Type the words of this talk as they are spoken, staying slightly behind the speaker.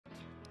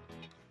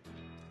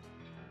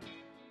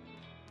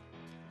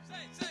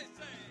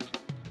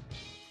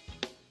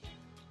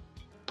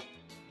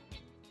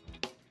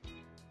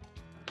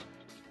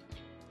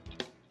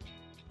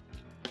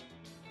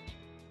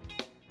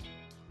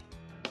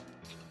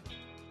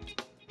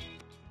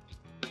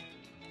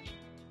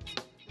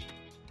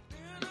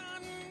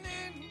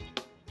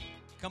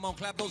Come on,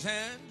 clap those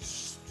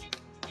hands.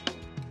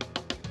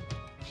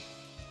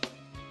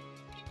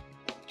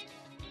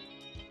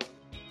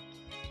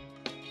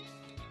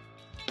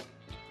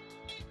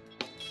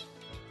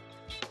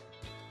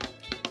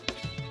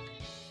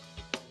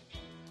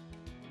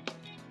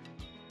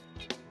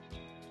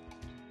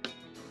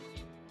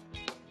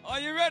 Are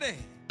you ready?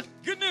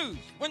 Good news.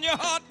 When your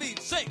heart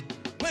beats, sing.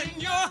 When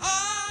your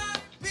heart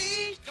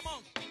beats, come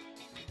on.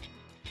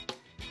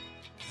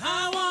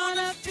 I want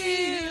to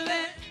feel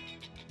it.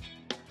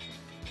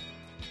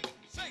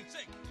 Sing,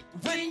 sing.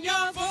 When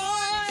your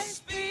voice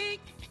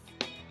speaks,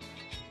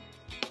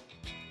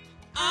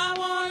 I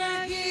want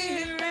to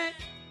hear it.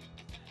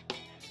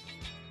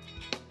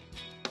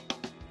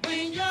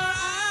 When your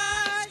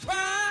eyes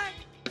cry,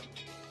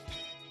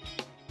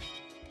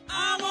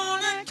 I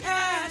want to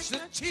catch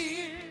the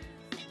tears.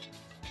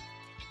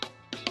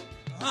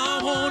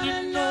 I want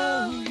to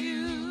know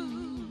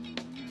you.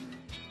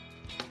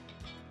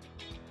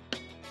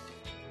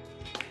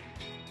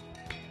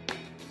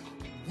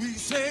 We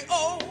say,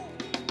 oh,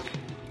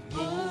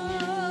 oh,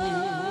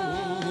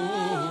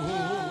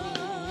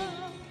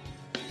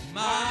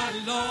 my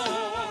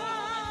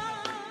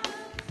Lord,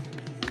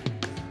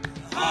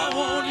 I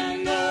want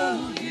to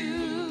know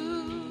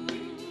you.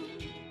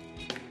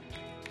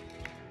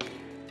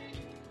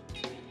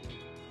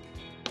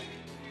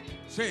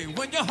 Say,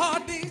 when your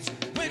heart beats,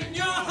 when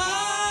your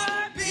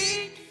heart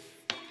beats,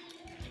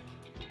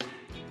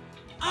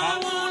 I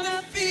want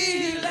to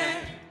feel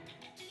it.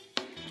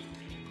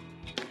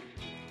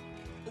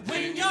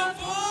 When your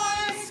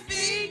voice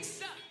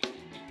speaks,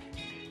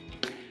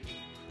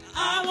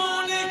 I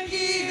want to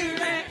hear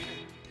it.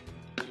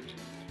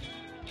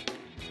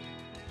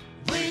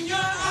 When your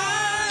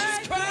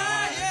eyes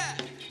cry, yeah,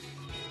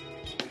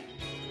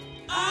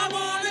 I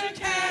want to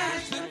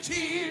catch the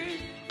tears.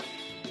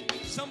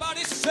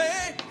 Somebody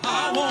say,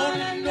 I want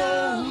to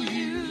know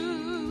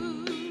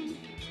you.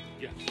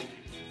 Yeah.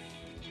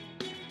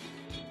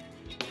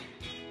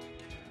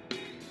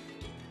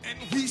 And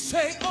we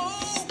say,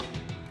 oh,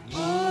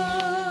 oh,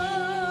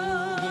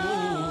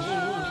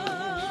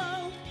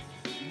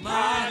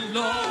 my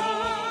Lord,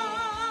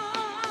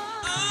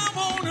 I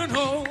want to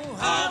know,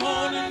 I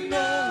want to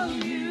know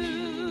you.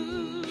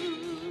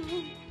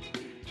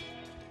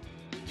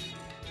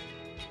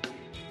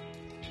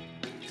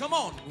 Come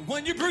on,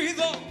 when you breathe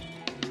on.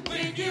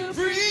 When you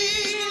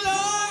breathe,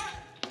 Lord,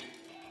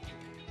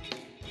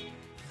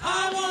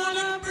 I want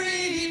to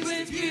breathe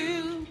with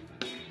you.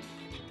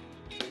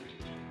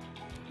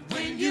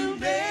 When you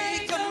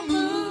make a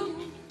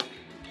move,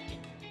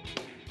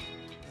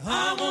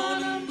 I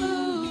want to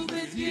move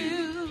with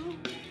you.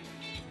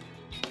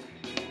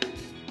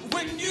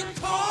 When you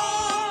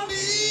call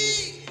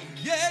me,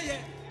 yeah,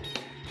 yeah,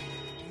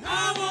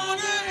 I want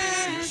to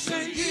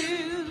answer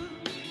you.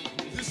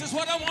 This is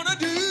what I want to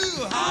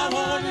do. I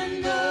want to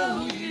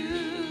know you.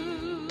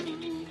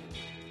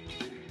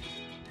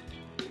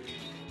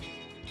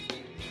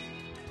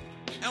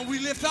 And we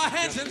lift our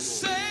hands and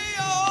say,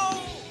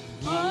 oh,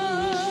 oh,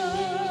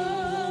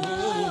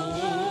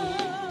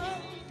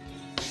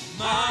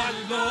 my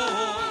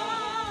Lord,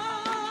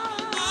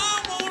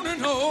 I want to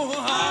know,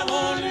 I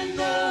want to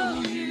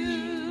know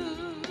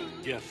you.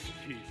 Yes,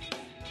 Jesus.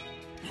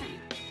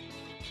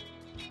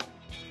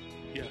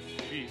 Yes,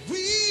 Jesus.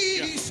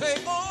 We say,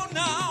 oh,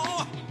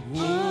 now,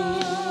 oh,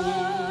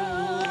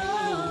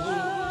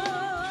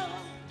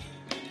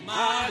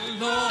 my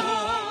Lord.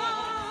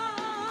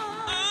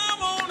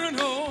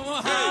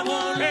 I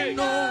want to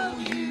know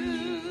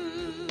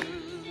you.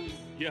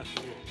 Yes,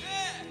 Lord.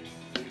 Yeah.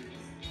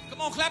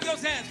 Come on, clap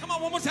those hands. Come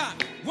on, one more time.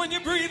 When you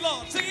breathe,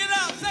 Lord, sing it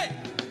out. Say,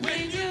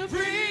 when you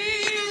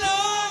breathe,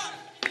 Lord,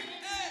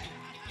 hey,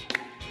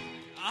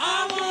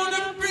 I want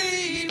to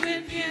breathe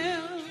with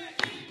you.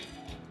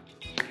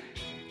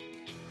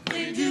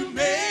 When you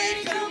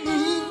make a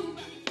move,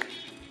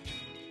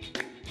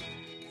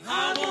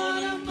 I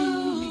want to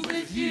move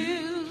with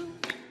you.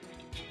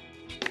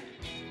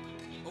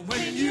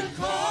 When you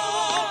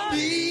call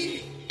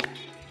me,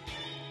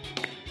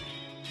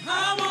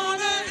 I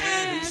want to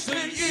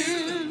answer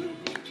you.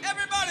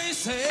 Everybody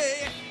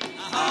say,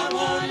 I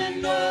want to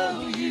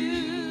know you.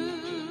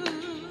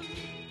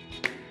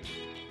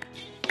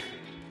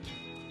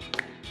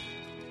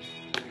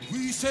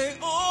 We say,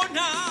 oh,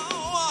 now,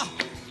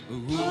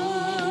 oh,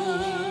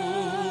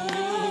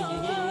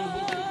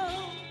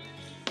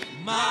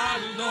 my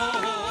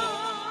Lord,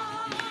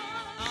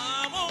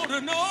 I want to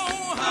know,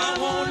 I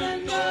want to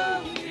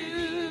know.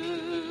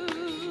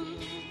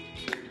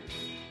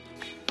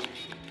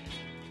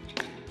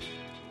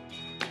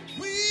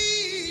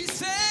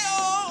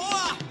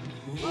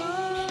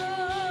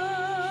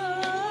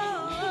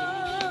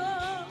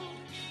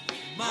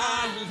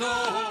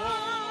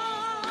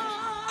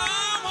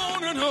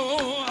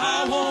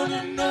 I want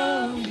to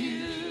know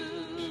you.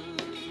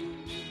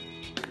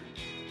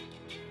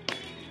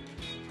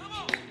 Come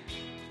on.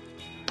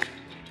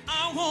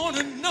 I want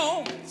to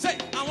know. Say,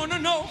 I want to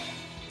know.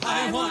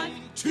 I want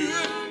to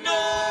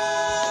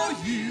know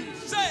you.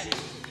 Say,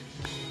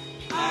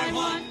 I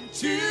want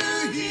to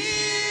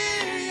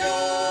hear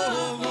your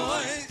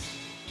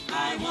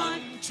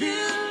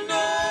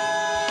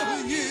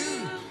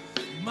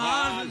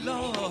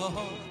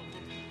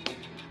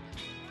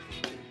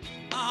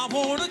I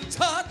want to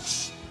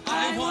touch.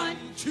 I want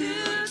to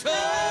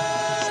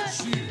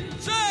touch you.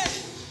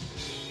 Say,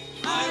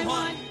 I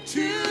want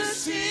to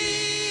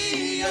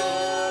see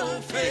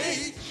your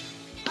face.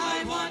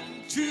 I want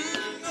to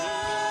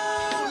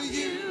know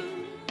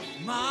you,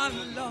 my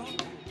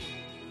Lord.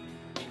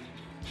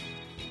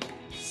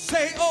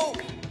 Say, oh,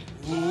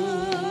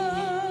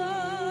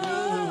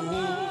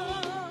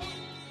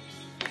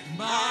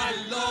 my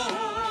Lord.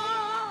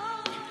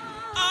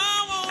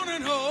 I want to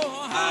know.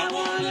 I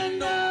want to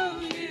know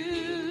you.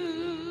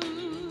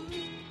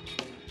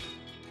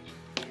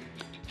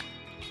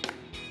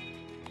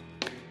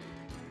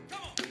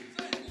 Come on,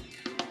 say it.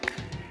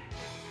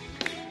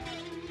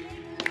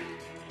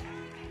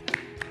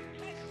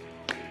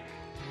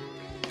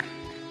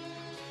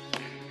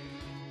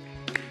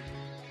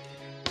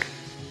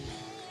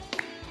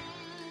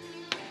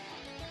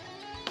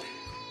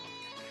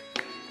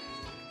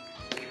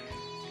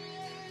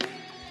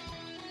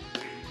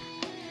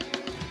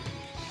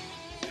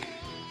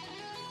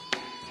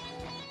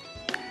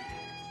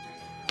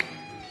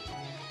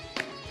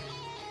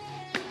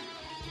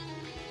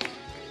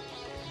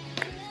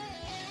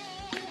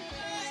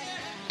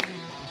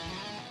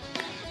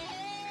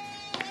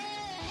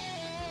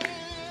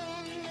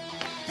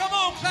 Come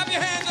on, clap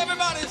your hands,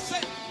 everybody.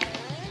 Say,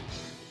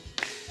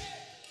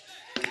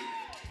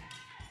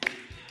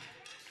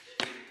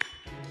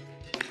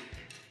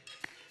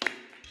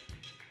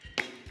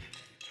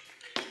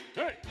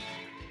 Hey.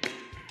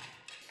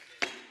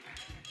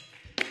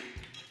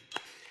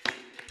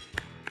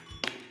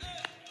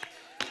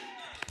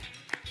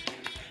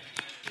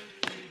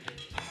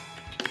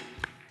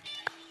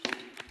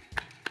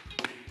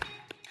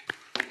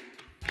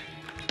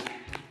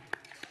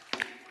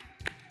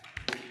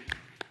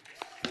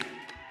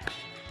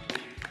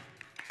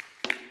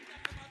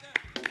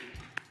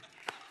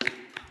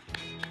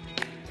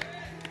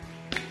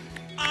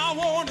 I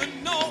want to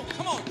know.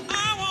 Come on.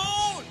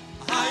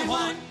 I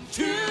want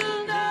to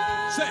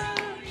know. Say,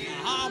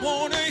 I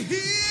want to hear.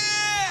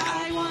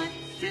 I want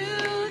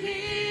to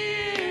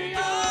hear.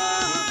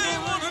 I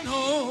want to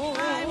know.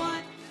 I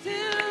want to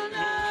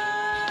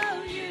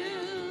know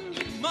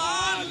you.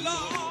 My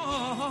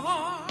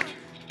Lord,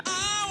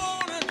 I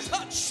want to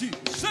touch you.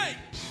 Say,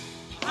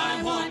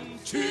 I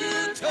want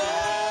to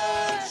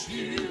touch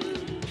you.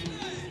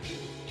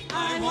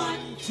 I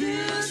want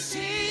to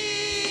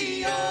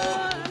see your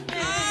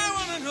face. I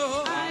want to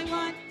know. I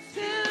want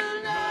to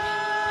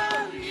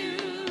know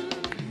you.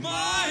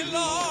 My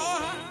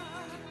Lord,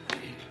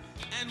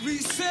 and we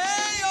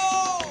say,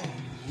 oh,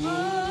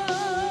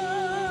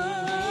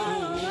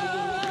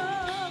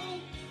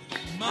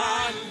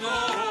 my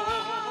Lord,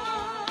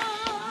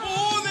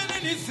 more than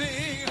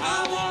anything, I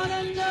I want. want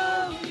to know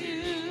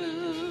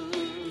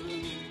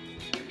you.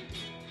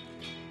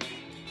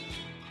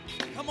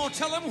 Come on,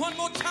 tell him one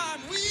more time.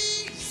 We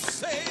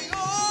say,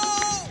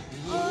 oh,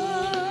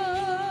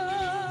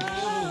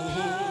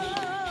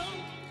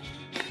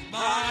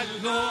 my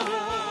Lord.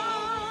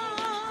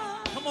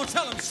 Come on,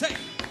 tell him, say,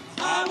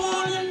 I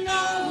want to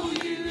know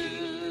you.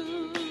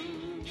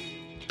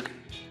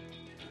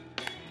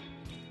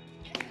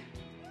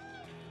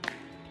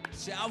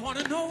 say, I want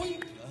to know you.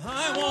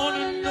 I I want want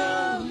to to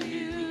know know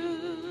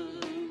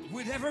you.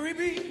 with every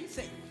beat.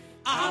 Say,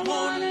 I I want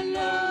want to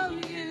know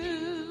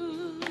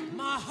you.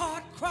 my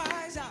heart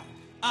cries out.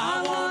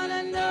 I want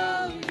to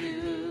know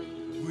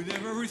you. with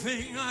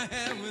everything I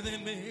have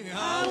within me.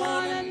 I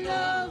want to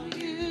know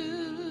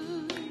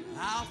you.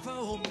 Alpha,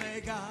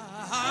 Omega.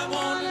 I I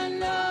want want to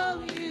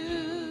know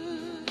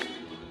you.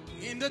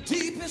 in the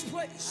deepest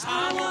place.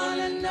 I want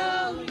to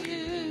know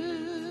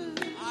you.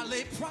 I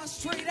lay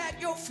prostrate at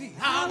your feet.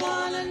 I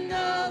want to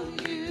know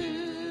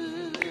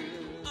you.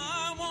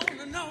 I want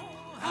to know.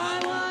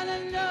 I want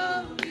to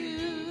know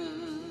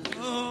you.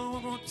 Oh,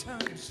 one more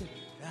time. Say,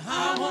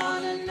 I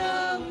want to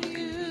know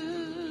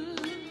you.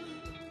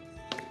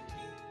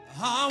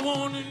 I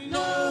want to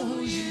know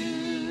you.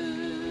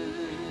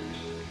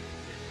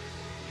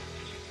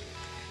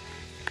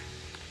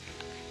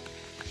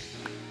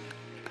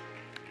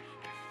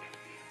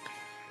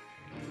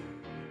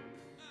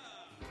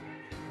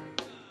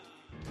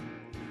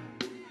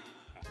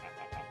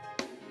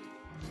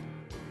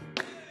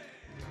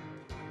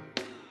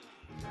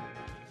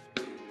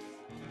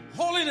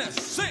 Holiness,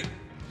 sing.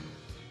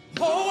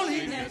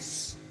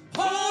 Holiness,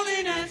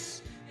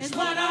 holiness is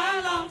what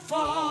I long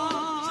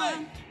for.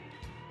 Sing.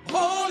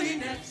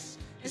 Holiness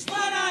is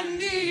what I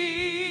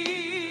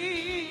need.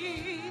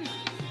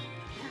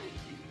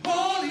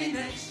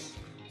 Holiness,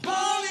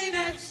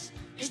 holiness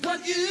is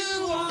what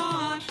you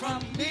want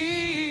from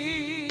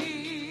me.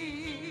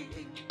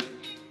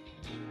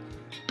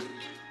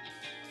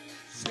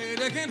 Say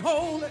it again,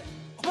 holy.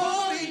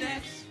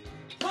 Holiness,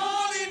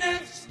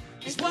 holiness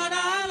is what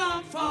I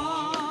long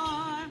for.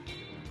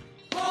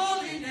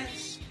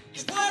 Holiness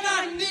is what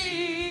I need.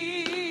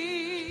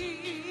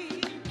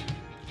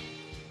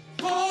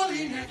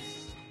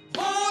 Holiness,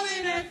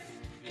 holiness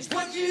is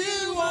what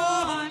you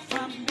want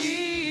from me.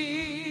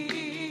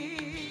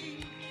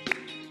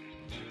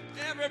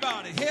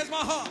 Everybody, here's my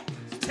heart.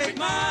 Take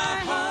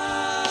my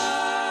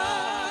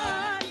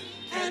heart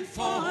and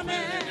form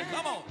it.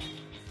 Come on.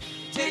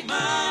 Take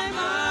my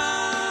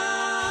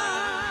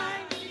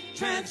mind,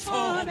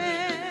 transform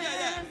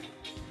it.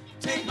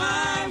 Take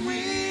my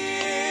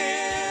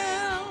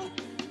will,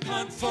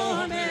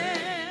 conform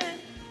it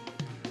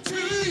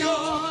to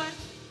yours,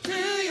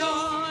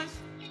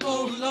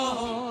 oh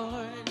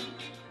Lord.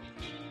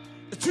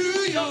 To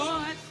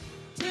yours,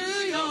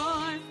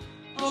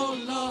 oh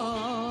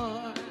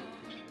Lord.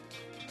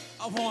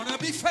 I want to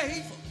be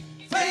faithful.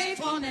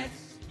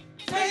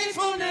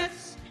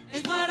 Faithfulness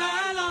is what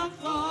I long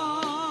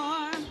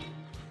for.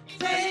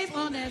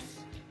 Faithfulness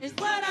is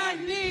what I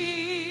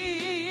need.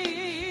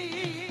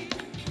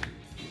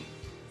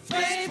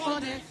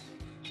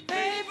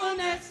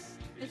 Faithfulness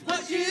is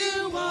what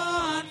you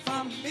want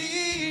from me.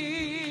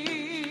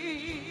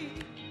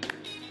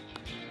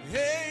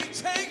 Hey,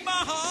 take my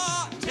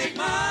heart. Take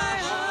my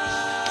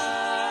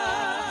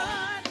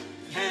heart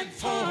and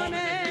form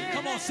it.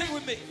 Come on, sing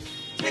with me.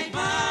 Take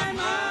my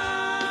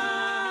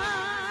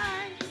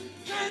mind,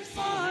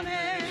 transform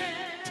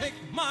it. Take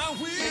my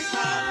will. Take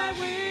my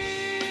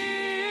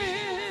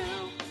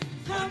will,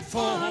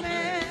 conform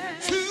it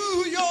To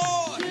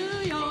yours.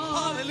 to yours.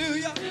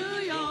 Hallelujah.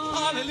 To yours.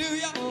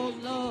 Hallelujah. Oh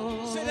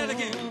Lord. Say that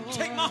again.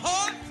 Take my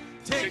heart.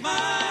 Take my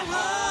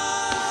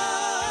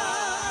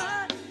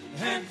heart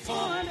and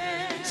form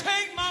it.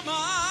 Take my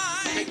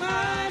mind. Take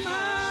my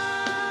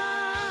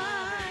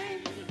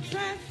mind,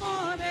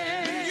 transform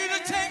it. You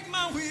to take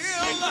my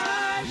will. Take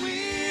my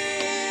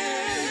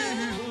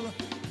will,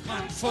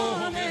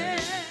 conform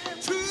it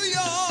To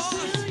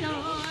yours. to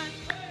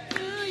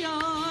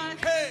yours,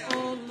 Hey.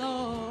 oh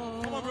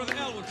Lord. Come on, Brother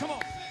Elwood. Come on.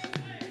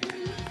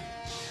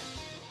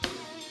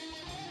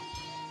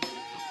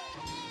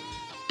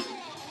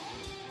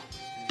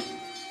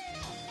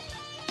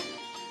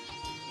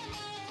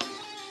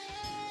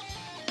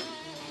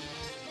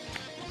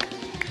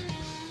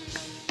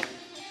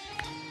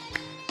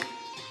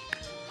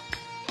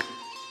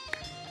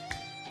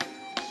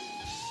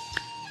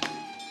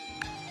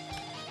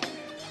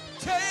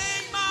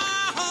 Take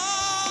my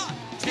heart.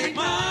 Take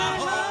my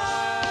Hallelujah.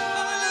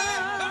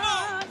 Come on.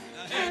 heart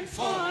and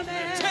form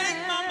it.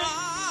 Take my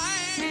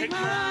mind. Take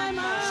my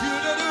mind,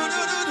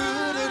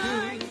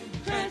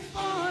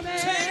 transform it.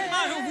 Take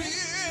my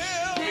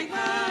will. Take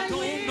my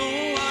Don't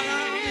know what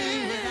I'll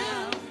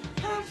will,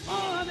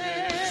 conform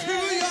it To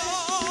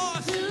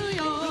yours. to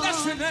yours. Bless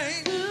your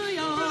name. To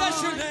yours. Bless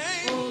your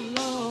name. Oh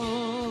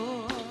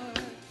Lord.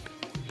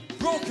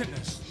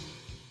 Brokenness.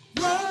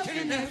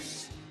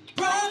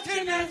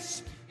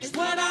 Brokenness is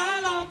what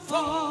I long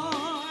for.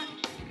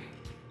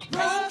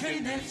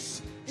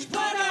 Brokenness is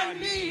what I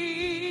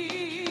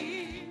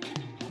need.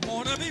 I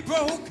want to be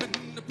broken.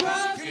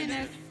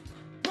 Brokenness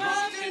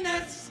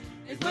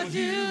is what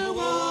you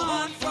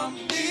want from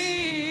me.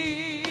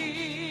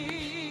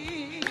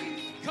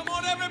 Come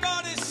on,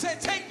 everybody. Say,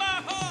 take my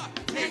heart.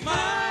 Take my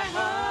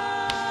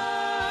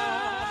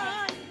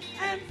heart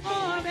and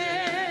form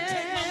it.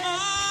 Take my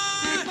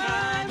mind. Take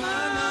my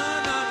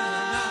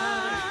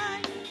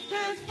mind,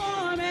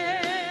 transform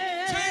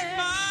it. Take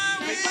my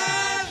will,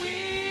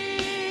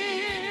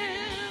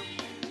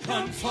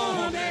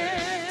 conform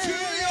it To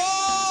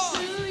yours.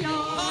 to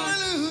yours.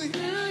 Hallelujah.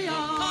 To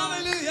yours.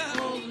 Hallelujah.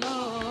 Oh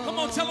Lord. Come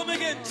on, tell them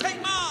again.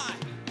 Take mine.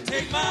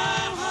 Take my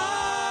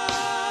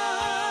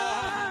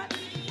heart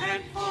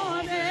and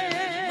form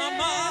it. My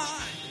mind.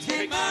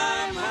 Take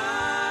my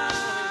mind,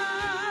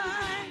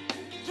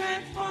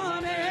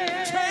 transform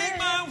it. Take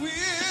my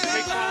will.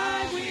 Take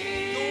my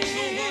Don't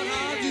know what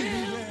I'll do.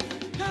 will,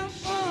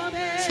 conform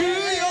it To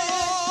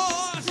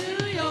yours. to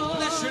yours.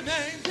 Bless your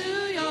name. To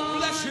yours.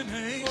 Bless your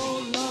name. Oh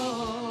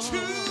Lord.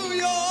 To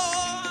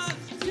yours.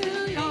 To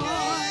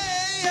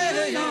yours. Yeah, To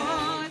yeah, yeah.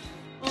 yours.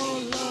 Oh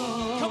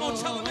Lord. Come on,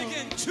 tell them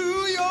again. To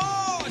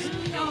yours. To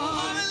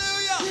yours.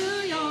 Hallelujah. To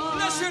yours.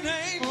 Bless your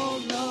name. Oh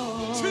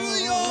Lord. To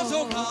yours,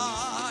 oh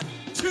God.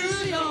 To To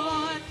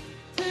yours.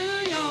 To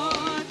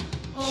yours.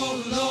 Oh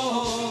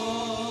Lord.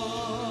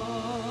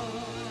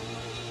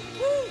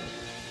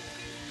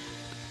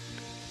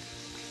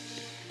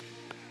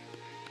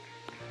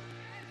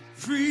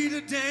 Free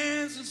to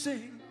dance and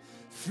sing,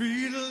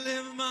 free to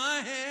lift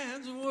my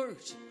hands and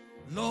worship.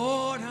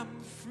 Lord, I'm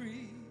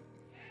free.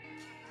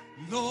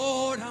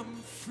 Lord, I'm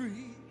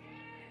free.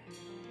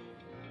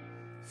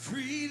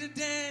 Free to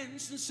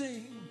dance and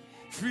sing,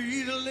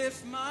 free to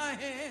lift my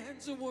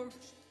hands and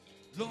worship.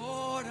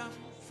 Lord, I'm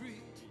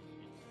free.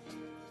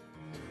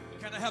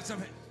 Can I have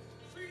something?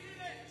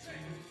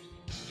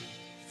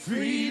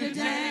 Free to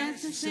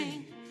dance and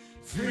sing,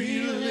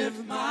 free to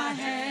lift my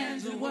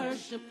hands and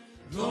worship.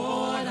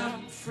 Lord,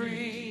 I'm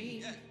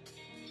free.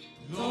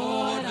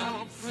 Lord,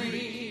 I'm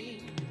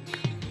free.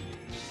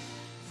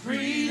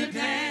 Free to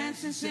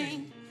dance and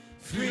sing,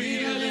 free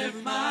to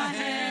lift my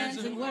hands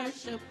and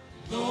worship.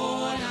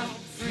 Lord, I'm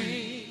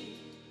free.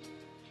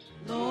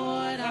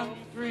 Lord, I'm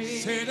free.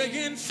 Say it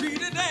again. Free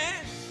to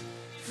dance.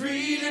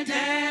 Free to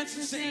dance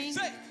and sing,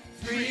 Say.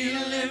 free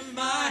to lift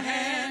my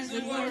hands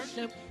and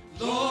worship.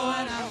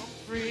 Lord, I'm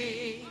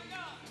free.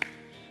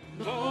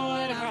 Lord,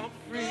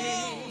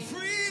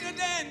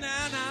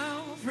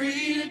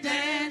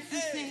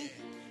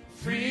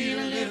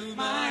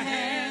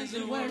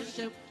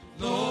 worship.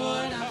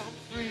 Lord, I'm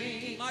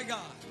free. My God.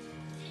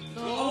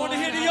 Lord, I want to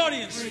hear the I'm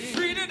audience.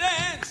 Free to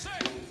dance.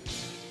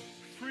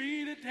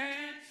 Free to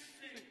dance.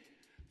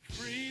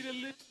 Free to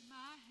lift.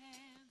 my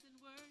hands in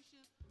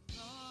worship.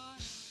 Lord,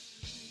 I'm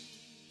free.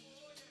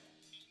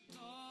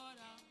 Lord,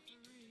 I'm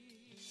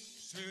free.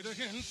 Say it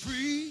again.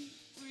 Free.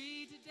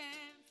 Free to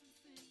dance and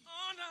sing.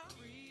 Oh, no.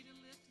 Free to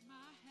lift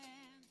my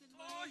hands in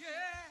Oh, worship.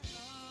 yeah.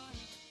 Lord,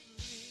 I'm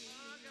free.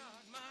 My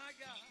God. My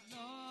God.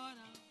 Lord,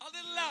 I'm A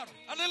little louder.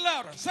 A little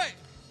louder. Say.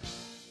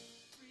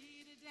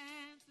 free to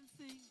dance and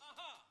sing.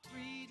 Uh-huh.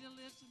 Free to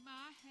lift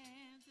my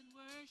hands in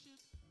worship.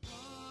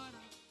 Lord,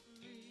 I'm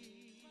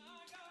free.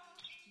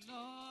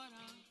 Lord,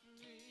 I'm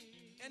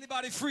free.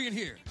 Anybody free in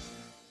here?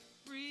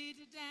 Free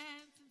to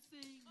dance and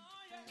sing.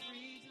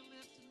 Free to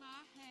lift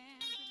my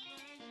hands in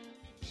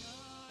worship.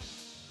 Lord, I'm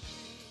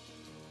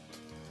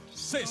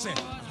free. Say.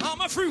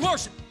 I'm a free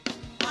worship.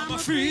 I'm a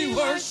free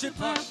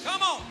worshiper.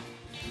 Come on.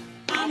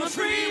 I'm a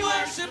free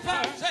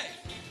worshiper. Say.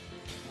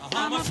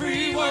 I'm a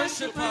free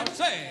worshiper.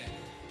 Say.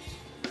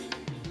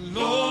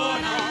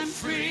 Lord, I'm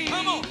free.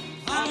 Come on.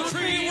 I'm a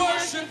free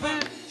worshiper.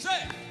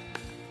 Say.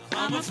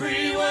 I'm a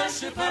free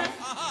worshiper.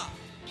 Uh-huh.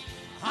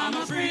 I'm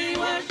a free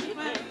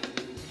worshiper.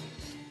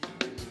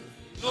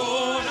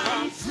 Lord,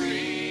 I'm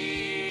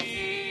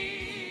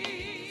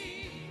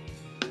free.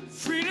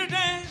 Free to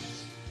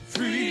dance.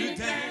 Free to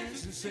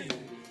dance and sing.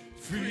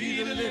 Free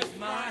to lift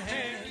my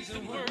hands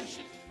and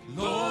worship.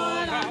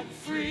 Lord, I'm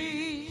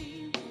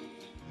free.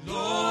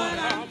 Lord,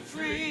 I'm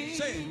free.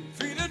 Say,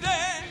 free to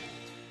dance.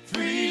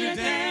 Free to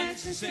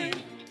dance and sing.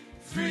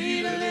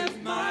 Free to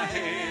lift my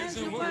hands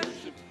and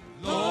worship.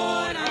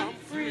 Lord, I'm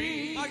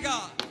free. My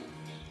God.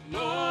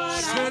 Lord,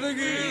 Say it I'm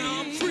again.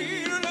 I'm free.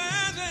 free to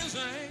dance and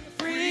sing.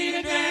 Free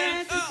to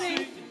dance and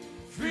sing.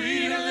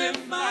 Free to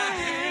lift my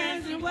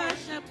hands. Hands in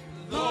worship.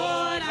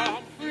 Lord,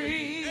 I'm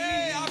free.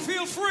 Hey, I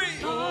feel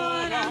free.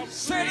 Lord, I'm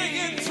Say it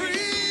again.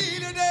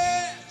 Free to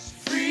dance.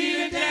 free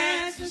to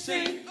dance and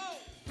sing. Oh.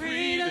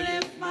 Free to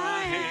lift my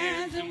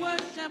hands in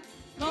worship.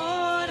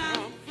 Lord,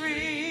 I'm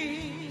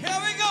free. Here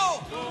we go.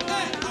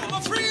 Hey, I'm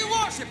a free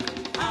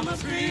worshiper. I'm a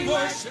free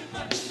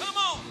Worshiper. Come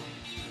on.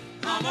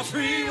 I'm a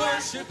free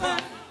worshiper.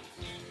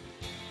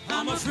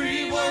 I'm a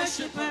free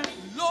worshiper.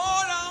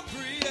 Lord, I'm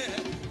free.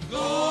 Yeah.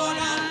 Lord,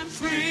 I'm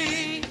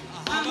free.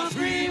 I'm a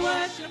free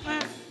worshiper.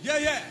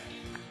 Yeah.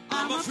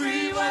 I'm a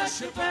free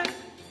worshiper.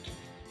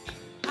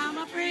 I'm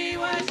a free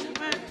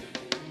worshiper.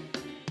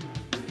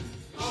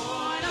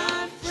 Lord,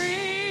 I'm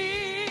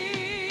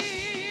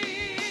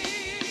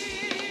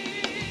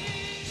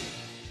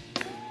free.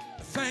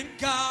 Thank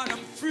God I'm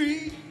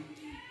free.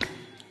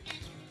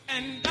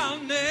 And I'll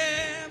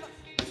never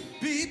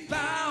be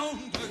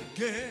bound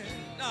again.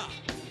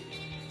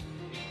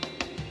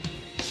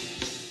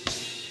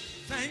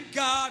 Thank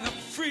God I'm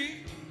free.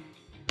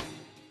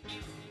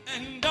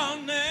 And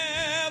I'll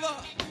never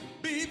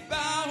be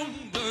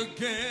bound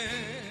again.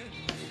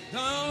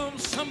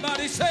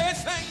 Somebody say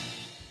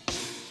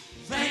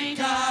thank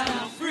God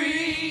I'm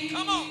free.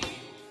 Come on.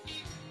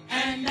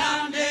 And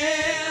I'll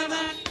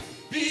never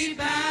be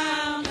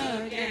bound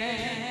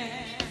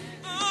again.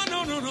 Oh,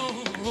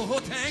 no.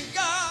 Thank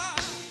God.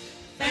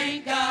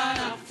 Thank God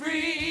I'm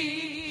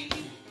free.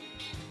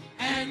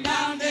 And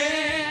I'll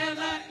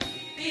never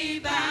be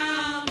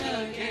bound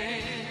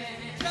again.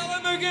 Tell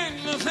him again.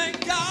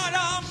 Thank God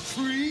I'm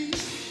free.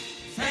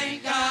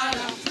 Thank God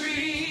I'm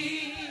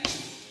free.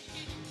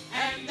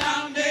 And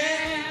I'll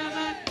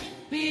never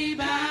be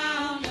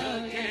bound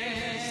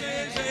again.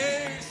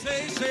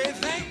 Say,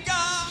 thank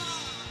God.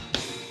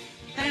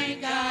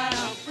 Thank God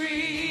I'm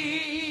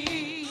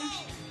free.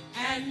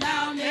 And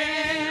I'll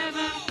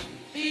never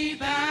be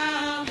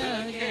bound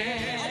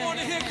again. I want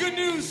to hear good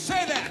news.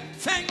 Say that.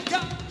 Thank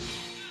God.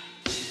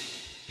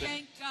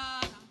 Thank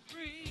God I'm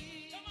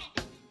free.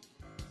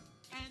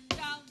 And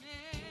I'll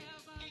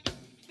never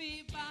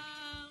be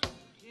bound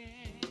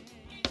again.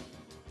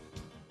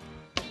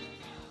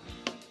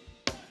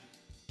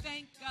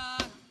 Thank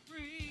God I'm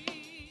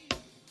free.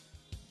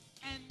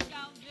 And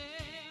I'll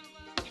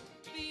never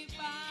be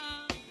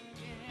bound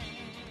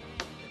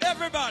again.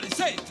 Everybody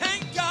say,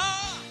 thank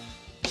God.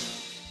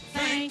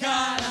 Thank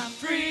God I'm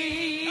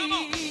free. Come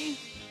on.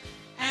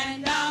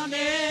 And I'll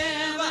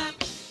never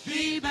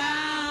be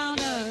bound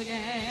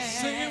again.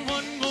 Sing it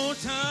one more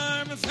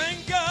time.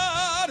 Thank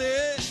God.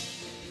 Yeah.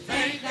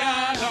 Thank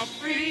God I'm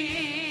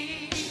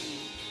free.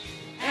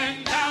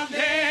 And I'll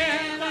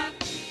never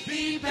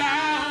be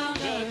bound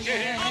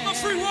again. I'm a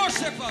free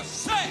worshiper.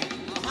 Say,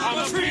 I'm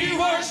a free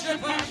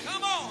worshiper.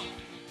 Come on.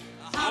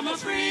 I'm a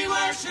free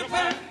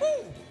worshiper.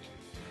 Woo.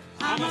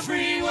 I'm a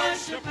free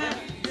worshiper.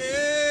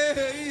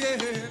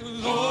 Yeah.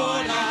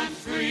 Lord, I'm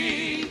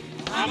free.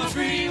 I'm a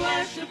free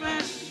worshiper.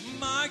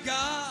 My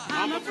God.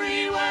 I'm a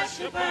free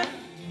worshiper.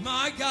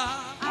 My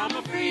God. I'm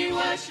a free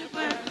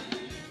worshiper.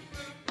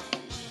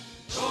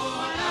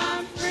 Lord,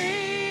 I'm free.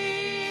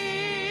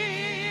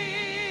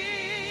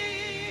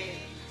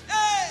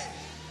 Hey.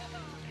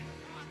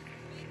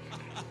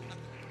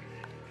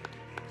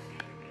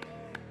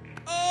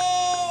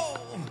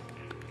 Oh.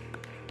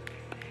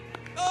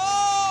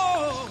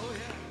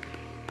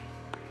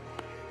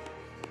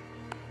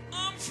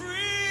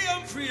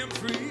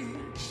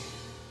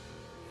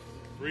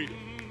 Freedom.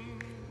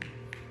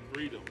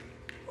 Freedom.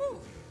 Woo.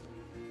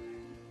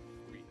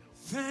 Freedom.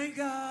 Thank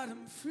God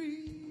I'm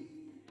free,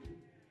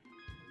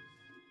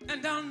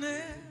 and I'll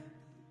never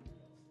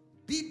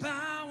be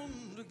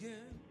bound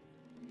again.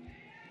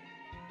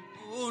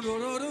 Oh, no,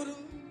 no, no, no.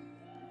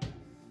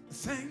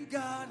 Thank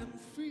God I'm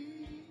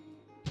free.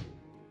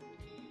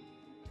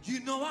 You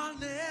know I'll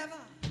never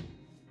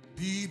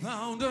be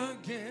bound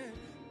again.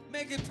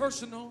 Make it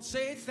personal.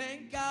 Say,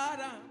 thank God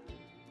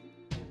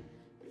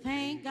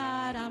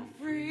I'm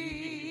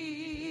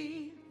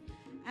free,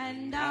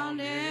 and I'll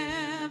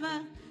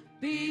never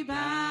be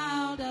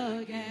bound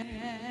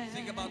again.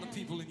 Think about the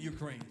people in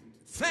Ukraine.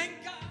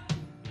 Thank God.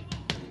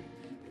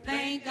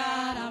 Thank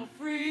God I'm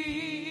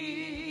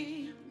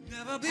free,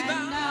 Never be and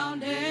bound. I'll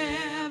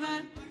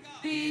never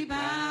be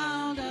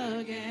bound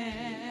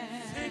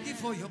again. Thank you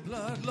for your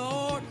blood,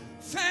 Lord.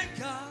 Thank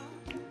God.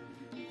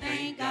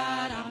 Thank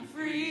God I'm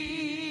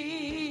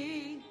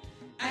free,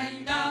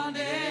 and I'll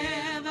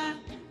never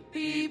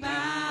be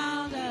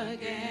bound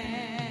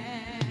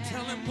again.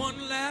 Tell him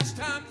one last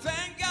time.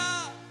 Thank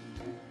God.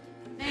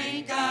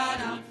 Thank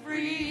God I'm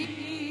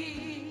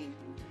free,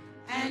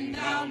 and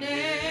I'll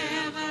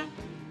never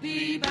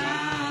be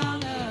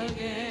bound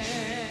again.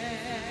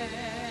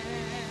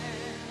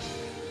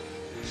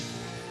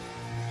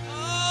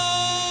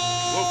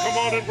 Oh, Well, come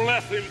on and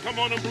bless him. Come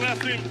on and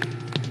bless him.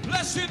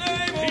 bless your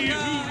name, oh He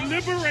God. who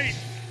liberates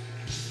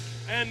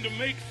and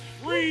makes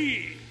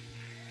free.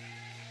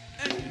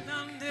 And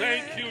I'm there.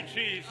 Thank you,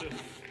 Jesus.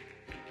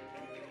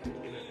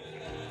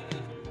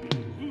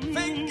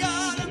 Thank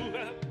God.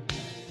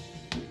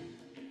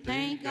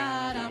 Thank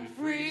God I'm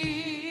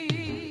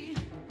free,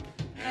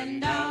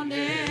 and I'll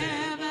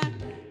never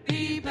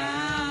be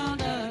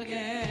bound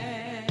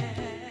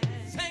again.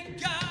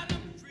 Thank God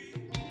I'm free.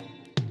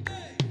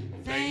 Hey.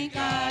 Thank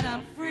God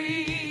I'm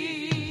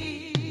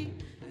free,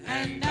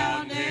 and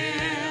I'll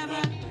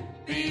never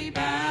be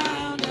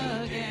bound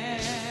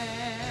again.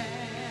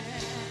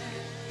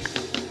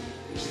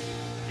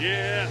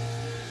 Yes.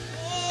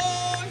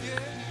 Oh, yeah.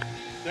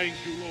 Thank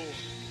you, Lord.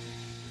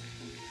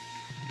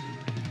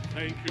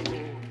 Thank you,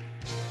 Lord.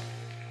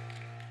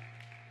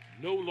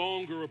 No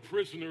longer a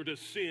prisoner to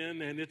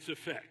sin and its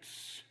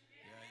effects.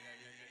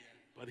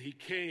 But he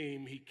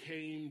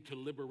came to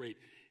liberate.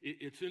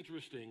 It's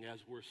interesting as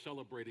we're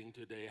celebrating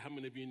today. How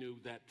many of you knew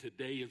that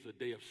today is a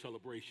day of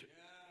celebration?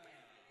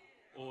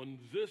 On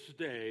this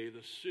day,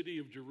 the city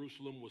of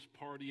Jerusalem was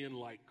partying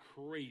like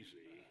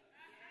crazy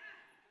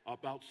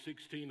about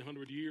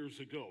 1,600 years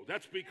ago.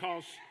 That's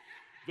because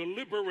the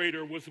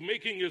liberator was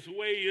making his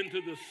way into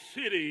the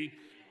city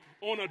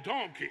on a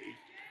donkey,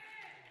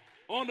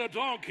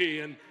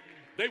 and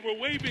they were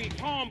waving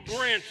palm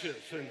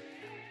branches, and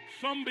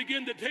some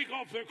began to take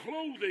off their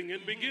clothing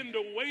and begin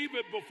to wave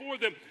it before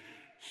them.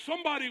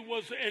 Somebody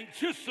was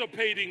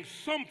anticipating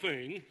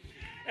something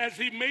as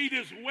he made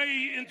his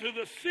way into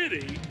the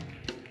city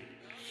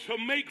to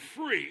make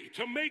free.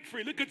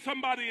 Look at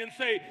somebody and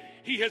say,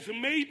 he has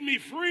made me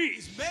free.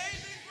 He's made me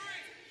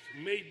free.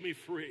 He's made me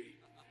free.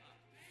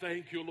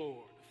 Thank you,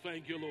 Lord.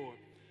 Thank you, Lord.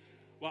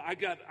 Well, I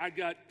got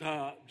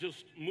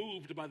just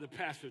moved by the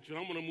passage, and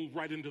I'm going to move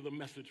right into the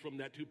message from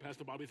that too,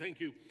 Pastor Bobby. Thank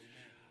you.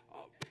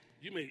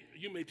 You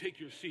may take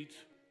your seats.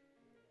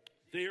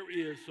 There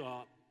is,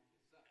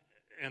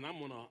 and I'm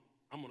gonna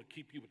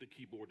keep you with the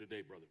keyboard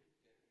today, brother.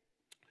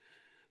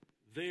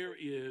 There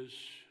is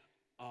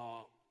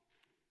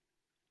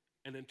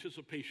an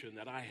anticipation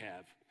that I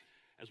have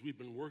as we've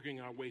been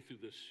working our way through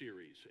this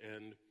series,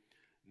 and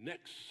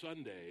next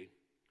Sunday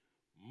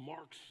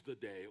marks the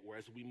day, or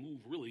as we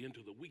move really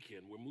into the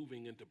weekend, we're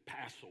moving into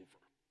Passover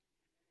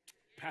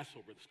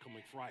this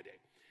coming Friday.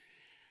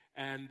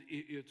 And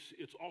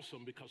it's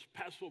awesome because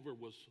Passover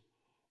was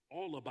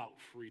all about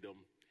freedom.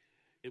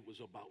 It was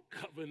about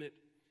covenant.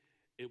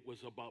 It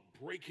was about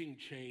breaking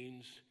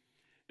chains.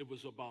 It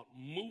was about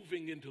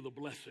moving into the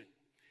blessing.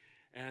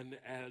 And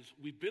as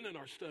we've been in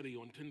our study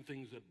on 10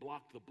 things that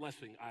block the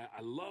blessing,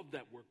 I love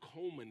that we're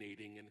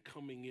culminating and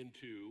coming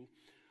into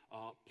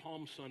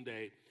Palm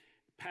Sunday,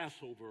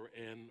 Passover,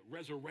 and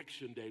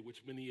Resurrection Day,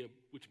 which many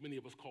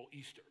of us call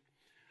Easter.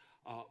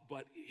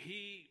 But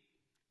he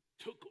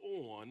took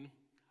on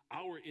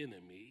our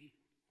enemy,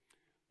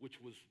 which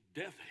was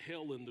death,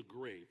 hell, and the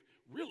grave.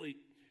 Really,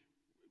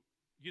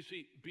 you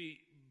see,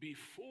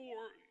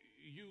 before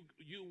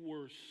you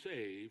were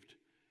saved,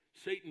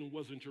 Satan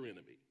wasn't your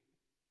enemy.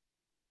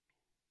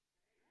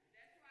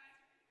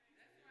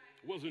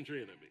 Wasn't your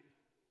enemy.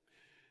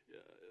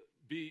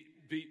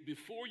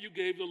 Before you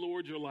gave the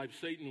Lord your life,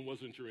 Satan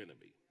wasn't your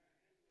enemy.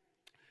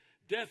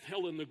 Death,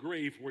 hell, and the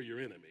grave were your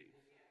enemy.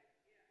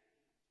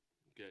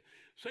 Okay.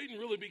 Satan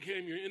really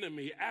became your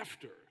enemy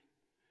after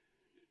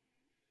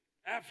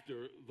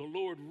the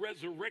Lord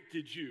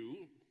resurrected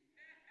you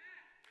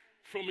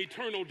from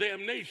eternal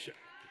damnation.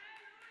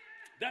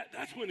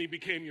 That's when he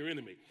became your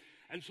enemy.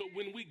 And so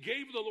when we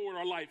gave the Lord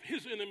our life,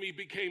 his enemy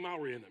became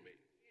our enemy.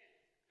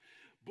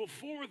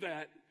 Before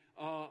that,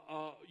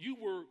 you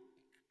were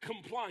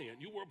compliant.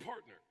 You were a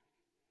partner.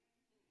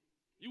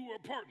 You were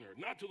a partner,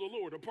 not to the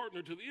Lord, a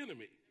partner to the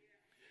enemy.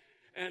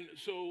 And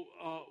so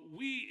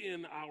we,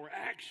 in our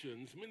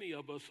actions, many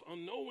of us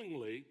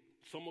unknowingly,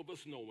 some of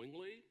us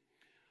knowingly,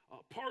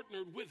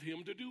 partnered with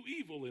him to do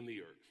evil in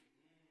the earth,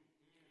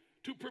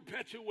 to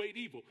perpetuate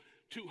evil,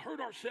 to hurt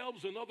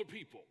ourselves and other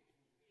people.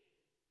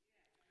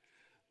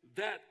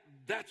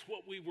 That's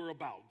what we were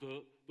about.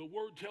 The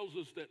word tells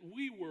us that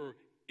we were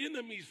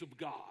enemies of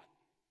God.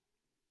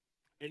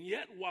 And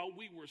yet, while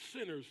we were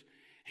sinners,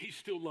 he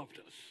still loved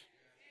us.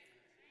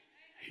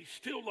 He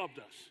still loved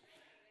us.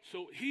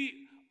 So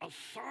he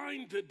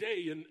assigned a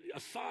day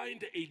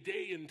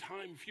and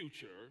time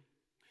future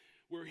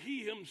where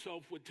he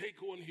himself would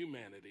take on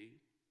humanity,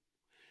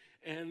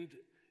 and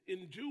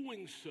in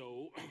doing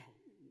so,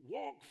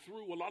 walk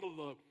through a lot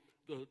of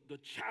the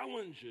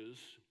challenges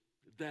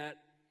that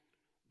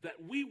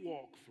we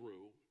walk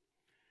through,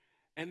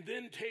 and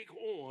then take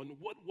on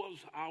what was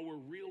our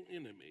real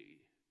enemy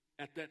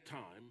at that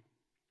time,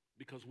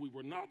 because we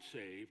were not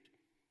saved.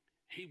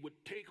 He would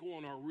take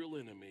on our real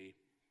enemy,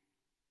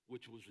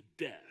 which was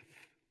death.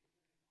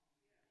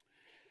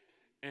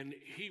 And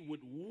he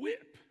would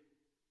whip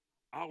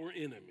our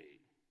enemy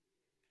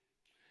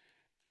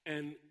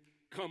and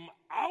come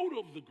out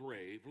of the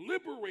grave,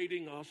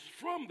 liberating us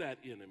from that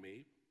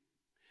enemy.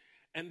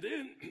 And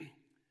then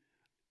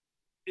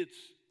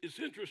it's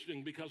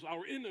interesting because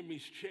our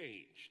enemies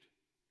changed.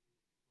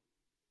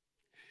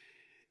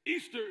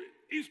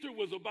 Easter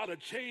was about a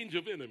change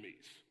of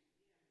enemies.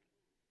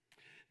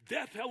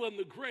 Death, hell, and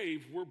the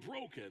grave were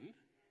broken.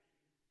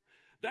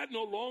 That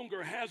no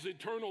longer has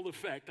eternal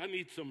effect. I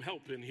need some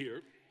help in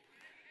here.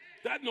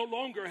 That no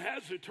longer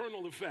has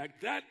eternal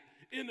effect. That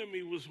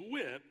enemy was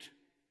whipped.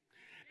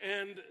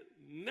 And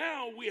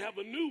now we have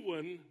a new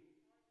one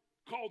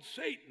called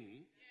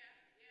Satan.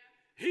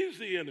 He's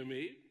the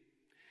enemy.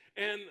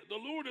 And the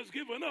Lord has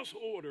given us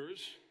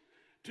orders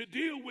to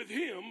deal with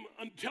him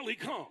until he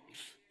comes.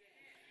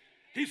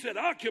 He said,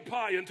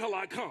 occupy until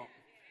I come.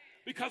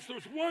 Because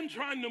there's one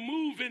trying to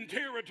move in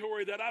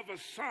territory that I've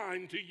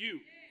assigned to you.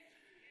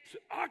 So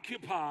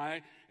occupy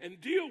and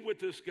deal with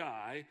this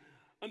guy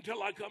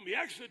until I come. He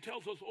actually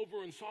tells us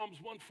over in Psalms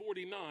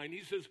 149,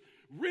 he says,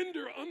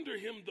 render unto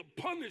him the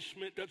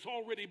punishment that's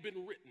already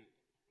been written.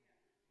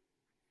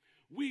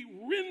 We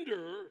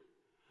render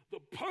the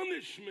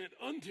punishment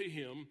unto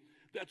him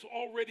that's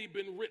already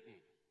been written.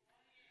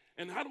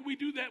 And how do we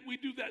do that? We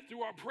do that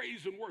through our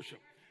praise and worship.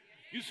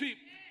 You see,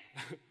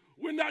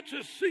 we're not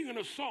just singing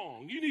a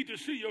song. You need to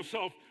see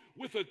yourself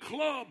with a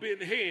club in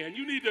hand.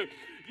 You need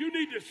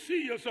to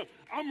see yourself.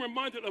 I'm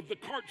reminded of the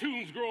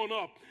cartoons growing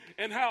up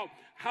and how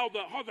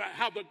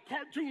the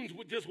cartoons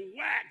would just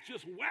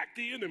whack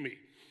the enemy.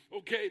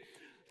 Okay,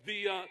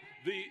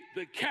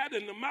 the cat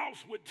and the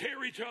mouse would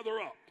tear each other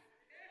up.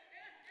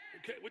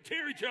 Okay, would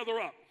tear each other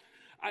up.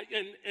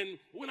 And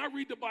when I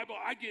read the Bible,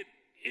 I get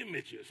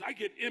images. I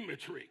get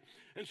imagery.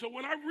 And so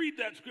when I read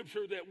that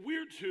scripture that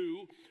we're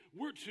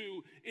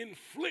to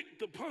inflict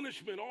the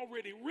punishment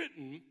already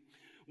written,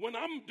 when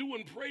I'm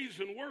doing praise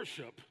and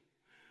worship,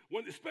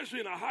 especially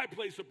in a high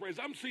place of praise,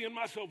 I'm seeing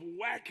myself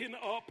whacking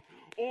up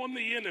on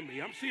the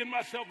enemy. I'm seeing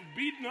myself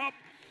beating up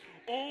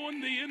on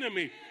the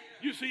enemy.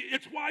 You see,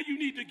 it's why you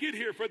need to get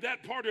here for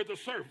that part of the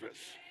service.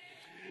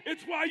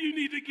 It's why you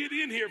need to get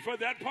in here for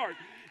that part.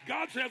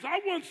 God says, I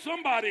want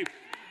somebody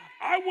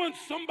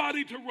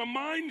to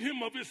remind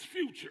him of his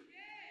future.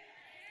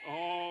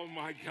 Oh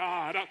my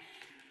God.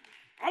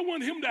 I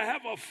want him to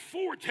have a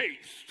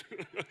foretaste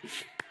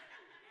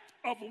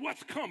of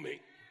what's coming.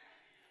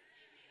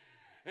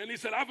 And he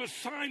said, I've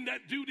assigned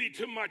that duty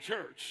to my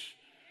church.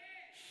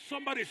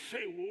 Somebody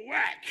say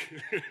whack.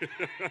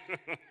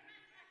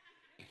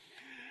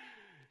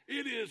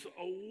 It is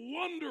a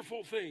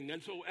wonderful thing.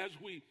 And so as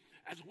we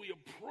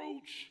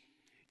approach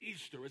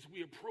Easter, as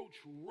we approach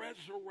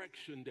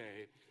Resurrection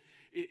Day,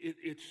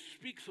 it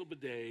speaks of a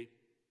day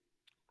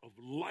of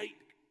light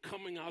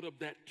coming out of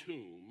that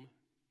tomb.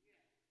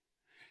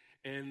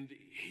 And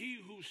he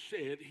who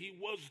said he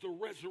was the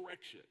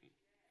resurrection,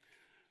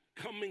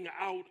 coming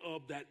out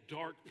of that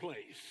dark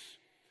place,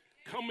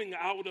 coming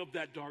out of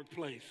that dark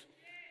place.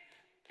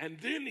 And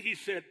then he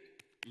said,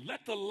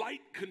 let the light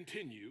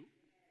continue,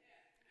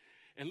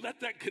 and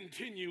let that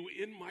continue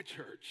in my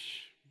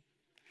church.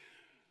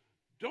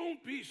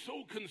 Don't be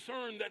so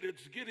concerned that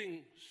it's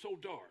getting so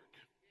dark,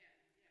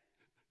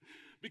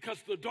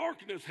 because the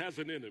darkness has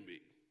an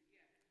enemy,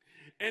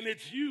 and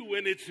it's you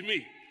and it's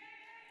me.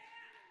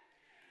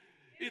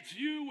 It's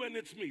you and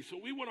it's me. So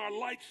we want our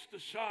lights to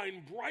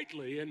shine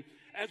brightly. And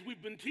as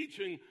we've been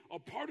teaching, a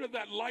part of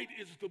that light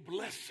is the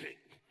blessing.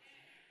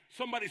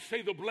 Somebody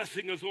say, the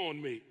blessing is on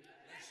me.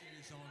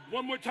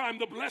 One more time,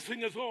 the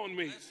blessing is on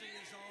me.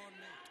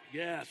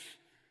 Yes.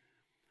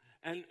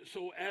 And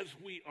so as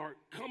we are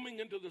coming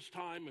into this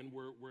time, and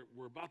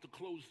we're about to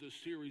close this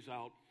series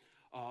out,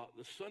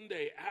 the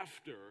Sunday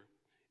after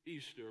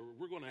Easter,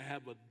 we're going to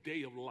have a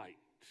day of light.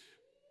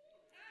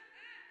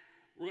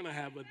 We're going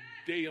to have a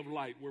day of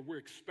light where we're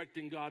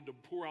expecting God to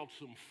pour out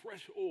some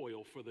fresh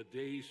oil for the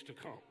days to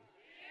come.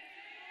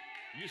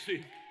 You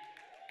see,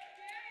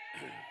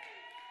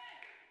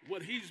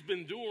 what he's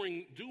been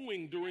doing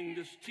during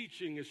this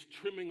teaching is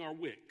trimming our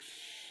wicks.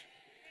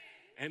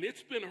 And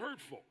it's been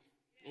hurtful,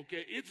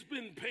 okay? It's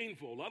been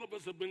painful. A lot of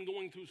us have been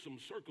going through some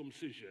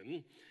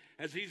circumcision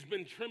as he's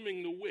been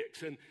trimming the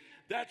wicks. And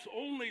that's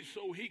only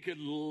so he could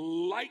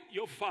light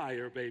your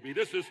fire, baby.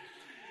 This is,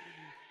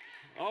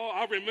 oh,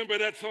 I remember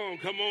that song.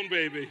 Come on,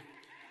 baby.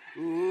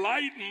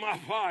 Light my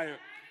fire.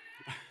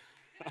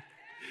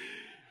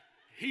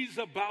 He's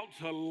about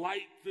to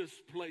light this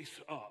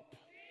place up.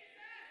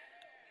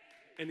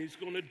 And he's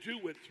going to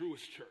do it through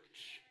his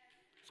church.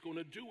 He's going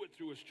to do it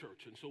through his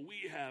church. And so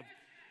we have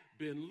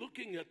been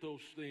looking at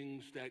those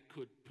things that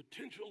could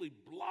potentially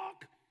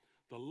block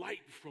the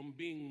light from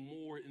being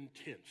more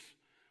intense,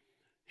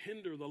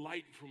 hinder the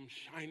light from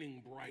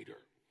shining brighter.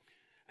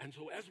 And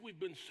so as we've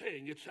been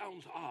saying, it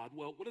sounds odd.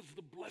 Well, what does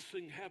the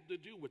blessing have to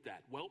do with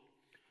that? Well,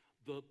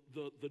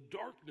 the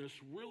darkness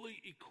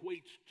really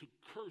equates to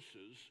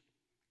curses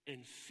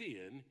and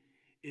sin,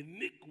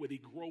 iniquity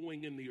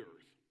growing in the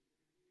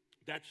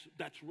earth.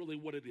 That's really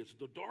what it is.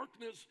 The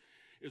darkness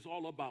is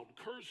all about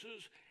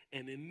curses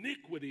and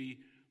iniquity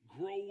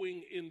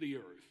growing in the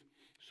earth.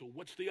 So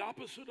what's the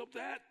opposite of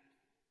that?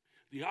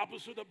 The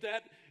opposite of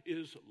that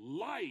is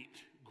light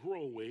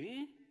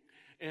growing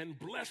and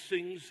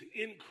blessings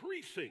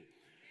increasing,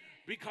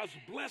 because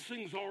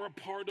blessings are a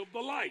part of the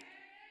light.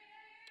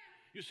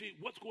 You see,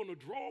 what's going to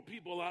draw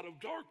people out of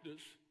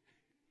darkness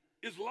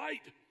is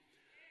light.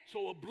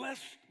 So a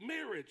blessed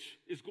marriage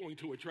is going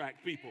to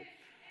attract people.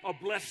 A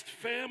blessed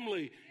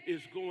family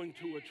is going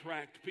to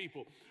attract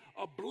people.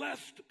 A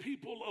blessed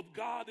people of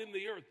God in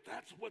the earth,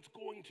 that's what's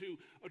going to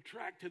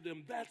attract to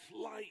them. That's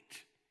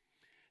light.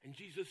 And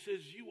Jesus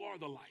says, you are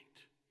the light.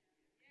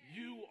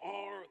 You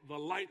are the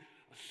light.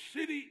 A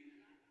city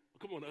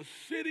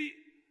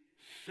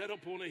set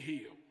up on a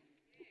hill.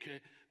 Okay,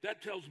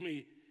 that tells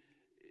me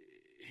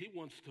he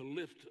wants to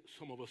lift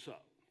some of us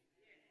up.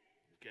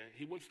 Okay,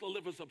 he wants to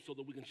lift us up so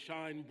that we can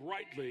shine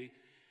brightly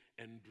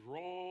and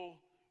draw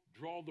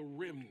the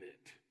remnant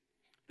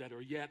that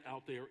are yet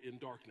out there in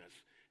darkness.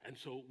 And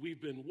so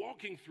we've been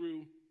walking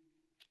through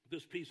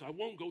this piece. I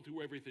won't go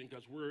through everything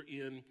because we're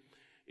in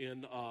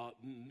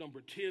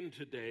number 10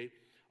 today.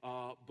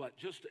 But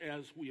just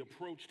as we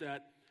approach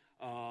that,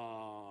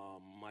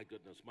 my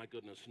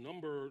goodness.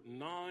 Number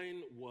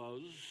 9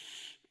 was,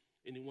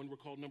 anyone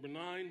recall number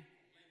 9?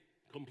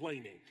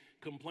 Complaining.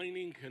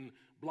 Complaining can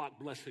block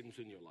blessings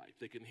in your life.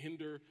 They can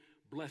hinder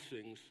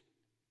blessings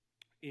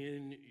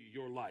in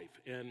your life.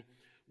 And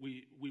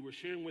we were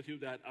sharing with you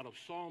that out of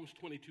Psalms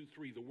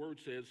 22:3, the word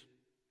says,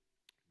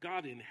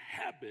 God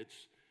inhabits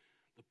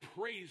the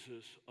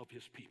praises of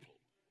his people.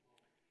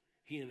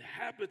 He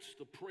inhabits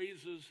the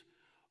praises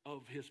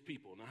of his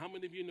people. Now, how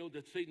many of you know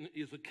that Satan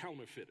is a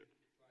counterfeiter?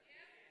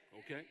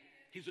 Okay?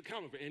 He's a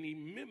counterfeiter, and he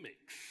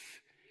mimics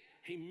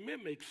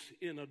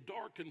in a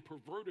dark and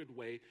perverted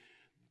way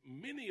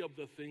many of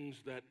the things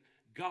that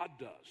God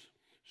does.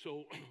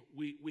 So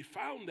we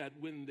found that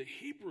when the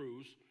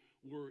Hebrews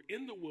were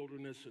in the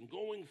wilderness and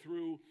going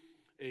through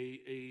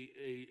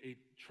a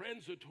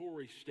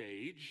transitory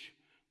stage,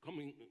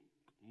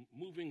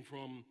 moving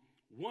from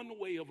one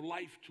way of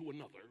life to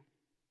another,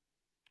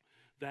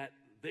 that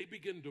they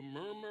begin to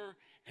murmur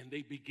and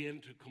they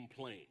begin to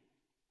complain.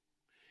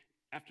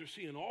 After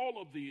seeing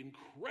all of the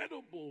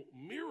incredible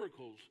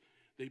miracles,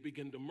 they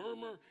begin to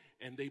murmur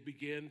and they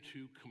begin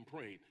to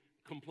complain.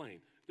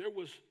 There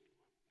was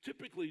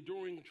typically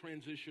during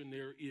transition,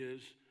 there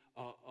is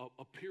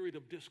a period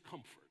of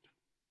discomfort.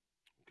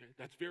 Okay,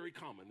 that's very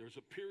common. There's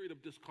a period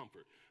of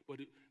discomfort, but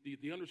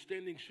the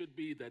understanding should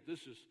be that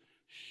this is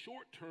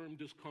short-term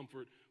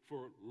discomfort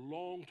for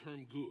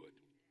long-term good.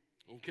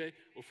 Okay,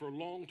 or for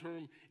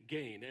long-term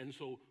gain. And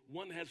so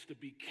one has to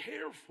be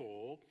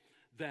careful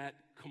that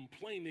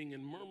complaining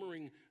and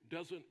murmuring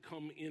doesn't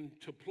come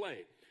into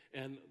play.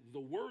 And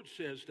the word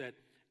says that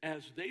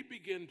as they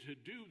begin to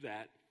do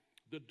that,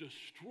 the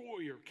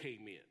destroyer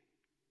came in.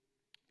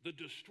 The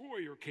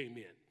destroyer came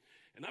in.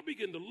 And I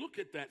begin to look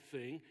at that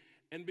thing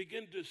and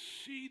begin to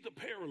see the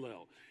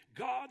parallel.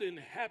 God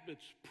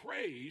inhabits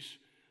praise,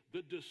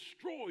 the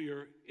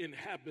destroyer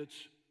inhabits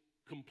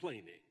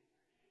complaining.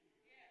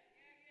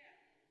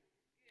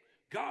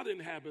 God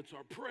inhabits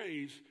our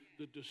praise,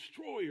 the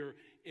destroyer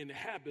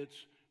inhabits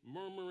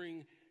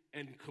murmuring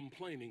and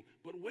complaining.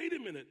 But wait a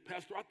minute,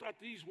 Pastor, I thought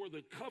these were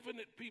the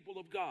covenant people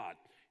of God.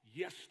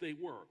 Yes, they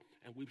were.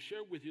 And we've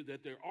shared with you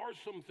that there are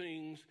some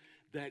things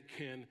that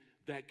can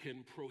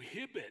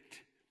prohibit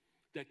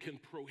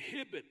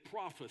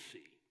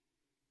prophecy,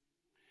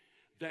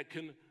 that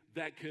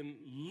can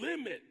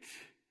limit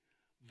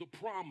the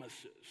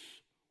promises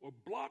or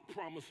block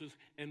promises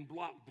and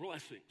block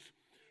blessings.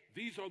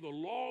 These are the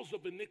laws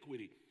of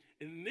iniquity.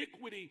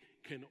 Iniquity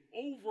can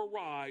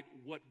override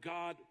what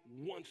God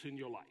wants in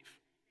your life.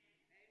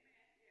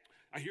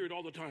 I hear it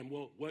all the time.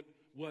 Well,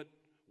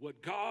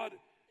 what God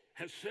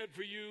has said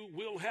for you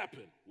will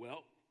happen.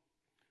 Well,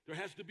 there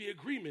has to be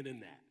agreement in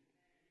that.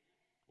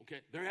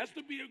 Okay? There has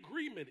to be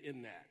agreement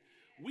in that.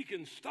 We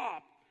can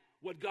stop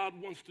what God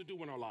wants to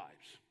do in our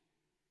lives.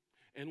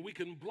 And we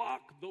can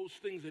block those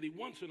things that he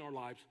wants in our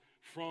lives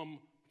from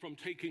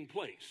taking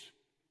place.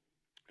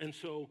 And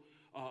so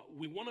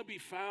we want to be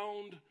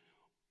found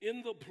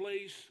in the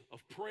place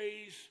of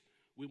praise.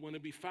 We want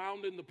to be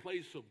found in the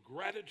place of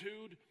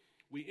gratitude.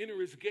 We enter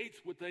his gates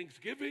with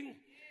thanksgiving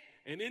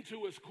and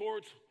into his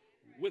courts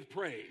with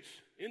praise.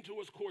 Into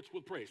his courts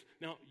with praise.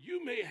 Now,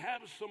 you may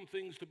have some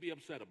things to be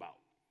upset about.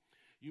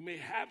 You may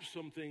have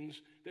some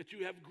things that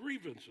you have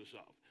grievances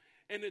of.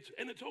 And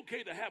it's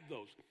okay to have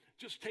those.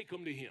 Just take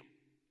them to him.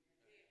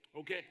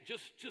 Okay?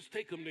 Just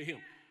take them to him.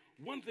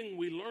 One thing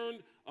we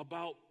learned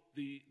about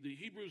the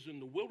Hebrews in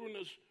the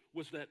wilderness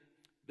was that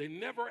they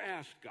never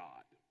asked God.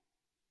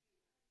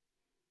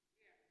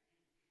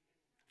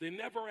 They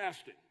never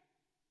asked him.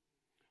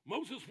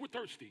 Moses, we're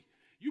thirsty.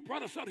 You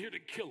brought us out here to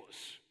kill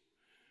us.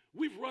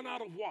 We've run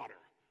out of water.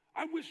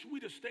 I wish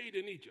we'd have stayed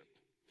in Egypt.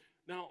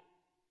 Now,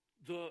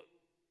 the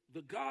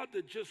God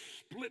that just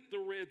split the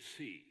Red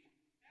Sea,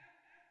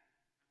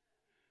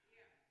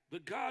 the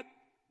God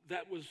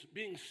that was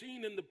being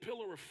seen in the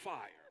pillar of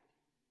fire,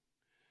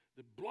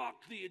 that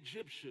blocked the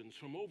Egyptians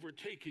from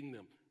overtaking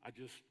them. I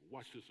just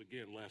watched this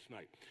again last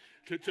night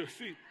to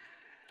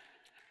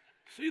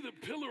see the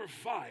pillar of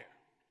fire.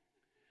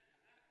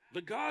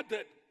 The God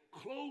that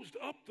closed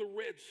up the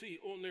Red Sea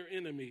on their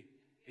enemy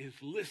is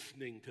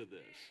listening to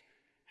this.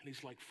 And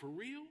he's like, for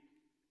real?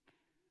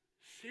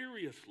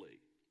 Seriously?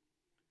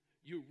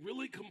 You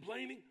really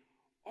complaining?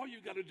 All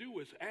you got to do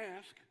is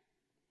ask,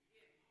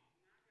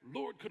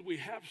 Lord, could we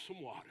have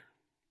some water?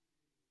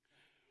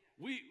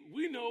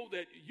 We know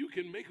that you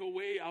can make a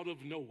way out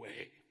of no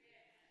way.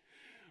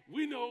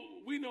 We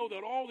know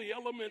that all the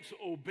elements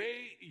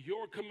obey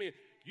your command.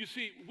 You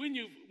see, when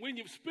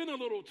you've spent a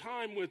little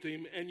time with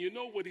him and you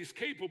know what he's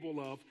capable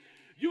of,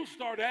 you'll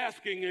start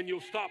asking and you'll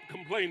stop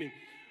complaining.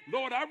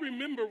 Lord, I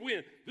remember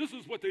when, this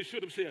is what they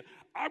should have said.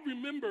 I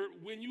remember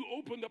when you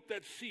opened up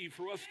that sea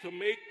for us to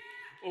make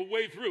a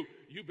way through.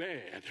 You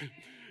bad.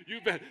 You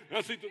bad.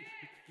 Now see,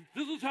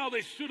 this is how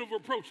they should have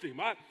approached him.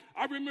 I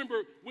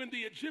remember when the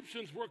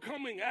Egyptians were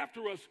coming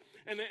after us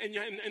and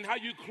how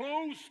you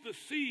closed the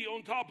sea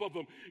on top of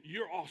them.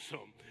 You're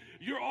awesome.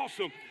 You're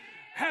awesome.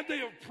 Had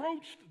they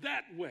approached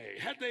that way,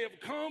 had they have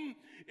come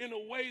in a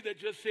way that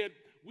just said,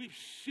 we've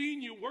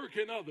seen you work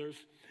in others,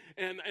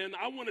 and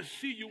I want to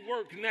see you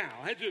work now.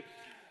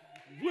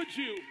 Would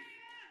you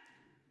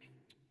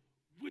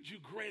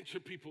grant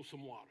your people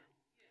some water?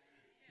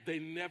 They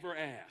never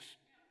asked.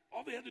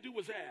 All they had to do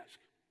was ask.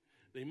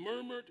 They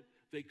murmured,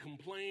 they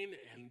complained,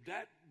 and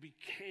that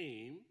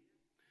became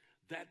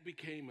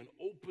an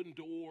open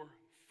door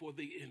for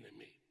the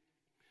enemy.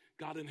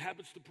 God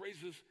inhabits the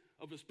praises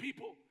of his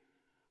people.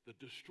 The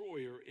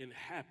destroyer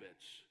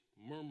inhabits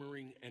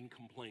murmuring and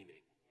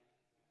complaining.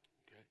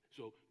 Okay?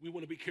 So we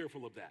want to be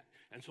careful of that.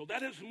 And so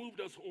that has moved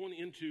us on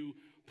into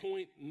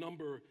point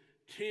number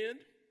 10.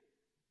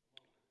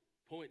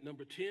 Point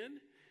number 10.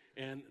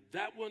 And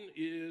that one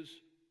is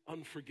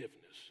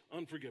unforgiveness.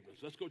 Unforgiveness.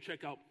 Let's go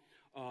check out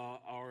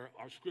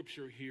our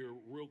scripture here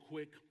real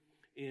quick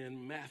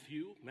in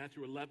Matthew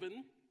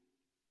 11.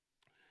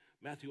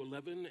 Matthew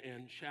 11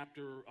 and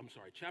chapter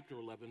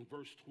 11,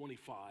 verse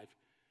 25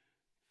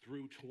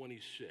 through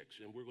 26.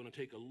 And we're going to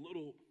take a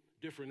little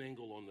different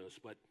angle on this,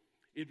 but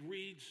it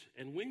reads,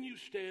 and when you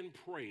stand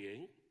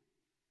praying,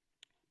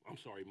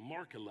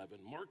 Mark 11,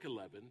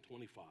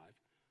 25,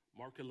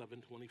 Mark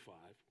 11, 25.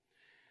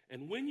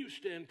 And when you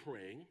stand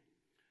praying,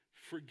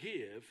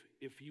 forgive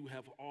if you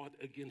have aught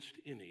against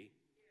any,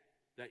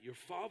 that your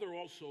Father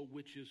also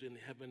which is in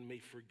heaven may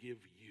forgive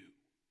you.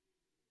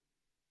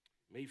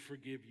 May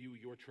forgive you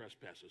your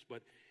trespasses.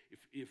 But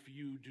if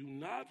you do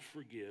not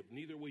forgive,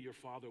 neither will your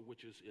Father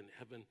which is in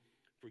heaven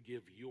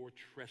forgive your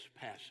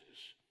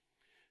trespasses.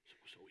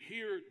 So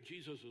here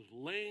Jesus is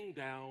laying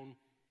down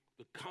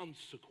the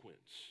consequence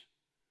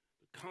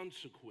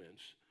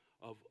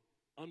of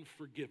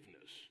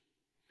unforgiveness.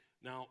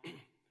 Now,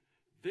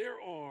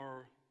 there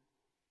are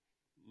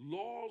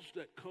laws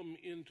that come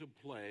into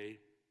play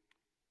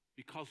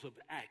because of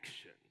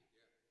action.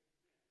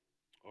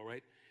 All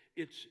right?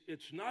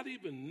 It's not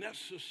even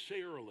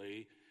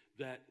necessarily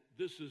that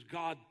this is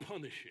God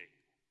punishing.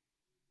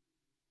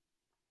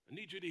 I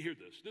need you to hear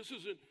this. This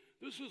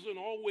isn't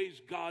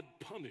always God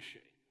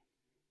punishing.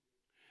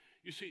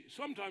 You see,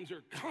 sometimes there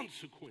are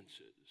consequences.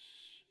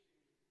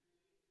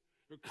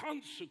 There are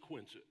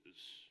consequences.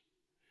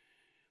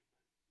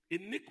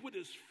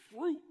 Iniquitous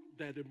fruit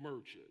that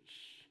emerges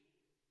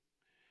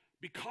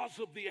because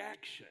of the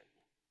action.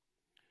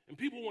 And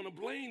people want to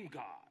blame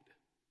God.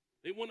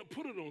 They want to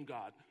put it on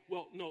God.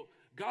 Well, no,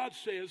 God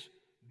says,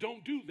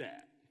 don't do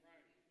that.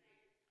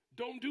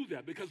 Don't do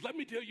that, because let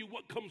me tell you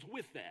what comes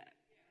with that.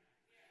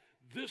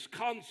 This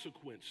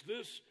consequence,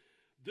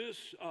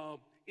 this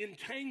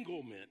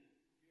entanglement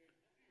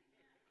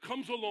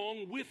comes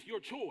along with your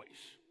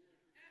choice.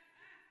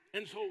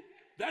 And so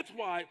that's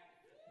why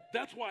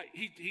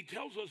he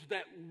tells us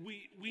that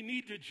we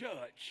need to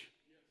judge.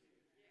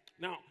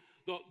 Now,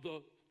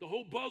 the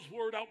whole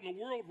buzzword out in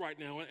the world right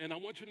now, and I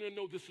want you to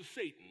know this is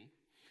Satan.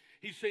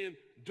 He's saying,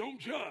 don't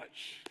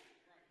judge.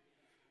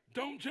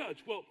 Don't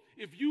judge. Well,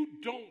 if you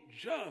don't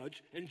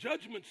judge, and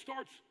judgment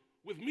starts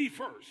with me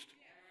first.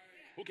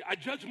 Okay, I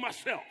judge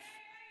myself.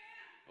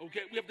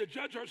 Okay, we have to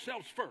judge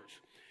ourselves first.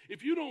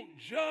 If you don't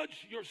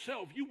judge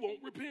yourself, you won't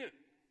repent.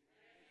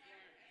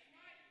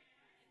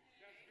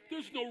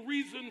 There's no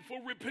reason for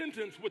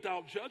repentance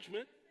without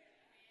judgment.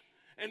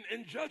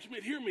 And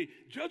judgment, hear me,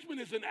 judgment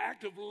is an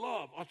act of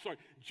love. I'm sorry,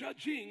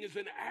 judging is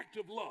an act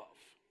of love.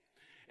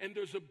 And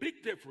there's a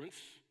big difference.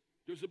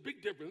 There's a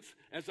big difference,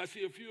 as I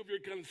see a few of you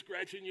kind of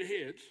scratching your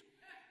heads.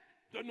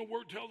 Doesn't the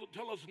word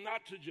tell us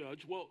not to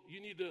judge? Well,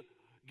 you need to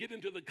get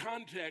into the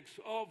context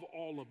of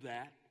all of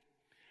that.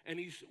 And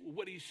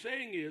what he's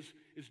saying is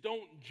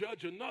don't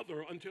judge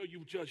another until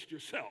you've judged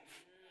yourself,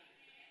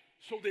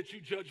 so that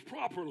you judge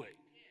properly.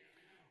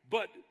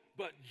 But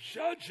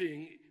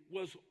judging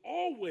was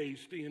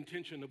always the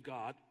intention of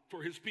God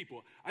for his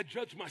people. I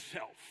judge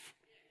myself.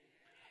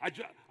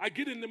 I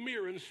get in the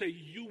mirror and say,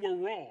 you were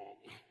wrong.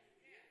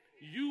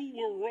 You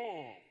were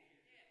wrong.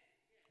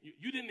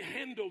 You didn't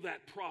handle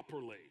that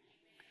properly.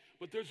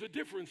 But there's a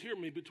difference, hear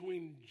me,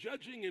 between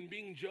judging and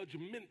being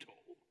judgmental.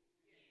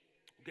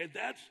 Okay,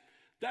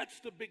 that's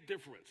the big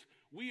difference.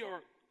 We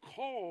are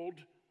called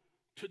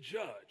to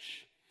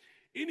judge.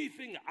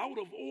 Anything out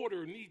of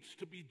order needs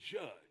to be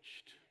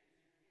judged.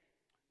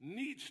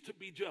 Needs to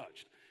be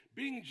judged.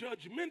 Being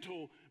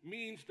judgmental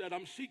means that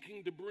I'm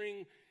seeking to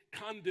bring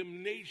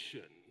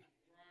condemnation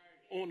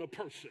on a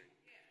person.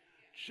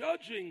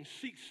 Judging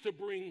seeks to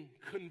bring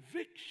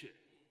conviction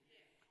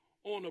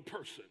on a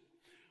person.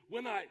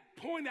 When I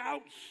point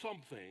out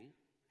something,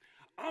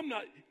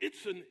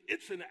 it's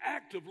an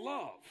act of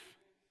love.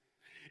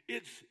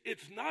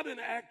 It's not an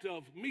act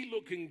of me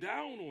looking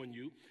down on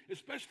you,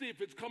 especially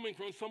if it's coming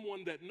from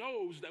someone that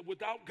knows that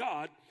without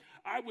God,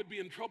 I would be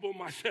in trouble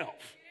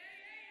myself.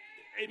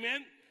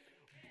 Amen?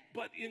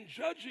 But in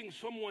judging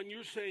someone,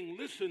 you're saying,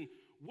 listen,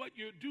 what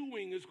you're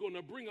doing is going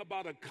to bring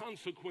about a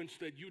consequence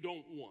that you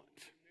don't want.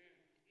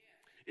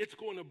 It's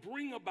going to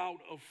bring about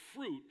a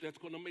fruit that's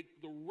going to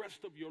make the rest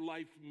of your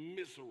life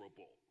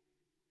miserable.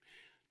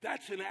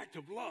 That's an act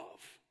of love.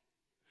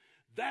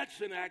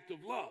 That's an act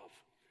of love.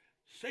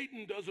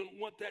 Satan doesn't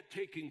want that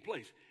taking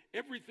place.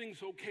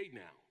 Everything's okay now.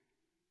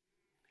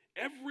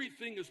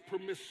 Everything is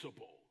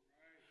permissible.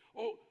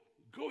 Oh,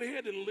 go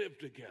ahead and live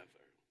together.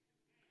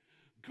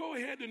 Go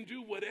ahead and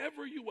do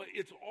whatever you want.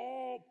 It's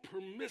all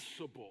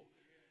permissible.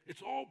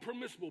 It's all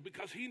permissible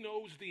because he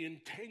knows the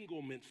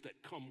entanglements that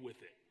come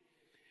with it.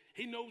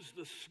 He knows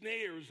the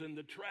snares and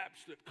the traps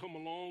that come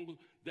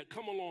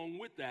along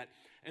with that.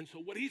 And so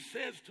what he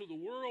says to the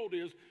world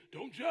is,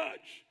 don't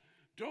judge.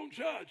 Don't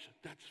judge.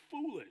 That's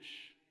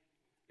foolish.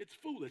 It's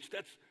foolish.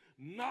 That's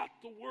not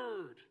the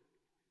word.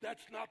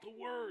 That's not the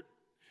word.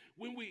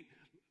 When we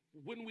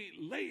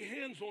lay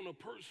hands on a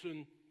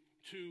person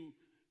to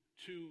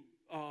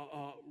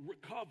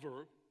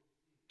recover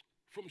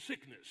from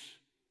sickness,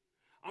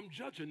 I'm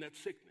judging that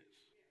sickness.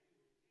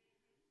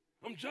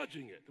 I'm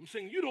judging it. I'm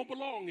saying you don't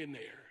belong in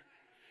there.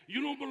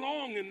 You don't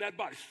belong in that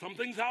body.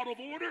 Something's out of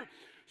order.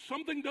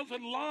 Something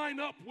doesn't line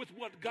up with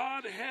what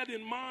God had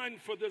in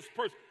mind for this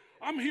person.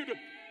 I'm here to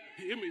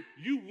hear me.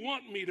 You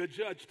want me to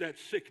judge that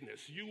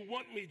sickness. You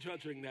want me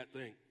judging that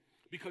thing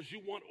because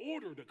you want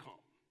order to come.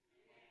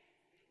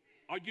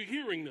 Are you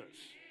hearing this?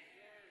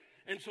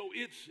 And so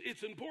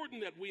it's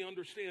important that we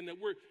understand that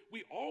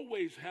we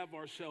always have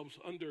ourselves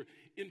under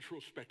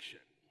introspection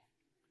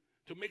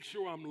to make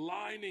sure I'm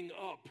lining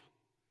up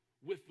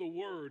with the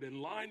Word and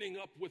lining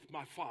up with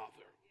my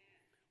Father.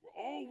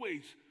 We're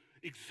always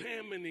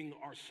examining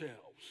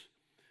ourselves.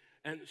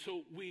 And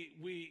so we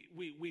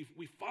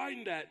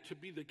find that to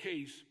be the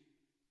case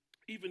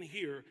even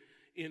here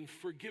in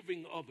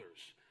forgiving others.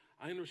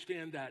 I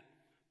understand that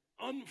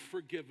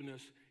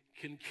unforgiveness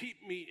can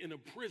keep me in a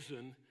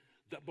prison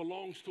that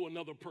belongs to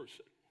another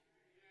person.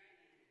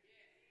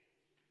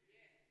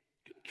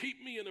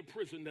 Keep me in a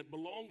prison that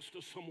belongs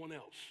to someone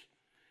else.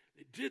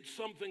 They did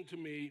something to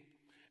me,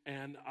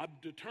 and I'm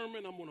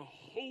determined I'm going to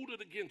hold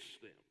it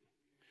against them.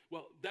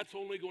 Well, that's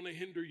only going to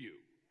hinder you.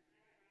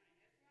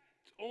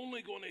 It's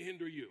only going to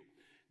hinder you.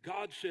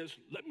 God says,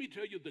 let me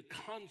tell you the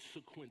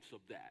consequence of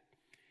that.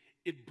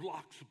 It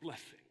blocks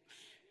blessings.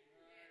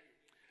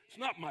 It's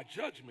not my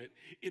judgment.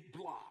 It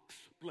blocks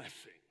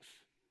blessings.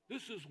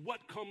 This is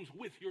what comes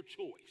with your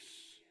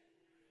choice.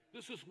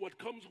 This is what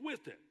comes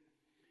with it.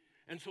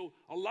 And so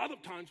a lot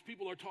of times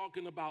people are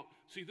talking about,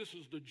 see, this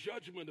is the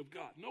judgment of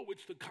God. No,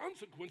 it's the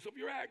consequence of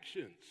your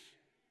actions.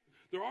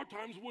 There are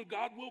times when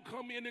God will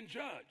come in and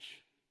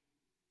judge,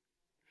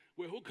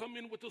 where he'll come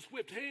in with a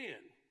swift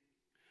hand.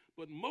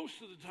 But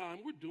most of the time,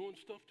 we're doing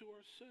stuff to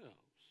ourselves.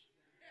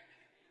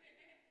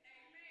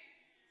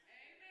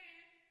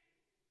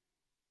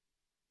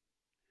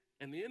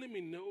 And the enemy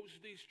knows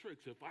these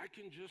tricks. If I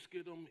can just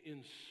get them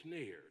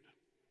ensnared,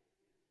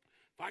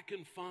 if I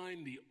can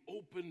find the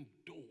open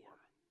door,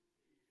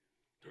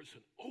 there's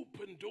an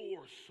open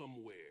door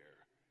somewhere.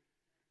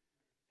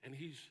 And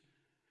he's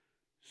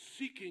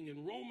seeking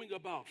and roaming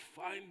about,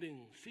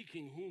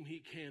 seeking whom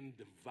he can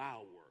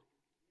devour.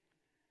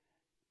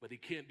 But he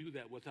can't do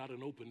that without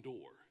an open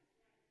door.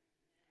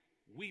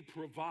 we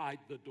provide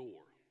the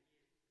door.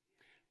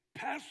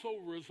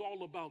 Passover is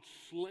all about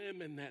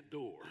slamming that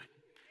door.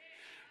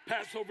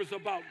 Passover is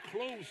about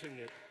closing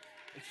it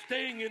and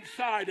staying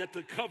inside at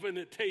the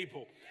covenant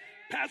table.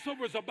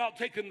 Passover is about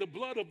taking the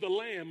blood of the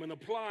lamb and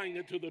applying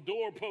it to the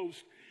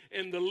doorpost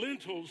and the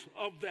lintels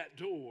of that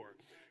door.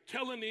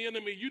 Telling the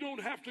enemy, you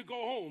don't have to go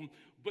home,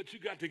 but you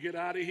got to get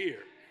out of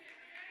here.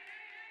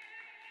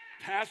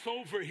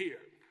 Passover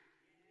here.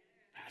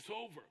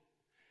 Passover.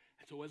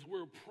 And so as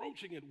we're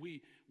approaching it,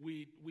 we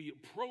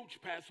approach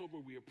Passover,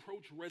 we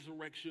approach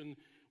resurrection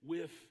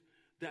with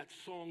that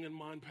song in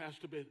mind,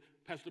 Pastor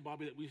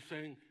Bobby, that we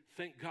sang,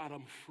 Thank God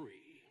I'm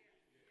Free.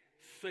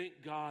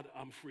 Thank God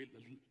I'm free.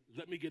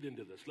 Let me get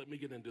into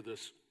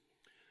this.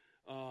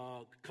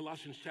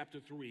 Colossians chapter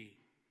 3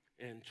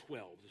 and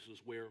 12. This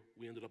is where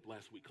we ended up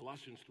last week.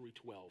 Colossians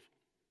 3:12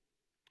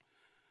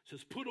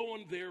 says, put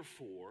on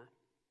therefore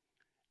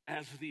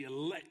as the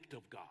elect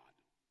of God.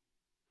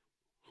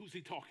 Who's he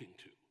talking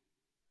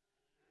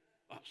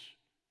to? Us,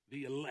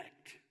 the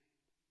elect.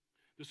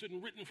 This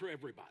isn't written for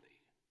everybody.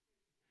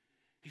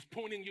 He's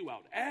pointing you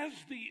out. As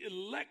the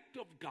elect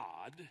of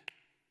God,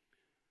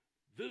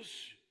 this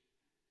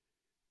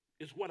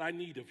is what I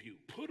need of you.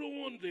 Put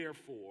on,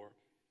 therefore,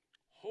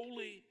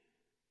 holy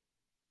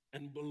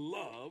and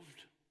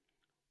beloved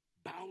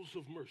bowels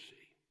of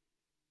mercy,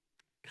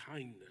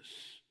 kindness,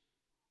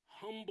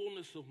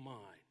 humbleness of mind,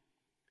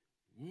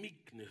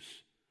 meekness,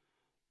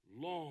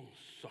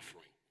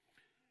 long-suffering.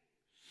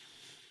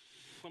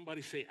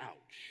 Somebody say,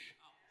 ouch.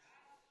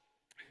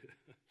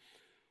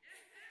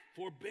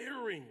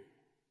 Forbearing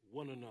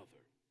one another,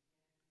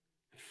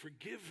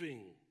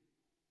 forgiving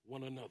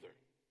one another.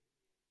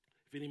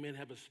 If any man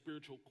have a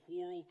spiritual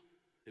quarrel,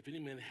 if any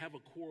man have a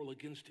quarrel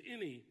against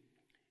any,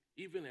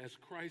 even as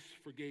Christ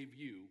forgave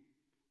you,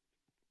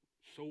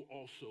 so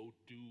also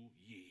do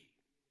ye.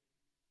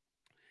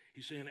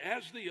 He's saying,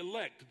 as the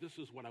elect, this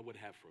is what I would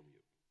have from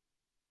you.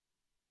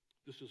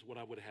 This is what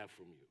I would have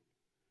from you.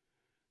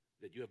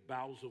 That you have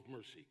bowels of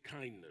mercy,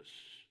 kindness,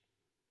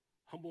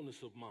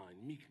 humbleness of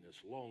mind, meekness,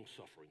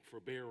 long-suffering,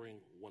 forbearing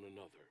one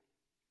another.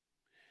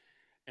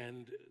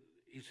 And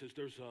he says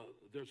there's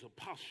a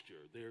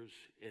posture, there's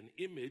an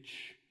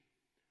image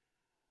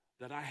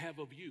that I have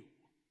of you.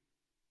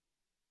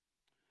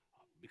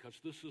 Because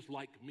this is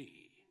like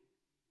me.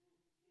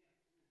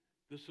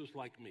 This is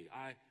like me.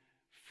 I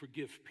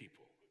forgive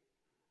people.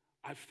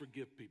 I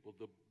forgive people.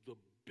 The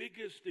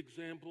biggest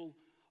example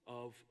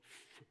of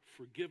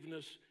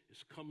forgiveness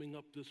is coming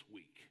up this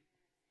week.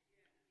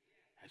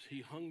 As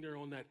he hung there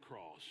on that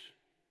cross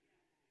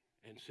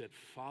and said,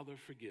 Father,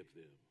 forgive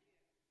them,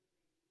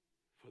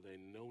 for they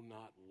know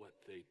not what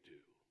they do.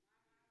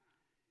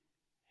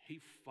 He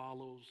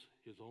follows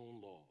his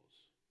own laws.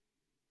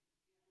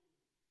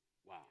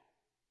 Wow.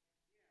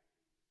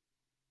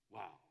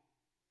 Wow.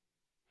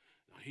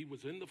 Now, he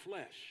was in the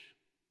flesh,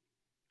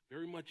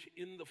 very much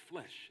in the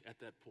flesh at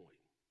that point.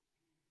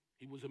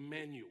 He was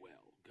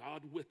Emmanuel,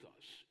 God with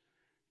us,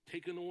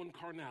 taking on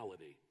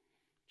carnality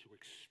to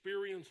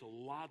experience a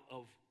lot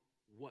of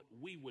what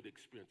we would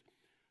experience.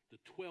 The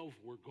 12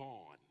 were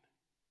gone.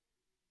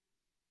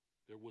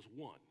 There was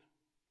one.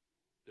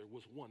 There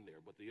was one there,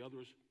 but the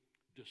others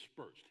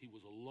dispersed. He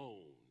was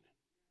alone.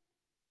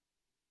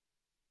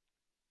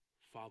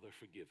 Father,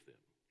 forgive them,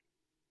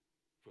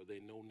 for they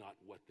know not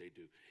what they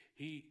do.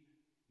 He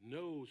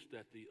knows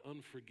that the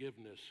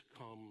unforgiveness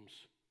comes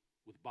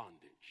with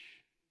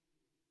bondage,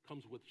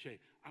 comes with shame.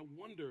 I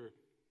wonder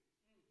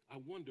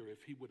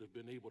if he would have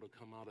been able to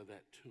come out of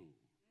that tomb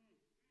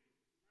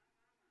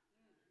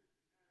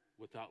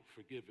without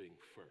forgiving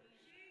first.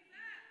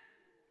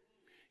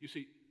 You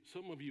see,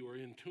 some of you are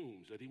in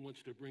tombs that he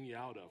wants to bring you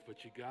out of,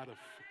 but you gotta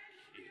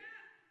forgive.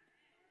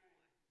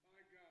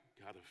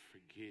 Gotta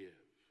forgive.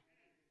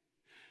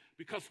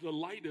 Because the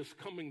light is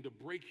coming to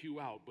break you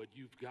out, but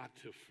you've got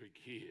to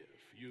forgive.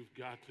 You've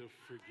got to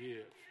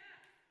forgive.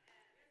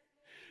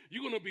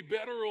 You're going to be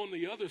better on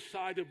the other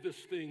side of this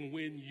thing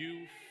when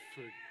you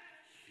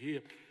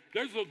forgive.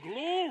 There's a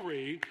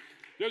glory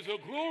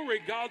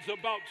God's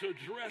about to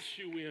dress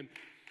you in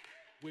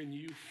when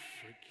you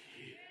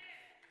forgive.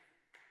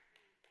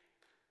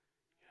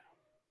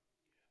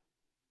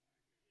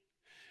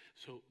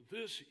 So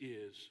this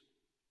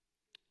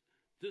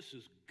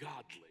is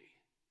godly.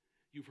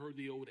 You've heard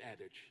the old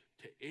adage,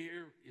 to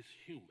err is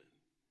human,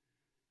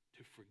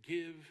 to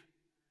forgive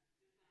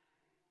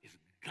is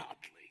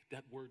godly.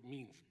 That word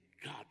means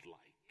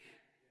godlike,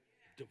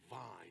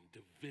 divine,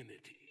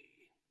 divinity.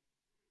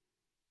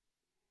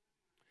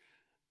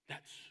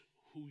 That's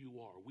who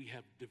you are. We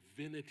have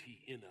divinity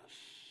in us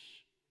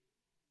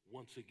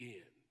once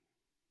again.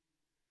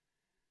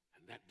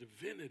 And that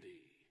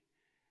divinity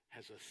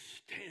has a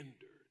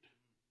standard,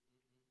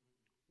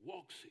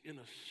 walks in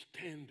a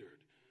standard.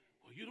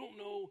 Well, you don't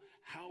know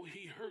how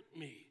he hurt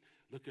me.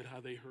 Look at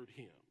how they hurt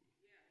him.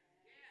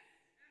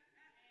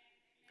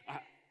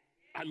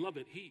 I love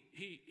it.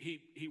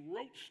 He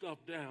wrote stuff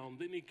down,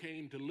 then he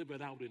came to live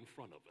it out in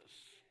front of us.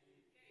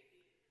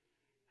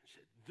 I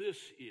said,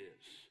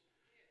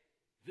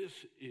 this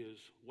is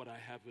what I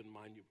have in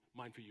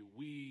mind for you.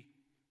 We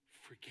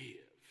forgive.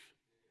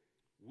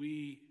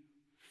 We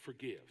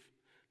forgive.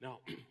 Now,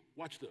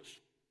 watch this.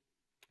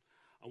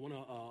 I want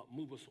to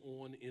move us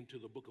on into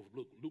the book of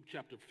Luke, Luke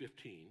chapter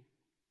 15,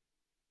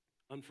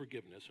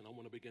 unforgiveness, and I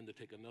want to begin to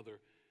take another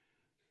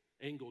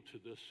angle to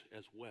this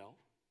as well.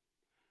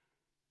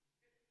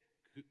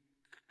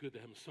 Good to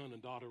have a son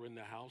and daughter in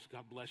the house.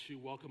 God bless you.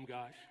 Welcome,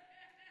 guys.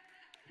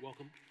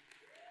 Welcome.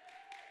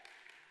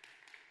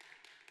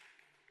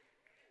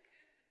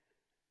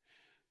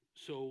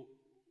 So,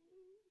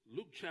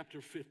 Luke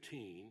chapter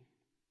 15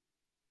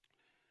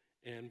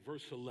 and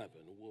verse 11,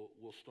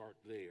 we'll start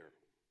there.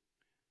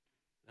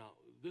 Now,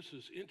 this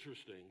is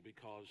interesting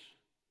because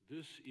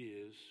this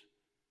is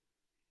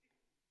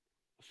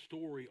a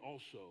story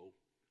also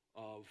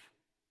of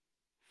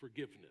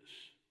forgiveness.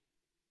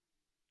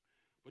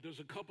 But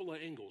there's a couple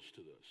of angles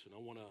to this, and I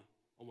want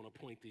to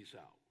point these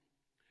out.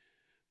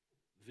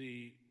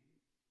 The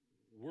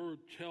word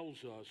tells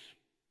us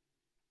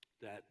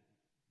that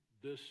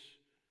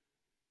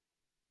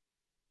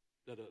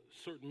a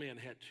certain man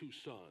had two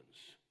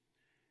sons,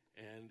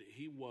 and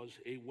he was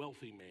a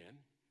wealthy man.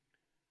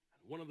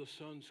 One of the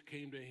sons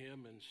came to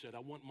him and said, I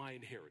want my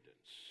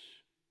inheritance.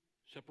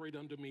 Separate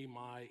unto me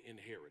my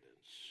inheritance.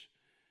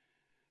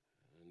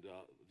 And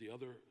the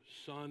other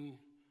son,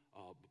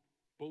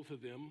 both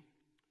of them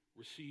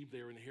received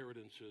their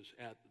inheritances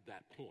at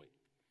that point.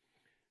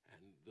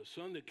 And the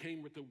son that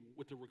came with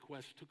the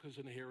request took his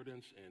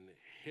inheritance and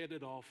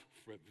headed off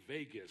for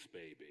Vegas,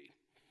 baby.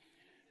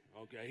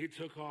 Okay, he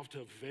took off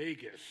to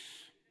Vegas,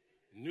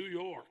 New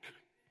York,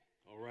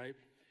 all right?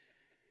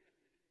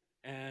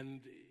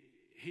 And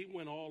he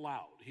went all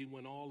out. He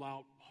went all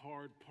out,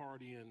 hard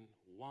partying,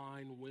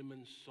 wine,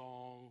 women's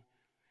song,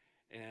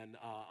 and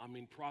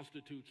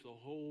prostitutes, the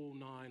whole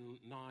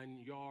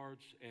nine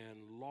yards,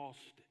 and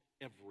lost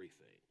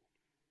everything.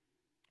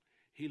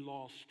 He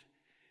lost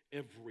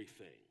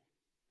everything.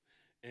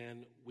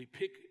 And we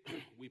pick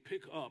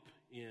up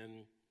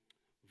in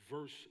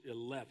verse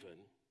 11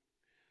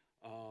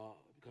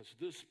 because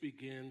this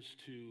begins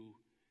to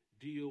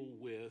deal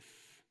with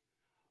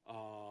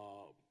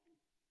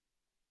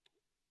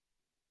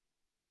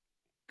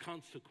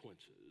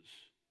consequences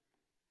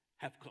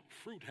have come.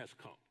 Fruit has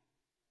come.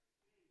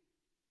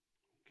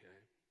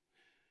 Okay?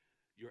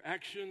 Your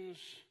actions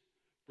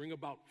bring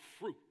about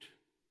fruit,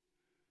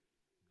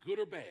 good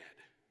or bad.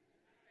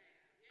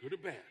 Good or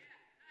bad.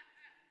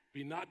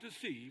 Be not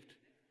deceived.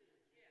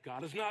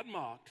 God is not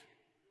mocked.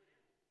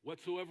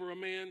 Whatsoever a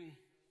man,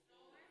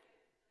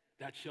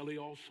 that shall he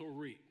also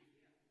reap.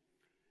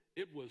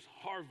 It was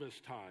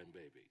harvest time,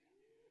 baby.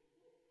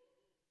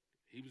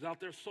 He was out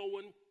there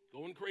sowing,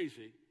 going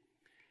crazy,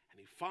 and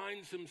he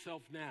finds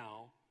himself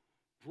now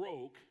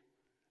broke,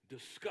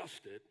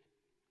 disgusted,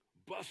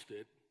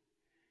 busted,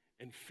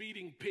 and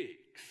feeding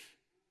pigs,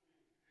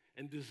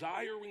 and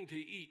desiring to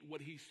eat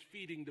what he's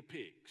feeding the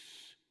pigs.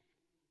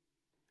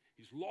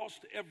 He's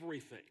lost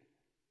everything.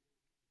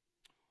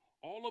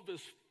 All of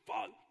his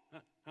father,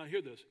 now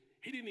hear this,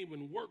 he didn't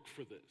even work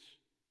for this.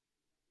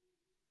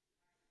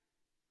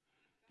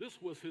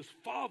 This was his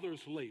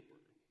father's labor.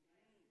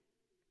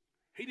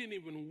 He didn't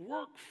even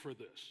work for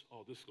this.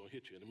 Oh, this is going to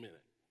hit you in a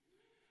minute.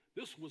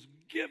 This was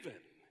given,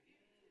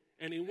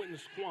 and he went and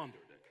squandered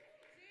it.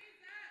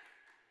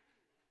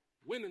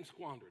 Went and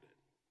squandered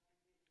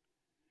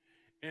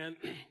it. And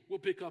we'll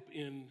pick up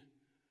in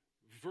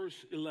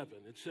verse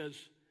 11. It says,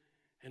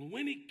 and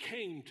when he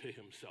came to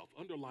himself,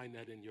 underline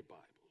that in your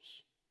Bibles.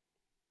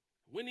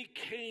 When he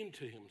came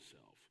to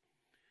himself,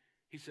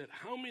 he said,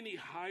 how many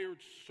hired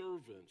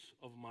servants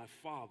of my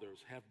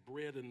father's have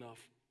bread enough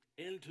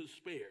and to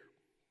spare,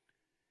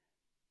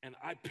 and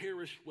I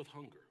perish with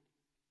hunger?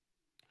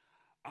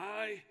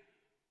 I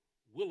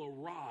will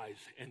arise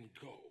and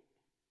go.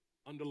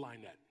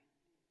 Underline that.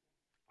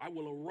 I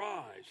will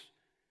arise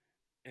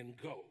and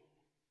go.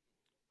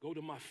 Go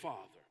to my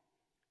father,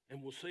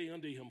 and will say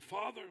unto him,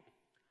 Father,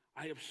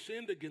 I have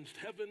sinned against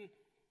heaven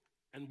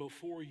and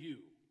before you,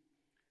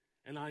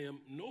 and I am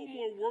no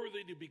more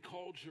worthy to be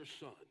called your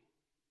son.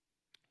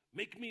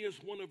 Make me as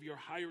one of your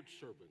hired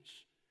servants.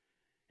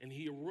 And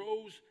he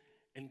arose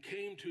and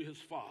came to his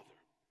father.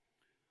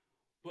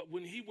 But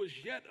when he was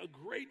yet a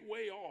great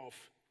way off,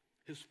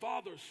 his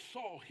father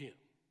saw him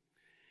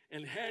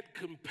and had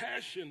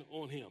compassion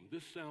on him.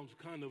 This sounds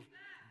kind of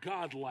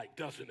godlike,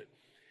 doesn't it?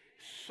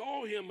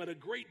 Saw him at a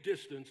great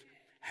distance,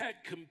 had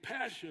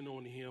compassion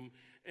on him,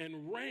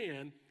 and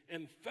ran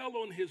and fell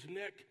on his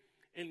neck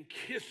and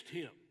kissed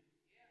him.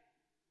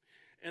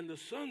 And the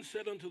son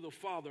said unto the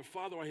father,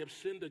 Father, I have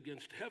sinned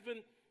against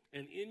heaven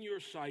and in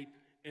your sight,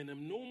 and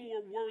am no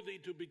more worthy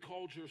to be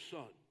called your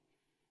son.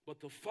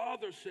 But the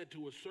father said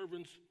to his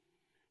servants,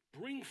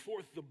 bring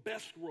forth the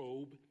best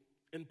robe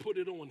and put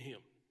it on him,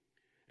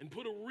 and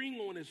put a ring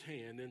on his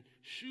hand and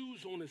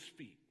shoes on his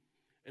feet,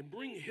 and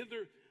bring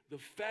hither the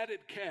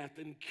fatted calf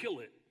and kill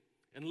it,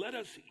 and let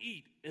us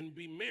eat and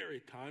be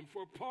merry. Time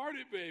for a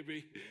party,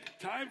 baby.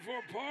 Time for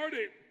a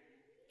party.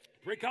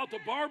 Break out the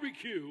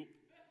barbecue.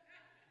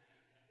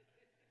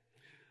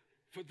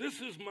 For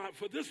this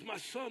my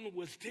son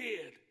was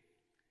dead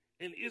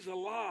and is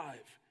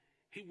alive.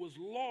 He was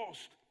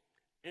lost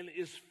and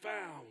is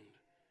found.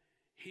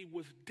 He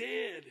was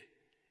dead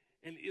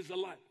and is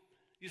alive.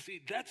 You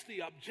see, that's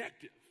the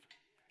objective.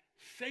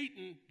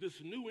 Satan, this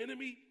new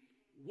enemy,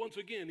 once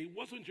again, he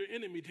wasn't your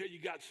enemy till you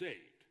got saved.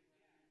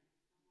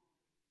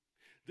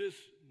 This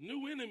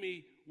new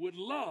enemy would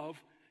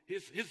love,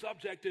 his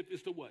objective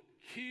is to what?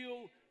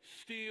 Kill,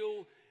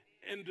 steal,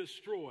 and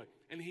destroy.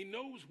 And he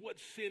knows what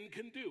sin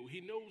can do.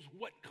 He knows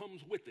what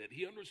comes with it.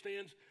 He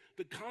understands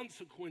the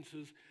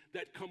consequences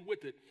that come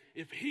with it.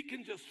 If he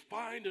can just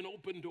find an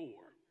open door,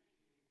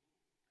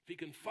 if he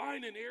can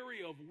find an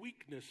area of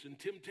weakness and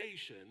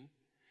temptation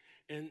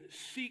and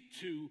seek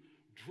to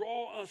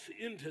draw us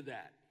into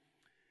that,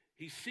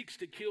 he seeks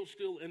to kill,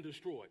 steal, and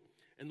destroy.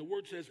 And the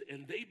word says,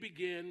 and they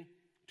begin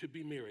to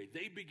be merry.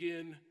 They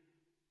begin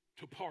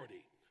to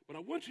party. But I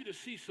want you to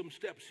see some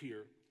steps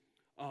here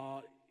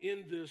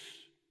in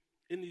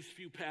these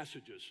few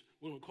passages.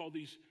 We're going to call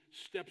these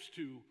steps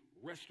to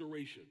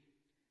restoration.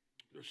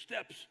 There are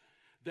steps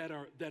that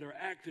are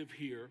active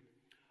here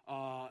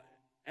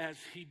as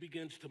he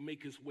begins to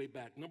make his way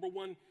back. Number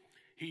one,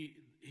 he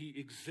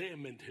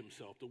examined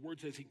himself. The word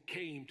says he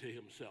came to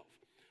himself.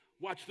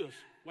 Watch this.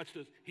 Watch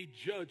this. He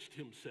judged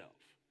himself.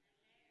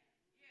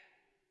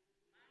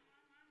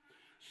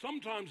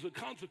 Sometimes the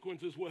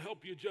consequences will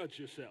help you judge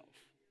yourself.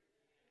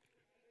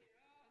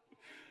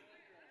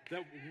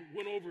 That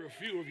went over a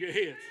few of your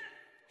heads.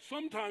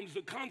 Sometimes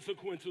the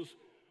consequences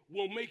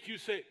will make you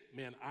say,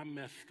 man, I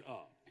messed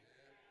up.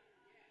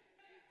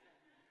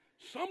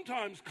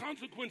 Sometimes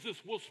consequences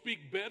will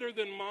speak better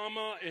than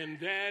mama and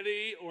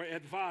daddy or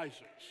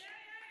advisors.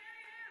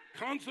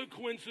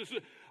 Consequences,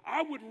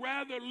 I would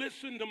rather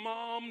listen to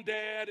mom,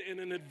 dad, and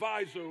an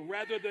advisor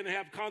rather than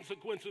have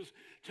consequences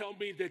tell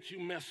me that you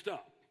messed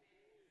up.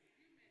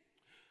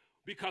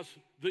 Because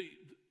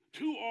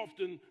too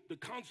often the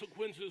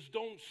consequences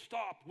don't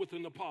stop with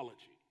an apology.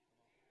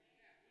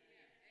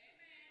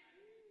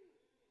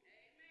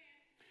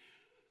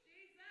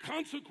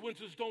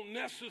 Consequences don't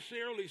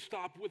necessarily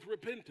stop with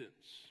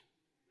repentance.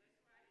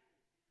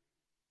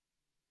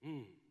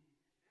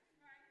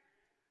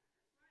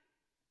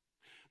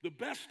 The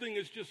best thing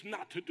is just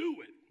not to do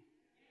it.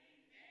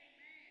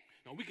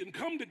 Now, we can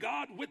come to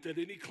God with it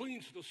and he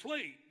cleans the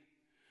slate,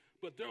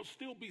 but there'll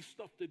still be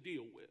stuff to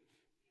deal with.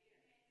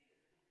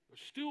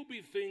 There'll still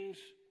be things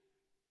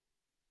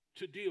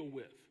to deal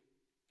with.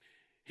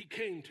 He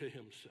came to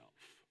himself.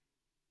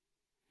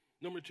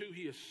 Number two,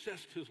 he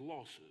assessed his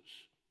losses,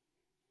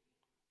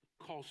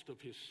 the cost of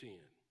his sin.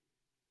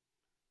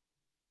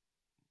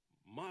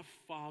 My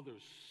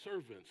Father's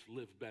servants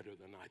live better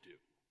than I do.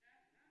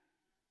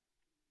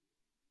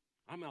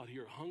 I'm out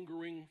here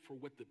hungering for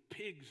what the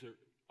pigs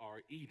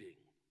are eating.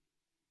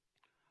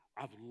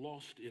 I've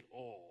lost it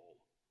all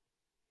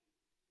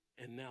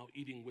and now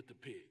eating with the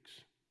pigs.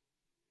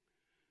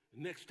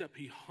 Next step,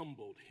 he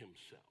humbled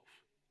himself.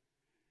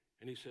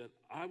 And he said,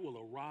 I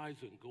will arise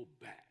and go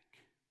back.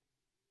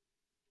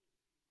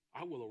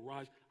 I will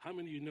arise. How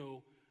many of you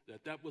know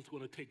that was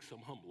going to take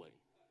some humbling?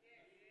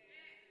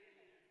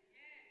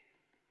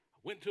 I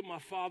went to my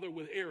Father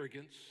with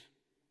arrogance.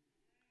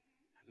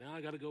 Now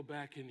I got to go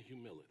back in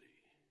humility.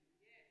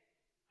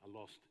 I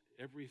lost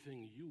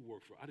everything you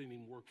worked for. I didn't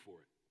even work for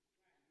it.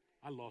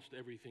 I lost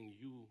everything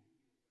you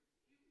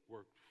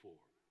worked for.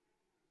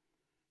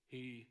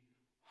 He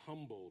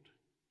humbled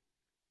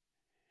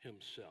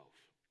himself.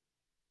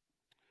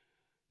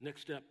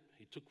 Next step,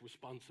 he took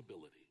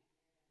responsibility.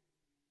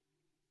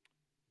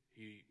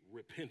 He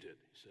repented.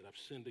 He said, I've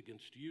sinned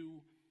against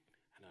you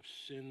and I've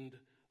sinned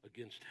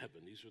against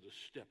heaven. These are the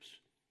steps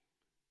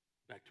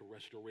back to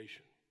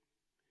restoration.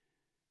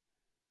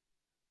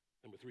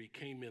 Number three, he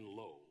came in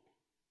low.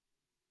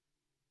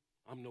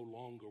 I'm no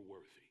longer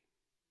worthy.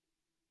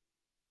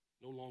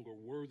 No longer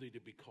worthy to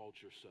be called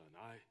your son.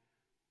 I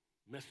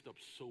messed up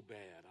so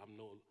bad.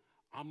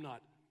 I'm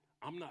not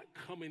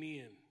coming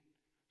in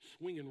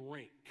swinging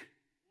rank.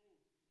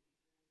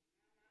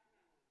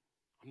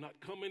 I'm not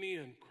coming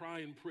in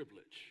crying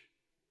privilege.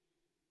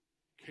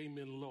 Came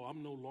in low.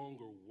 I'm no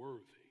longer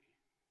worthy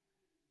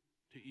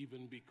to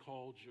even be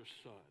called your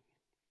son.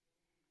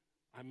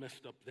 I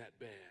messed up that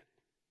bad.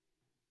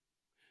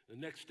 The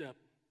next step,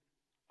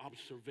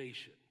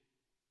 observation,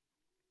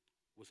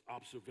 was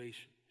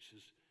observation. He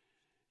says,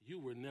 you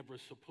were never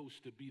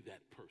supposed to be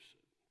that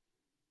person.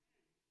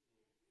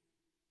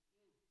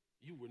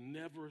 You were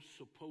never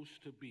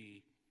supposed to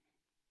be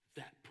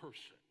that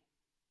person.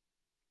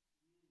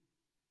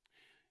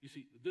 You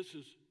see, this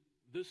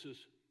is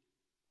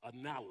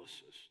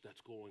analysis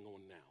that's going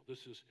on now.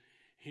 This is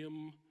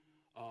him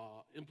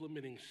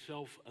implementing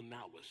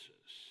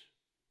self-analysis.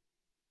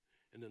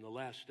 And then the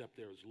last step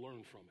there is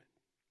learn from it.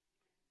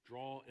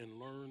 Draw and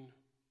learn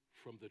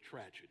from the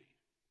tragedy.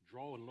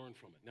 Draw and learn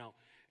from it. Now,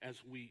 as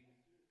we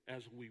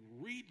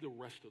read the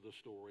rest of the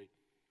story,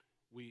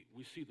 we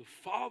see the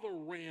father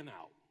ran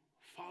out.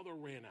 Father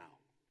ran out.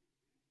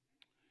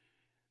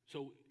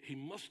 So he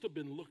must have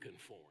been looking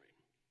for him.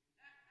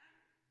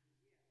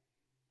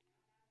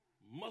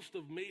 must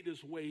have made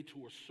his way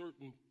to a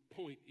certain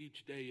point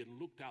each day and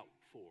looked out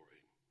for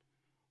him,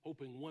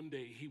 hoping one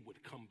day he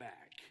would come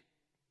back.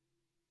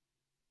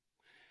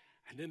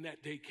 And then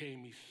that day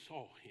came, he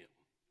saw him.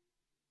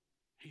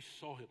 He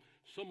saw him.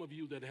 Some of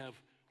you that have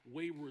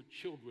wayward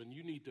children,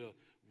 you need to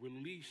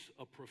release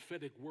a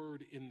prophetic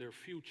word in their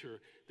future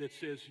that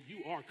says,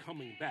 you are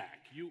coming back.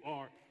 You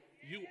are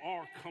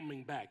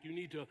coming back. You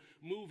need to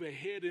move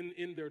ahead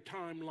in their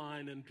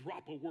timeline and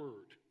drop a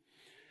word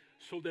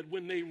so that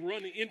when they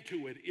run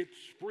into it, it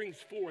springs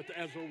forth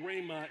as a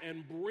rhema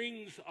and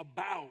brings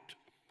about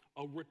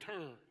a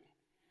return.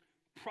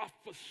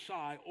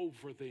 Prophesy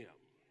over them.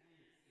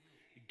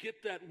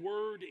 Get that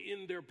word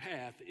in their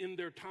path, in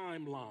their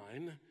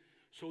timeline,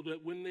 so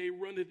that when they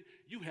run it,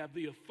 you have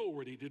the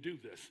authority to do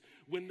this.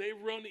 When they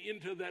run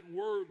into that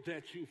word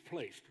that you've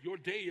placed, your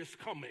day is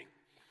coming.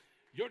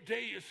 Your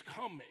day is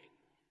coming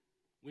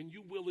when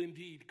you will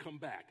indeed come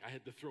back. I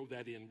had to throw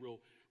that in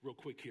real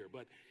quick here.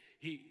 But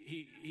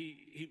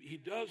he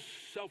does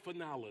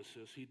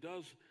self-analysis. He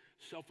does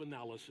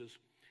self-analysis,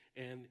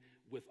 and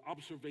with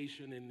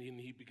observation, and then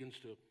he begins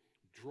to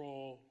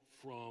draw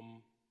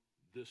from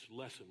this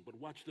lesson. But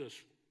watch this.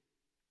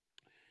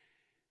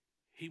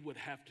 He would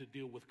have to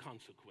deal with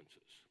consequences.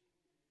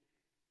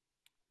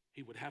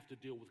 He would have to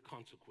deal with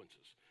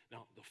consequences.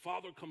 Now, the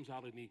father comes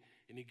out and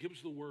he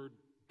gives the word,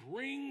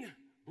 bring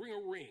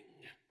a ring.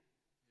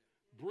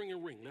 Bring a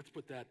ring. Let's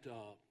put that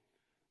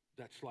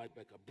slide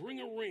back up. Bring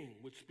a ring,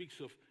 which speaks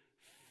of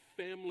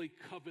family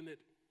covenant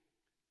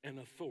and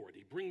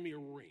authority. Bring me a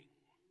ring.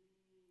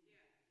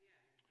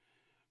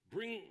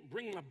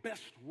 Bring my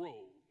best robe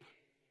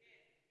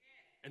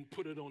and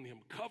put it on him.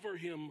 Cover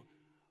him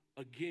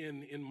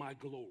again in my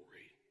glory.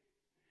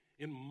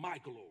 In my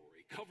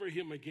glory. Cover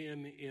him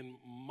again in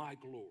my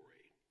glory.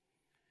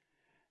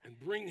 And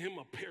bring him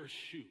a pair of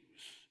shoes,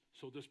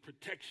 so there's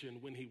protection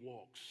when he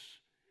walks.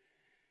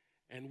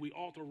 And we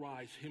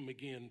authorize him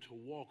again to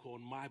walk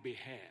on my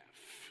behalf,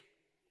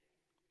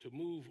 to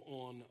move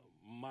on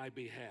my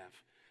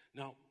behalf.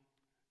 Now,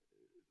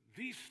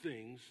 these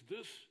things,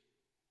 this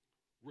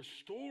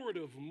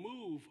restorative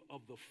move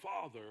of the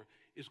Father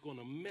is going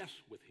to mess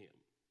with him.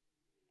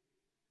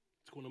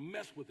 It's going to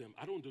mess with him.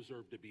 I don't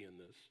deserve to be in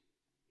this.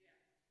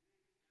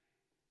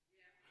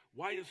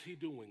 Why is he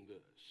doing this?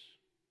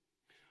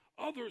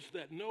 Others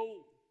that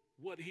know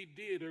what he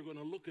did are going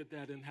to look at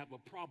that and have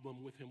a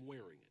problem with him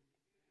wearing it.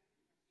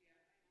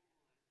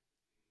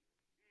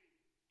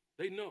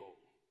 They know.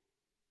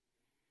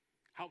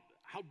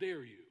 How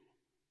dare you?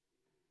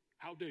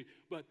 How dare you?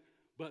 But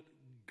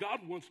God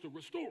wants to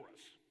restore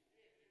us.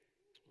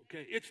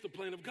 Okay, it's the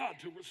plan of God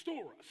to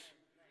restore us,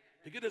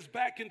 to get us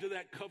back into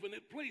that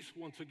covenant place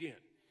once again.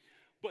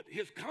 But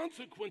his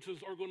consequences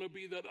are going to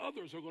be that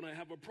others are going to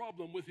have a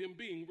problem with him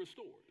being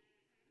restored.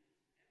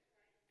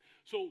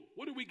 So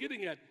what are we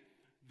getting at?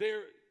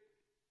 There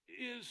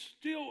is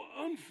still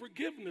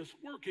unforgiveness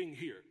working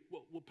here.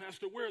 Well,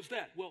 Pastor, where is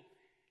that? Well,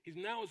 he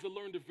now has to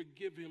learn to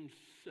forgive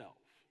himself.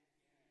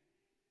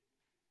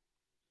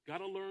 Got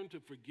to learn to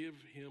forgive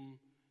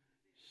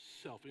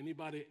himself.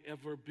 Anybody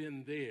ever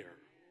been there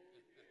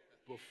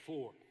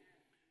before?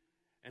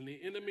 And the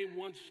enemy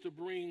wants to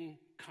bring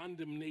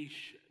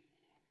condemnation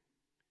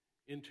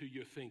into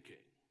your thinking.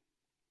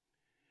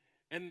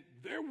 And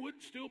there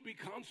would still be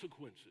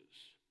consequences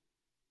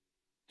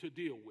to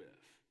deal with.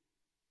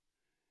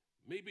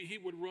 Maybe he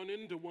would run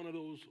into one of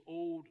those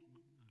old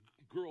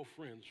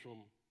girlfriends from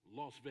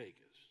Las Vegas.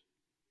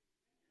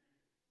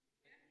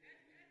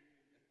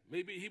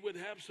 Maybe he would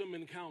have some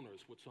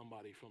encounters with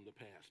somebody from the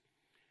past.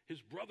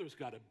 His brother's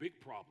got a big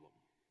problem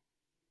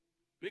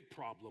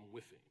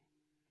with him.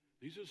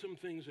 These are some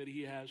things that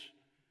he has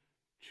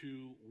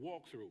to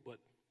walk through, but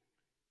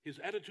his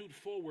attitude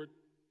forward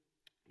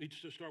needs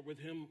to start with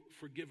him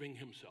forgiving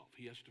himself.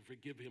 He has to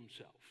forgive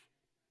himself.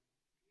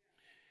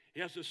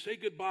 He has to say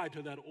goodbye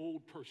to that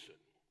old person.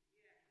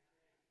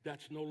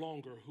 That's no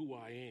longer who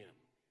I am.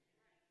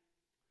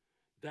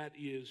 That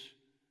is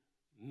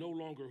no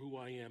longer who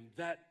I am.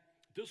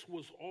 This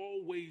was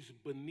always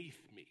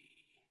beneath me.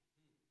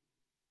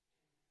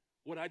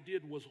 What I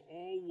did was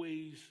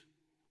always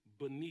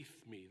beneath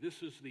me.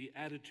 This is the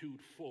attitude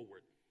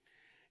forward.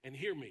 And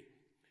hear me,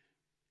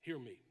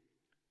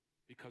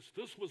 because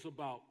this was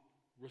about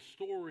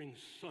restoring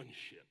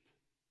sonship.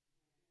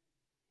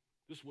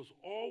 This was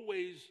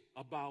always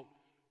about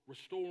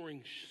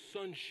restoring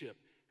sonship,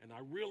 and I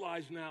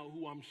realize now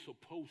who I'm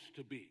supposed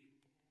to be.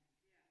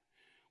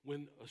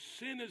 When a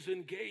sin is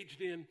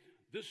engaged in,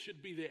 this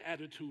should be the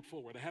attitude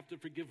forward. I have to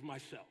forgive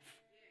myself.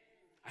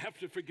 I have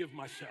to forgive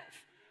myself.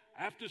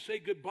 I have to say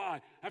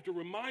goodbye. I have to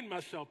remind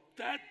myself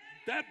that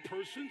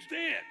person's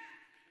dead.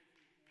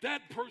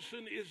 That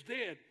person is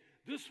dead.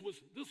 This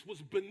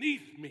was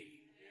beneath me.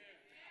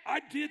 I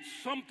did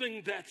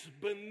something that's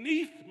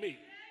beneath me.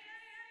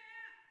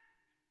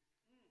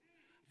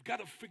 I've got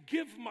to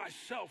forgive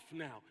myself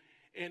now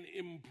and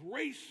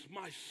embrace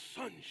my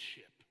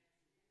sonship.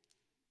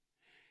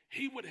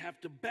 He would have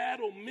to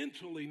battle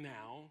mentally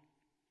now,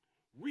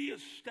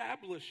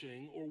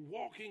 reestablishing or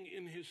walking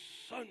in his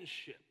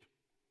sonship.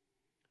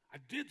 I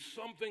did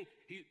something.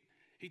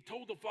 He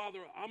told the father,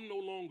 I'm no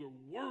longer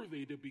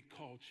worthy to be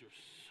called your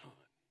son.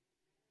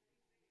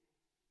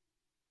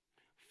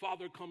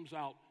 Father comes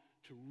out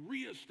to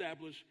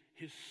reestablish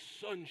his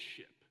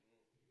sonship,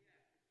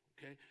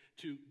 okay,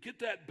 to get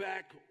that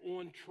back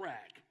on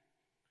track.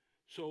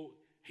 So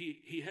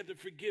he had to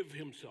forgive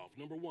himself.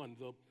 Number one,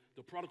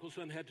 the prodigal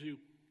son had to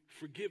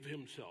forgive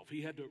himself.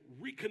 He had to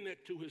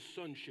reconnect to his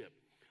sonship.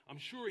 I'm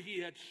sure he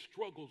had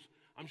struggles.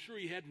 I'm sure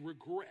he had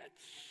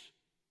regrets.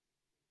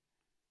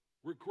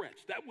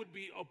 Regrets. That would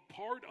be a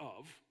part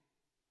of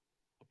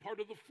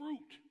the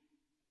fruit.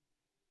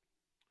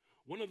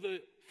 One of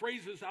the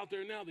phrases out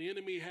there now the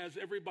enemy has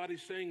everybody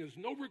saying is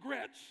no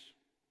regrets.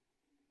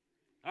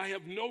 I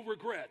have no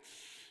regrets.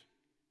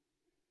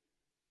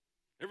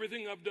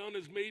 Everything I've done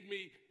has made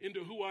me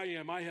into who I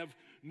am. I have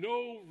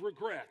no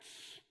regrets.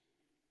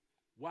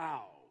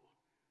 Wow.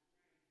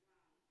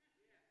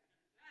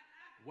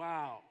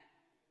 Wow.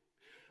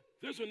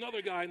 There's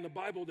another guy in the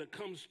Bible that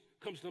comes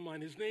to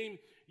mind. His name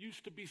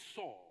used to be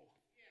Saul.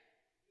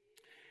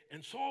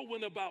 And Saul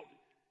went about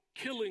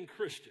killing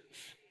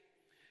Christians.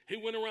 He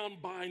went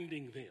around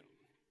binding them.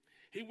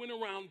 He went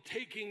around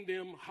taking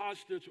them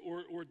hostage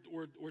or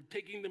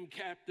taking them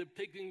captive,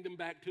 taking them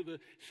back to the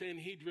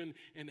Sanhedrin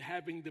and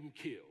having them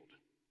killed.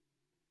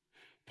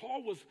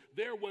 Paul was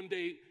there one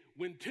day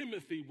when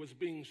Timothy was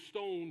being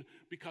stoned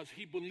because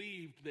he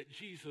believed that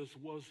Jesus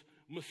was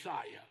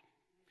Messiah.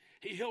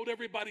 He held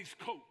everybody's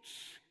coats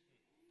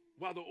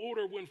while the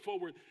order went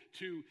forward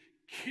to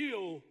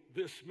kill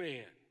this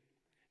man,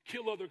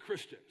 kill other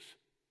Christians.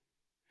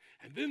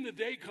 And then the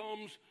day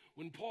comes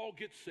when Paul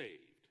gets saved.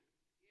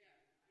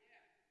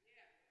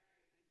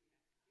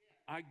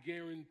 I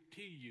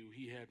guarantee you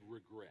he had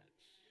regrets.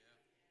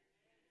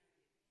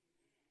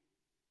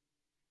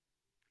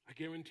 I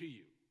guarantee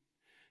you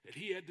that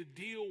he had to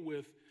deal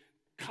with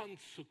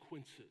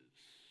consequences.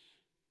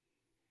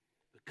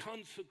 The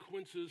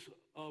consequences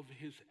of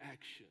his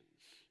actions.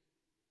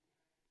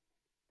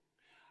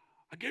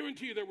 I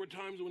guarantee you there were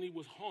times when he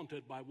was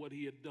haunted by what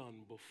he had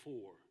done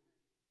before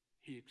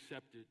he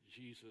accepted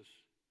Jesus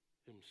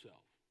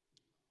himself.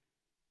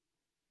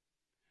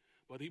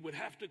 But he would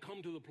have to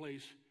come to the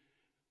place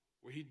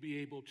where he'd be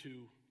able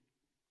to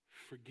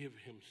forgive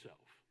himself.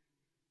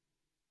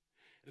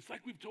 It's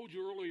like we've told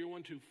you earlier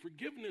on too,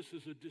 forgiveness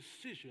is a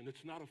decision,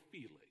 it's not a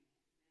feeling.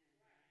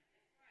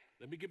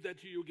 Let me give that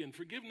to you again.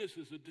 Forgiveness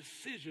is a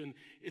decision,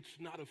 it's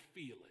not a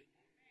feeling.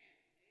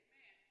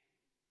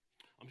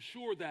 I'm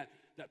sure that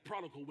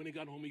prodigal, when he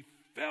got home, he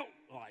felt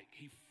like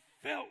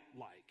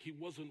he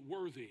wasn't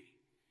worthy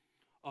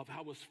of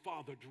how his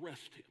father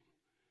dressed him.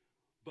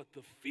 But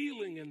the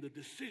feeling and the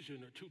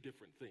decision are two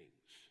different things.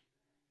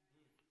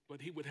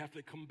 But he would have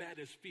to combat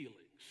his feelings.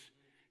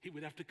 He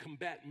would have to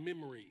combat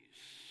memories.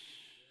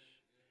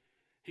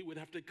 He would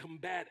have to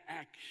combat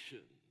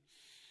actions.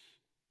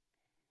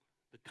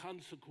 The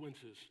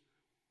consequences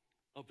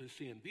of his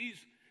sin.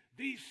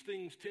 These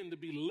things tend to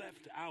be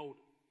left out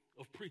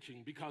of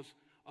preaching because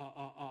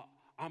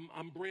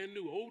I'm brand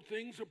new. Old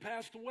things are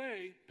passed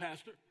away,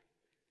 Pastor.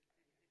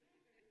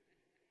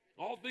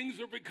 All things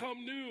are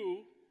become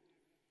new.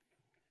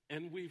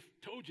 And we've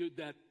told you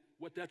that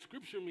what that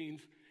scripture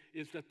means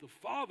is that the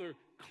Father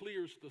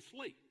clears the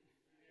slate.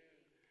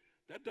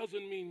 That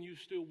doesn't mean you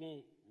still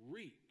won't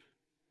reap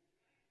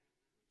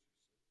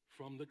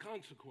from the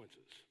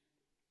consequences.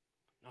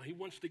 Now, he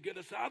wants to get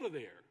us out of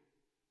there.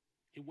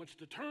 He wants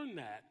to turn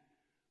that,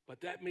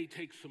 but that may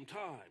take some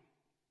time.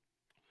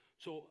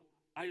 So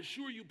I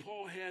assure you,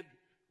 Paul had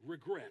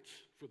regrets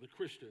for the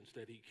Christians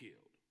that he killed.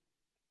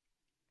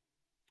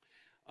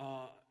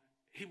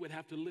 He would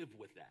have to live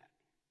with that.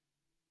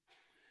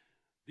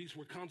 These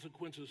were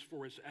consequences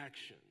for his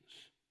actions.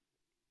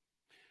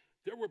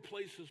 There were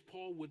places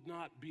Paul would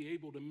not be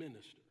able to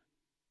minister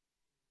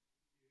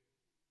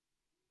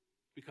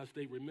because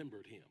they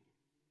remembered him.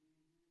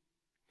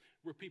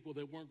 Were people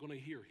that weren't going to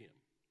hear him.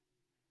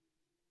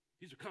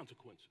 These are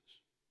consequences.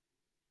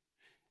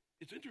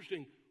 It's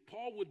interesting,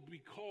 Paul would be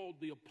called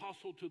the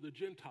apostle to the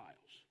Gentiles.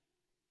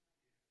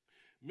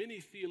 Many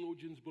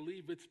theologians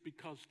believe it's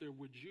because there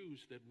were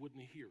Jews that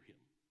wouldn't hear him.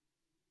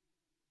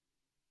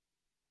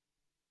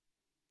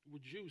 There were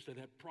Jews that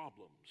had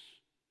problems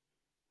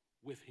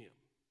with him.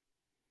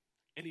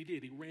 And he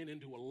did. He ran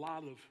into a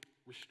lot of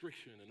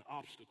restriction and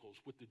obstacles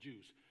with the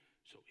Jews.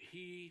 So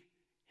he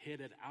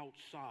headed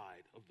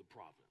outside of the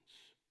province.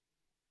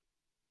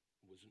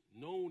 Was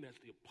known as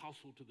the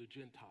apostle to the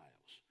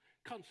Gentiles.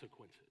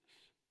 Consequences.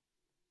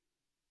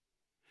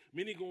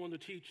 Many go on to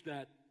teach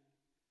that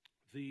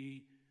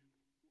the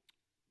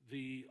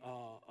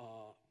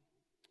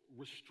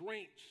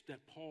restraints that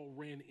Paul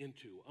ran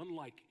into,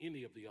 unlike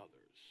any of the others,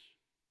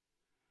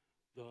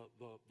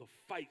 the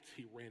fights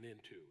he ran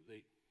into,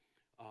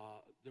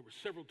 there were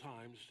several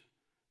times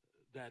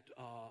that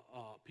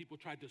people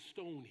tried to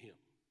stone him.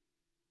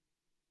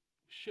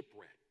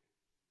 Shipwreck,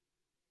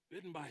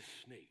 bitten by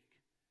a snake,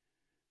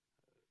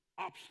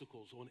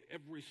 obstacles on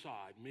every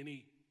side.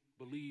 Many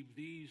believe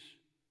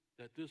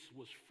that this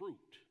was fruit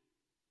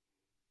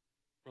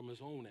from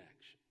his own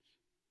actions.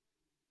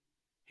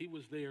 He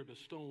was there to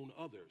stone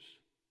others,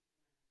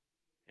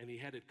 and he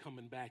had it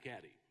coming back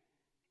at him.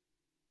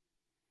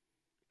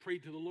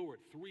 Prayed to the Lord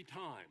 3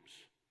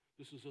 times.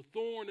 This is a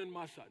thorn in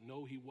my side.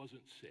 No, he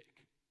wasn't sick.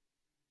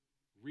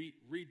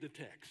 Read the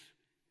text.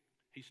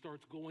 He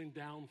starts going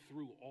down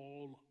through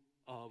all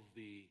of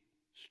the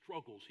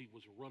struggles he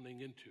was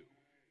running into.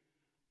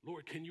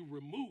 Lord, can you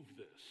remove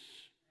this?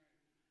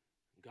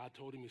 God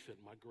told him, he said,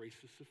 my grace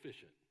is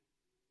sufficient.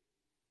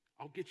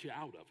 I'll get you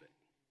out of it.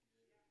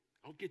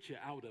 I'll get you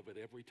out of it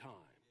every time.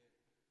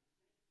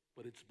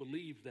 But it's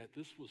believed that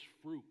this was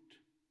fruit.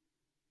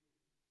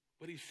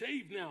 But he's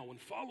saved now and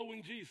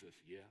following Jesus.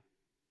 Yeah.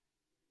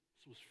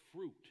 This was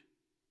fruit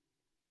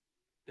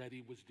that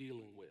he was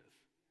dealing with.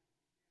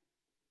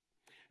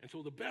 And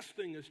so the best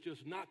thing is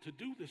just not to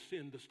do the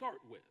sin to start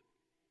with.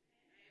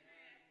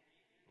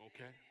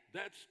 Okay?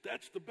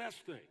 That's the best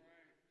thing.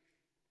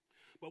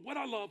 But what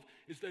I love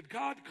is that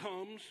God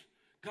comes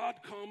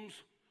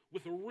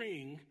with a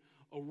ring,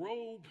 a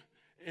robe,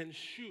 and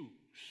shoes.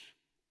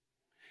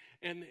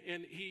 And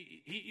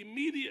he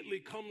immediately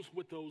comes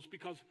with those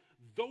because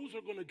those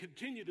are going to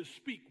continue to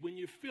speak when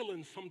you're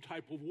feeling some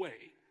type of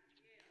way.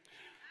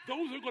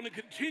 Those are going to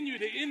continue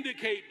to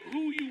indicate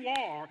who you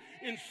are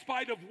in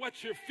spite of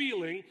what you're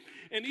feeling.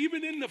 And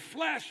even in the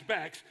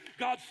flashbacks,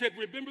 God said,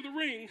 remember the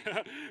ring.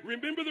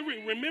 Remember the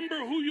ring. Remember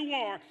who you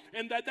are,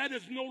 and that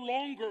is no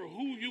longer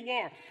who you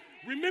are.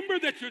 Remember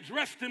that you're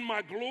dressed in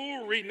my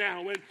glory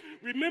now. And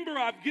remember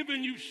I've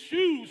given you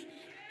shoes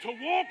to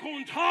walk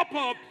on top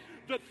of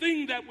the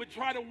thing that would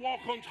try to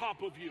walk on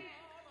top of you.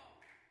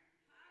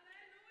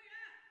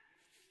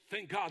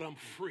 Thank God I'm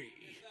free.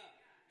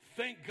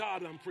 Thank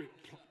God I'm free.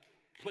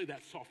 Play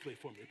that softly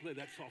for me. Play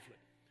that softly.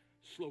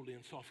 Slowly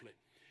and softly.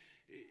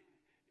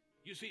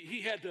 You see,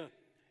 he had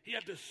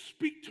to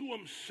speak to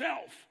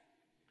himself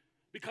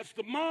because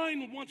the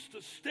mind wants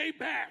to stay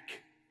back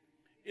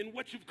in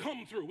what you've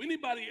come through.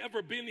 Anybody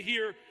ever been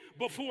here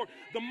before?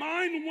 The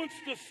mind wants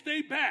to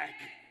stay back.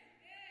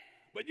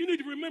 But you need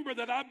to remember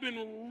that I've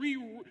been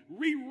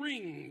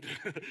re-ringed.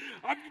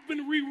 I've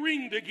been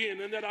re-ringed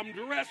again, and that I'm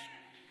dressed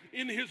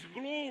in his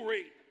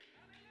glory.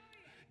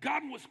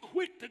 God was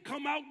quick to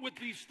come out with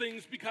these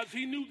things because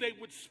he knew they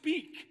would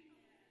speak.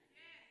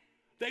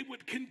 They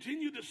would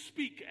continue to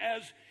speak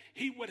as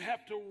he would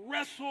have to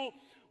wrestle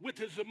with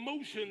his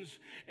emotions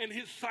and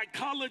his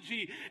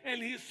psychology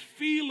and his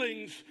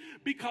feelings,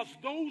 because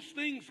those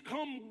things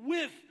come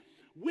with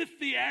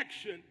the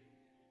action.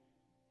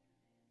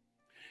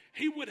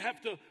 He would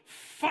have to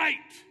fight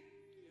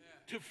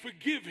to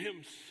forgive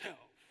himself.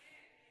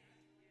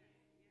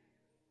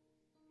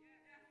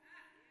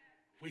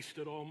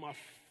 Wasted all my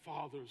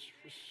Father's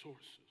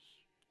resources.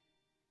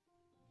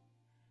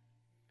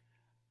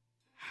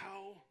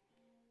 How?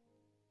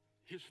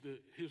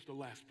 Here's the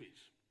last piece.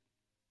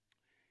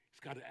 He's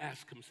got to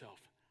ask himself,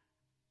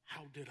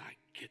 how did I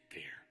get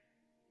there?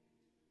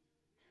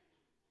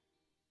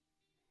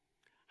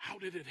 How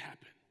did it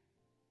happen?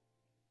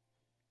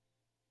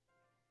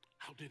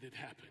 How did it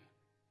happen?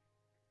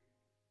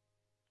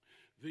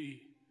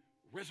 The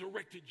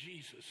resurrected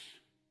Jesus,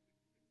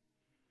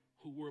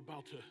 who we're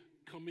about to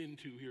come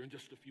into here in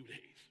just a few days,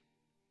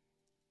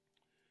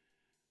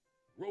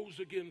 rose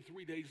again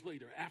 3 days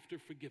later after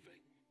forgiving.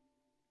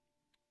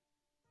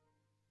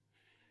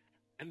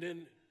 And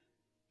then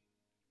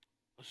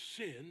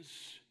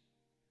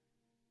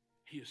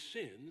he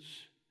ascends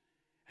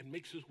and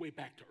makes his way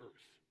back to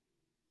earth.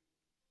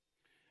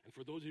 And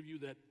for those of you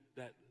that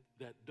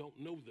don't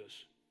know this,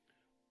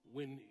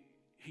 when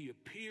he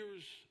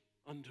appears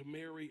unto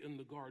Mary in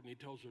the garden, he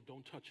tells her,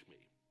 don't touch me.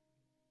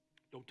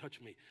 Don't touch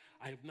me.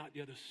 I have not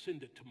yet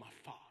ascended to my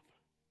Father.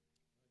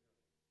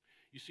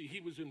 You see, he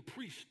was in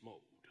priest mode.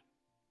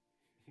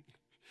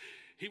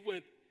 He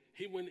went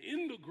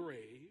in the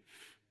grave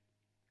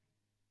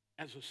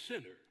as a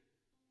sinner.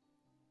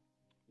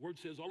 Word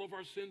says all of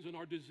our sins and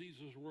our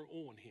diseases were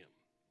on him.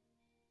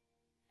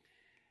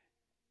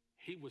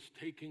 He was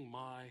taking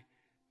my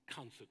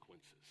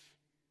consequences.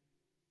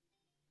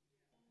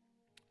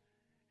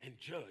 And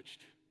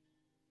judged.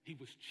 He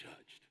was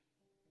judged.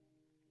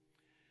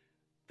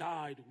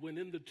 Died, went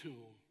in the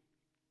tomb,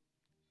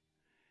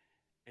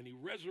 and he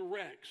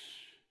resurrects.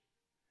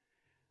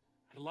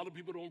 And a lot of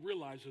people don't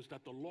realize is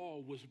that the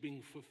law was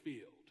being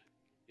fulfilled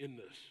in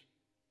this.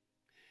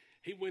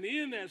 He went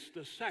in as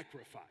the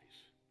sacrifice.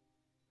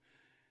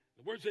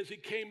 The word says he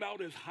came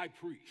out as high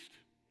priest.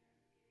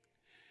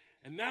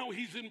 And now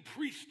he's in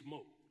priest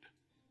mode.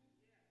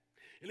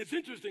 And it's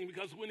interesting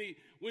because when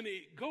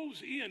he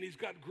goes in, he's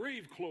got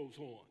grave clothes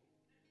on.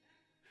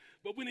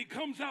 But when he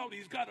comes out,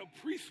 he's got a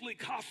priestly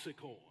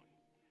cassock on.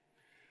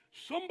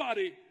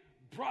 Somebody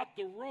brought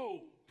the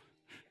robe.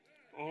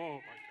 Oh, my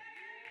God.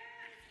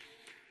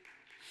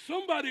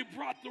 Somebody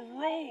brought the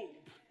robe.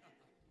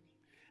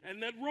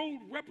 And that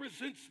robe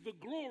represents the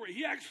glory.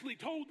 He actually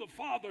told the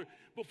Father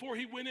before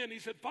he went in, he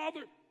said,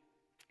 Father,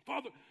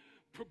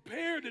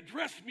 prepare to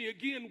dress me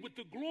again with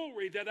the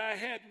glory that I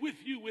had with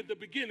you in the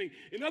beginning.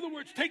 In other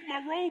words, take my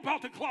robe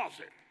out the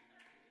closet.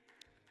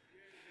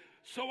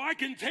 so I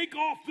can take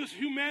off this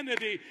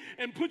humanity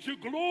and put your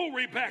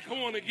glory back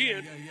on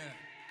again.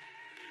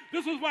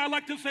 This is why I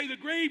like to say the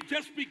grave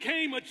just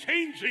became a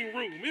changing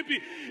room.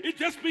 It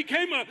just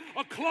became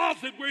a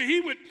closet where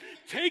he would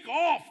take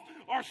off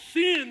our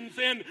sins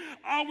and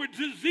our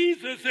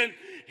diseases, and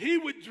he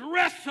would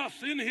dress us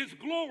in his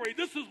glory.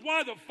 This is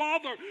why the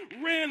Father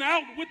ran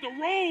out with the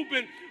robe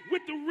and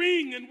with the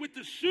ring and with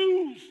the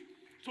shoes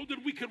so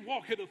that we could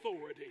walk in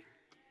authority.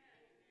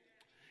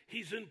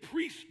 He's in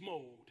priest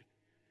mode.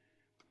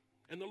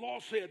 And the law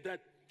said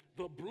that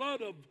the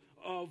blood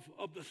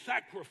of the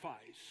sacrifice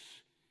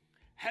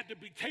had to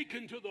be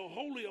taken to the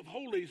Holy of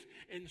Holies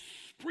and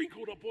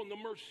sprinkled upon the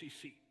mercy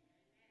seat.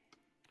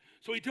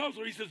 So he tells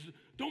her, he says,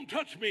 don't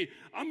touch me.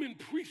 I'm in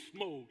priest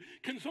mode.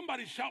 Can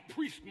somebody shout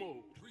priest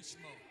mode? Priest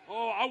mode.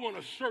 Oh, I want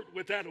a shirt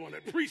with that on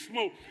it. Priest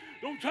mode.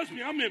 Don't touch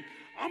me. I'm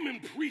in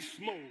priest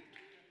mode.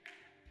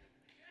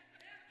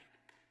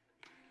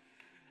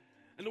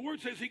 And the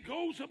word says he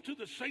goes up to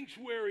the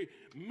sanctuary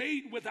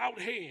made without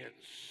hands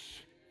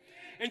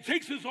and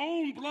takes his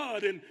own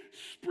blood and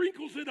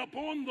sprinkles it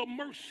upon the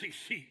mercy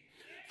seat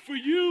for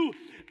you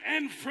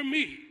and for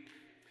me.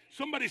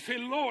 Somebody say,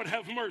 Lord,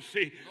 have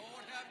mercy.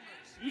 Lord, have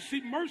mercy. You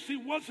see, mercy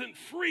wasn't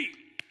free.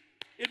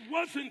 It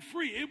wasn't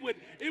free.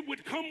 It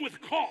would come with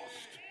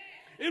cost.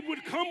 It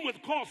would come with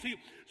cost. He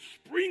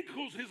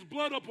sprinkles his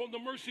blood up on the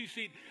mercy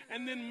seat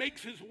and then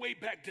makes his way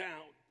back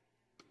down.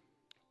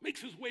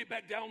 Makes his way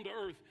back down to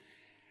earth.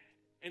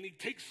 And he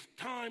takes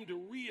time to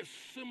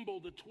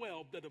reassemble the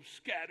 12 that have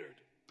scattered.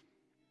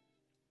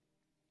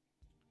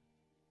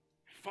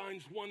 He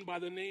finds one by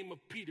the name of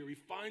Peter. He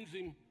finds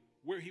him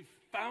where he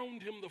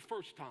found him the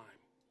first time,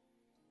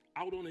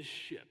 out on his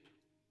ship.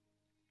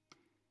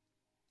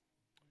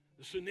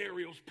 The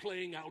scenario's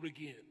playing out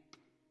again.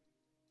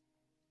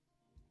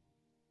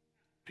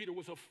 Peter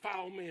was a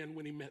foul man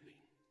when he met me.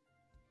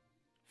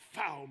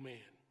 Foul man.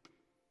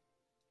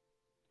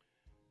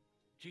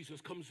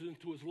 Jesus comes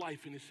into his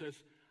life and he says,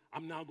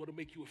 I'm now going to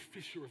make you a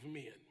fisher of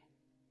men.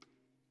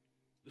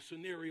 The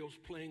scenario's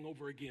playing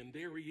over again.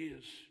 There he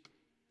is.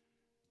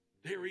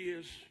 There he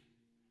is.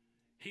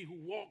 He who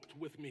walked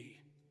with me,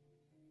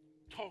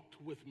 talked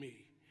with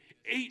me,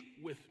 ate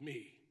with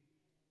me.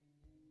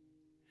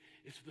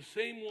 It's the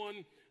same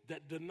one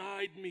that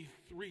denied me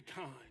 3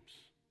 times.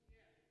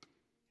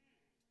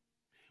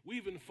 We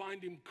even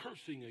find him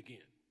cursing again.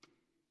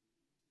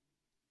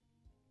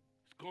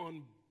 He's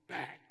gone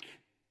back.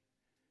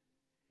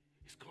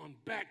 He's gone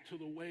back to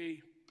the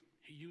way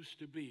he used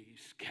to be. He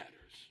scatters.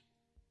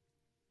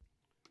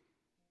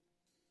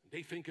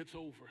 They think it's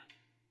over.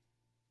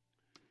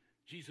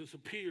 Jesus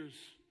appears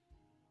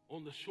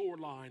on the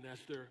shoreline as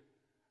they're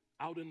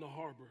out in the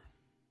harbor,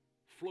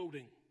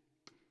 floating.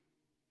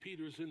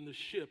 Peter's in the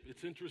ship.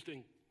 It's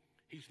interesting.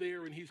 He's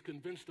there and he's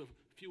convinced a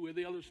few of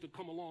the others to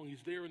come along.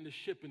 He's there in the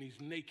ship and he's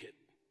naked.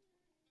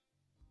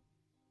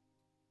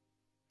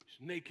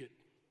 He's naked.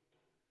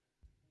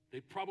 They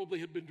probably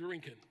had been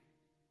drinking.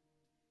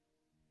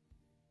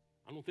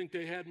 I don't think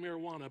they had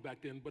marijuana back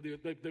then, but they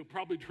were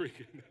probably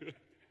drinking.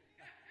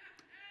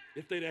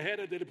 If they'd have had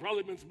it, they'd have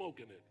probably been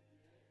smoking it.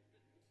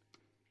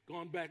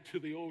 Gone back to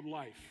the old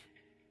life.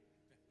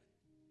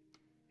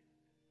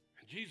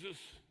 And Jesus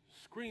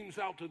screams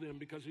out to them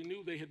because he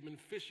knew they had been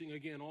fishing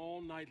again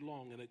all night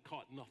long and had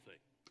caught nothing.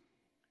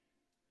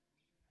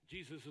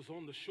 Jesus is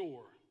on the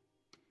shore,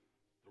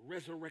 the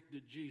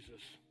resurrected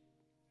Jesus,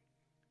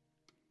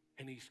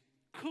 and he's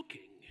cooking.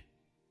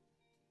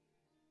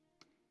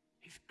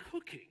 He's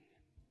cooking.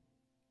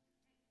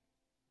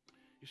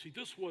 You see,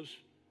 this was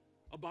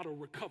about a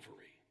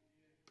recovery.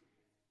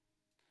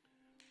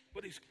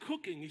 But he's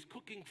cooking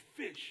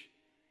fish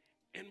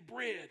and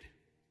bread.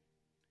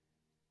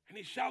 And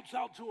he shouts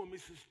out to them, he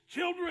says,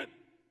 children,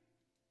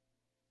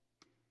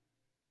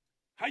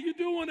 how you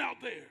doing out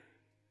there?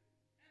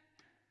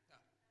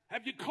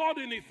 Have you caught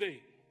anything?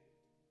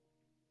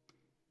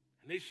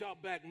 And they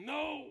shout back,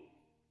 no.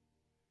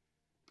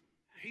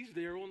 He's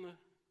there on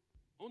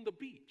the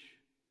beach,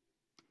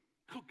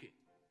 cooking.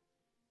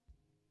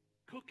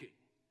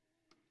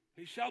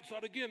 He shouts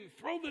out again,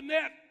 throw the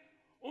net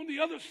on the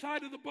other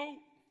side of the boat.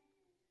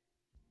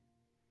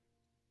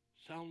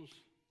 Sounds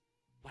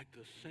like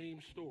the same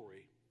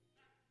story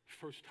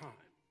first time.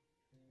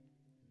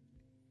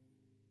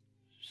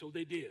 So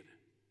they did.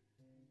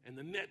 And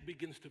the net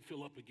begins to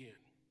fill up again.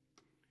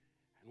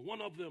 And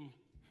one of them,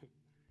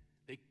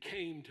 they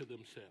came to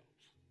themselves.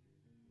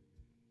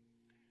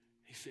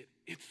 He said,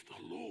 it's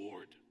the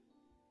Lord.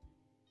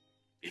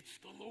 It's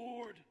the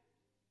Lord.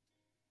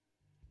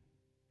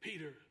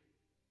 Peter,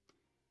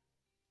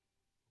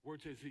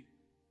 word says he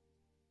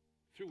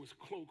threw his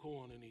cloak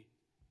on and he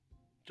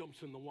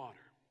jumps in the water.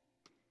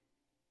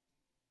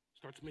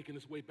 Starts making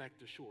his way back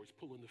to shore. He's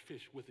pulling the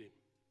fish with him.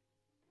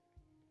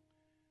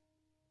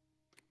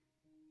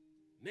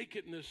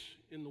 Nakedness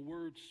in the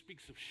word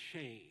speaks of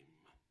shame.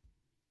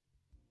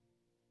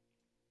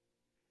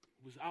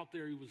 He was out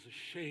there, he was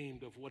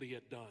ashamed of what he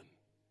had done.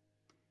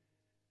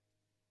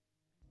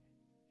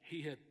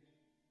 He had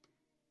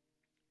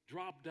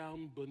dropped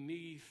down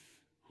beneath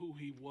who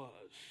he was.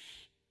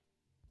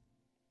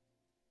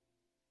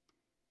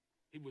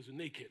 He was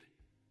naked.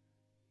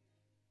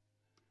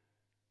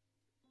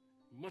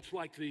 Much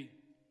like the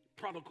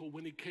prodigal,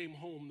 when he came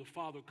home, the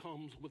father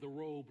comes with a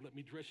robe. Let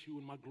me dress you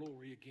in my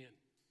glory again.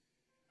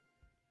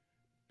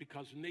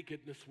 Because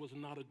nakedness was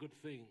not a good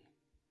thing.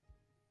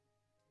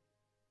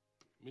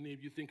 Many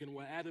of you thinking,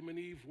 well, Adam and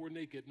Eve were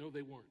naked. No,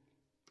 they weren't.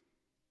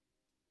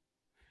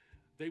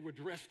 They were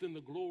dressed in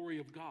the glory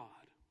of God.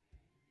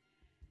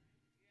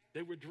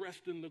 They were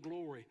dressed in the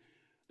glory.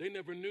 They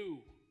never knew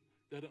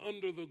that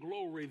under the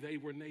glory they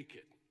were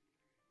naked.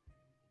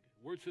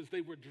 The word says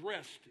they were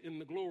dressed in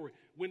the glory.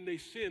 When they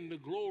sinned, the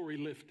glory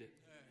lifted.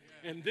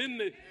 And then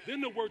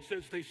the word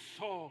says they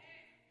saw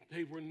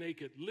they were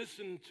naked.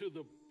 Listen to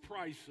the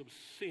price of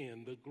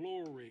sin, the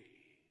glory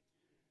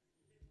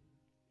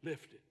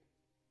lifted.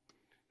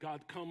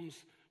 God comes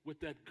with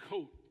that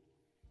coat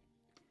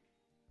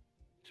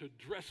to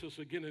dress us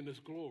again in his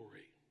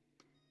glory.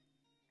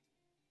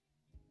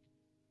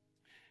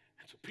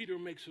 And so Peter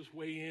makes his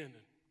way in. And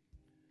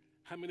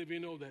how many of you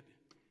know that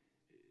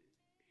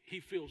he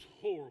feels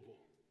horrible?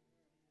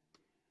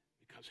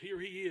 Because here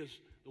he is,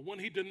 the one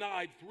he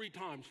denied 3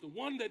 times, the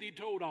one that he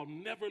told, I'll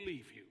never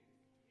leave you.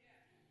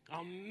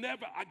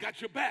 I got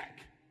your back.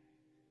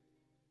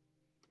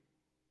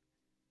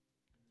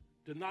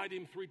 Denied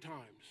him 3 times.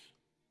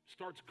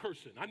 Starts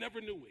cursing. I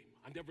never knew him.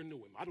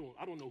 I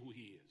don't know who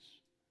he is.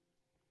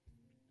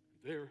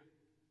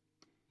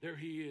 There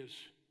he is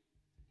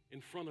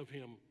in front of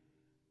him,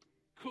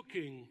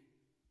 cooking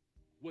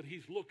what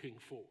he's looking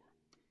for.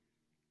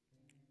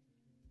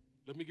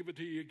 Let me give it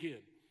to you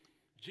again.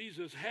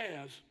 Jesus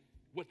has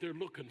what they're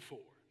looking for.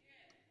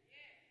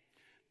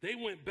 They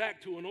went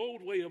back to an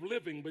old way of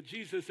living, but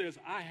Jesus says,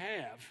 I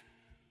have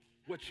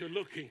what you're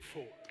looking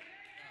for.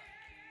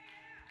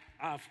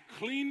 I've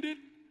cleaned it.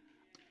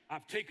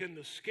 I've taken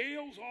the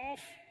scales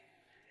off,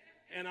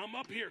 and I'm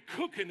up here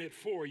cooking it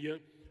for you.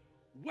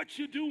 What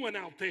you doing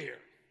out there?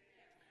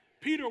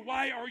 Peter,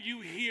 why are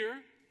you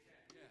here?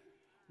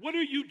 What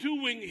are you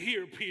doing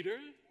here, Peter?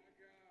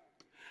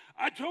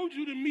 I told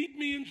you to meet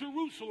me in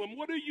Jerusalem.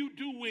 What are you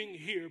doing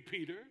here,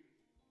 Peter?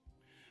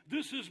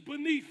 This is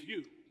beneath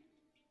you.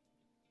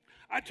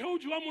 I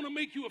told you I'm going to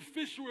make you a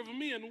fisher of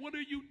men. What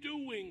are you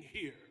doing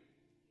here?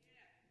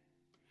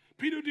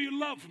 Peter, do you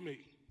love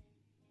me?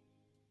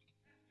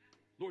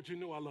 Lord, you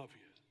know I love you.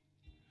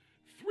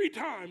 3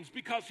 times,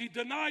 because he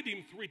denied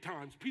him 3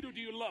 times. Peter,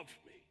 do you love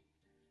me?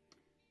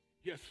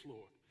 Yes,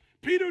 Lord.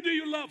 Peter, do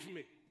you love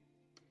me?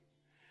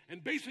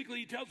 And basically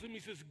he tells him, he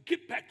says,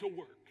 get back to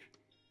work.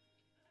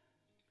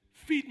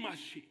 Feed my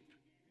sheep.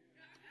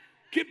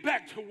 Get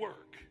back to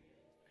work.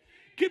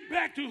 Get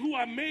back to who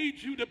I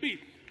made you to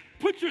be.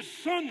 Put your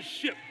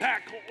sonship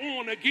back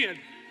on again.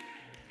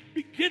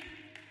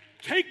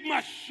 Take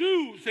my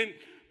shoes and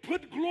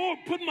put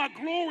my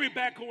glory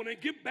back on and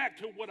get back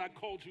to what I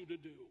called you to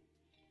do.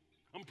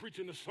 I'm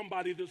preaching to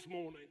somebody this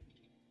morning.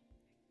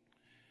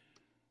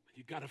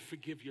 You got to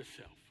forgive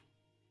yourself.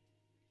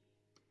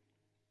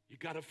 You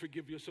got to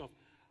forgive yourself.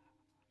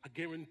 I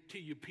guarantee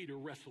you Peter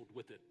wrestled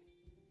with it.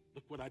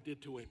 Look what I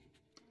did to him.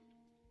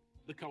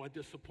 Look how I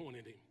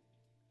disappointed him.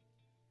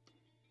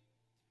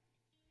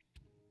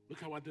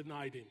 Look how I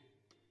denied him.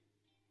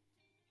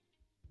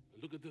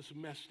 Look at this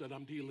mess that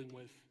I'm dealing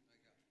with.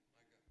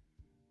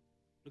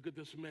 Look at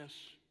this mess.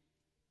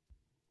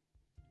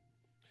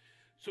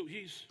 So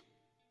he's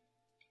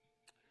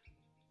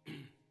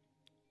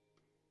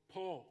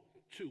Paul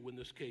too in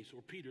this case,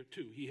 or Peter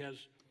too. He has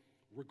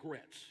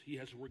regrets. He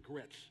has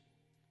regrets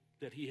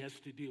that he has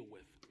to deal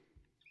with.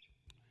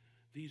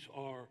 These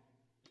are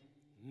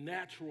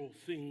natural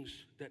things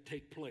that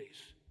take place.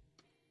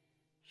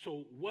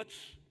 So what's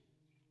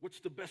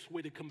the best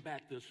way to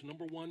combat this?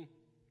 Number one,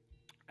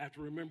 I have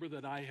to remember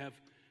that I have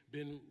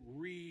been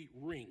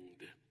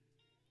re-ringed,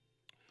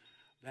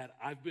 that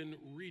I've been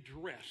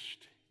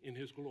redressed in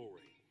his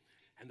glory,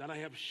 and that I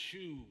have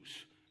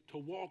shoes to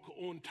walk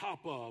on top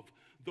of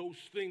those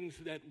things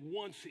that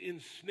once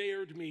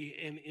ensnared me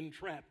and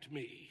entrapped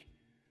me.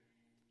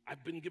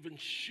 I've been given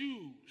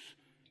shoes,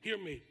 hear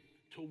me,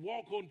 to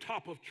walk on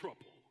top of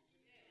trouble,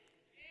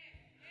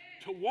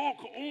 to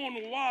walk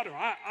on water.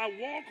 I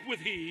walk with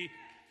he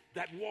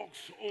that walks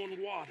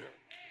on water.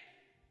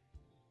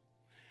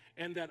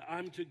 And that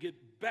I'm to get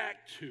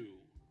back to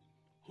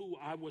who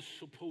I was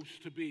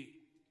supposed to be.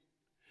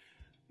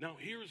 Now,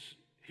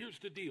 here's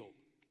the deal.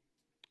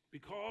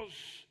 Because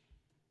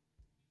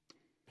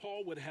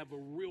Paul would have a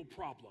real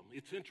problem.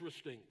 It's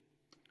interesting.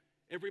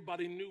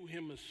 Everybody knew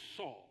him as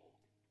Saul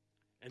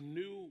and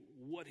knew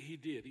what he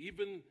did.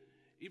 Even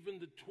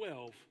the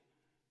 12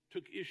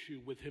 took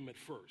issue with him at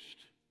first.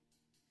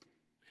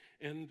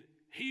 And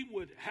he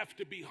would have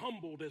to be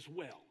humbled as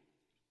well.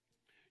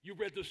 You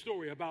read the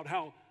story about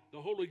how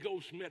the Holy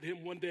Ghost met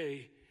him one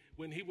day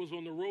when he was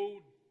on the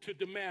road to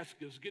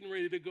Damascus, getting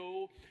ready to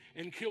go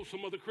and kill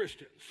some other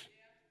Christians.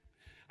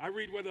 I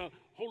read where the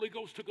Holy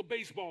Ghost took a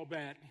baseball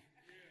bat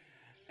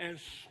and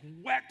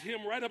whacked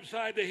him right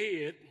upside the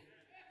head,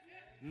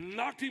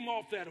 knocked him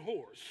off that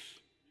horse,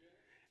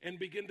 and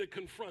begin to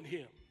confront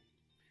him.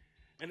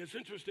 And it's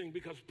interesting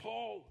because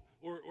Paul,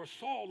 or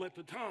Saul at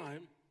the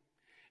time,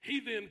 he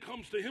then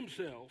comes to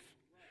himself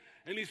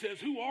and he says,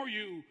 "Who are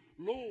you,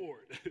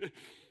 Lord?"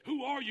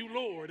 "Who are you,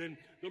 Lord?" And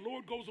the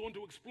Lord goes on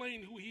to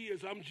explain who he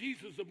is. "I'm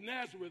Jesus of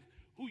Nazareth,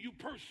 who you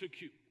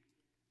persecute."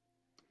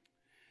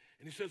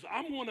 And he says,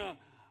 I'm gonna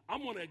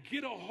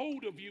get a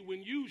hold of you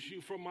and use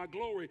you for my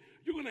glory.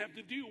 You're gonna have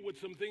to deal with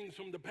some things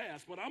from the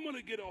past, but I'm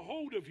gonna get a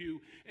hold of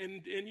you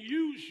and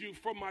use you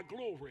for my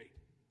glory.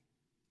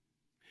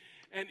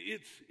 And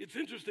it's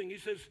interesting. He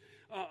says,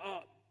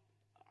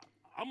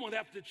 I'm gonna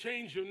have to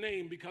change your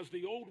name because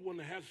the old one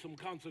has some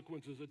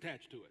consequences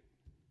attached to it.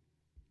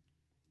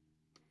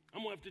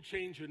 I'm gonna have to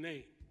change your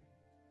name.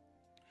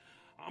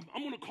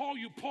 I'm gonna call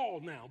you Paul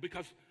now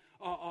because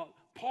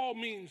Paul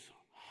means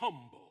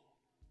humble.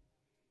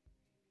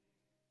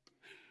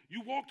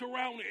 You walked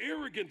around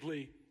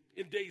arrogantly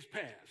in days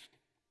past,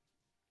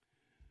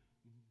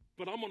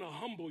 but I'm going to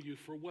humble you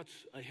for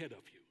what's ahead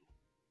of you.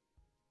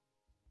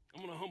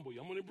 I'm going to humble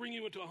you. I'm going to bring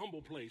you into a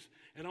humble place,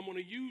 and I'm going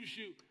to use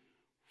you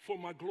for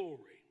my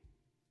glory.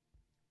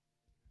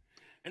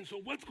 And so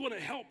what's going to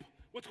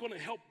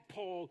help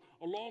Paul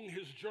along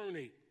his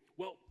journey?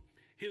 Well,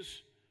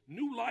 his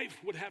new life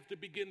would have to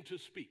begin to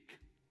speak.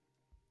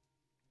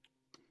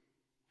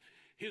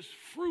 His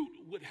fruit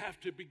would have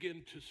to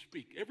begin to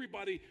speak.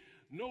 Everybody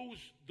knows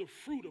the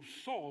fruit of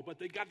Saul, but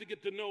they got to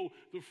get to know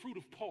the fruit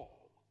of Paul.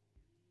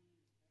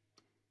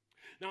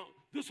 Now,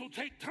 this will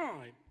take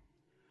time,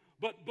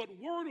 but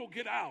word will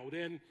get out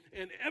and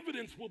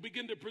evidence will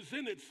begin to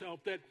present itself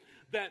that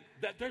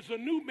there's a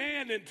new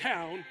man in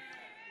town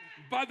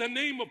by the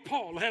name of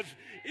Paul. Has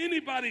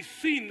anybody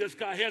seen this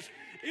guy? Has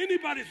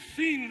anybody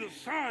seen the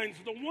signs,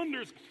 the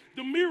wonders,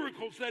 the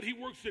miracles that he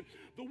works in?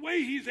 The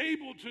way he's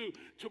able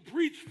to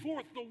preach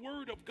forth the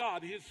word of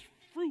God. His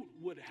fruit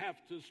would have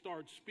to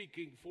start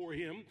speaking for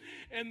him,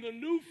 and the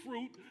new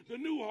fruit, the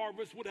new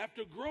harvest would have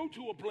to grow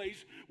to a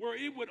place where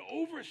it would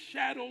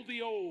overshadow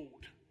the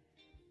old.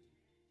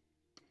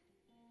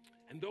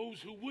 And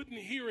those who wouldn't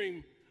hear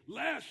him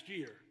last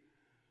year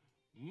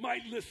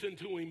might listen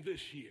to him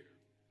this year,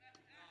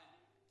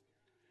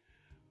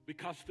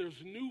 because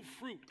there's new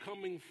fruit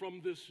coming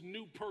from this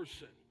new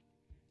person.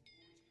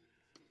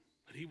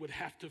 But he would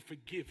have to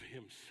forgive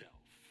himself.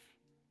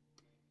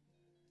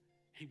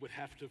 He would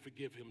have to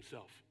forgive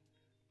himself.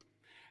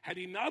 Had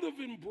he not have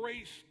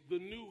embraced the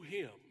new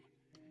him,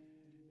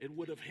 it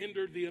would have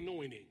hindered the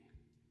anointing.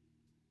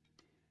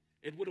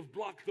 It would have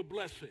blocked the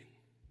blessing.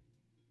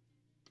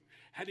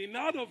 Had he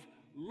not have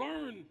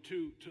learned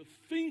to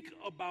think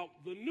about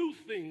the new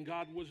thing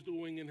God was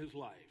doing in his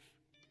life,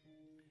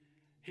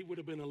 he would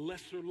have been a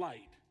lesser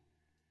light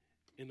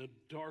in a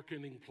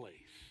darkening place.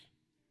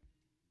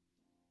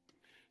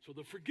 So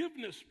the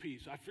forgiveness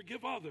piece, I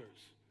forgive others,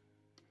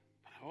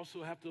 but I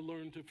also have to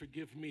learn to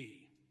forgive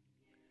me.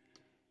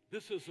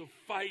 This is a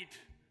fight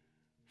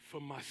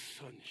for my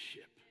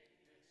sonship.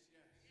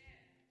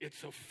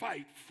 It's a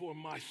fight for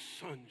my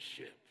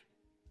sonship.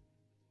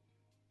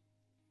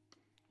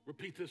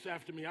 Repeat this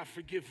after me. I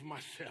forgive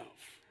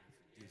myself.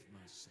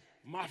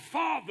 My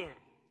father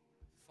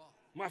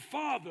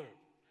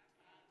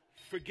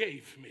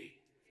forgave me.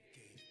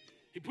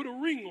 He put a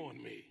ring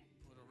on me.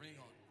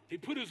 He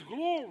put his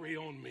glory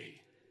on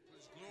me.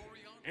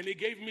 And he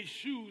gave me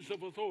shoes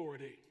of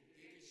authority.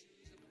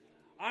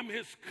 I'm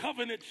his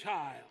covenant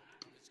child.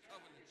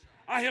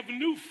 I have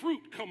new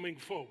fruit coming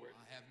forward.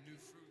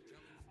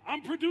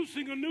 I'm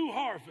producing a new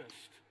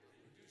harvest.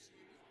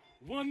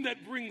 One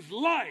that brings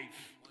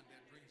life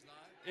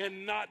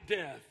and not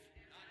death.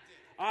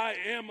 I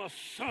am a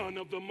son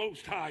of the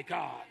Most High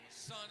God.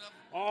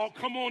 Oh,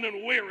 come on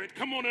and wear it.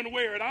 Come on and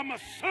wear it. I'm a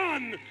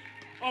son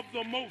of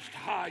the Most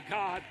High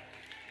God.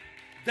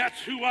 That's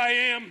who I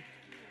am.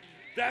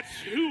 That's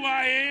who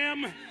I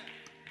am.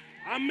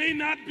 I may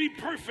not be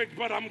perfect,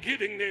 but I'm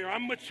getting there.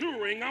 I'm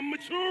maturing.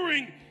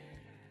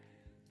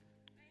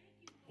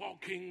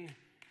 Walking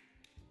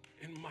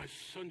in my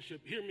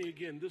sonship. Hear me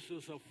again. This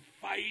is a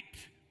fight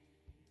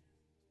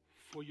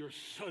for your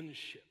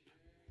sonship.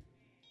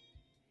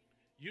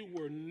 You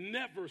were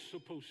never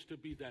supposed to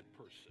be that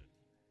person.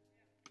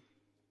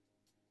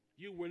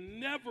 You were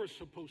never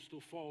supposed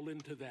to fall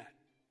into that.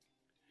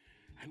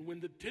 And when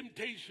the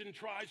temptation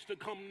tries to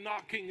come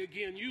knocking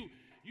again, you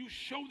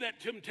show that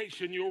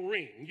temptation your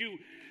ring. You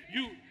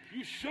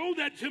show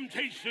that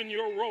temptation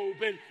your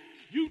robe, and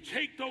you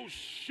take those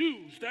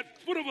shoes, that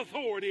foot of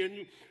authority, and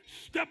you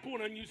step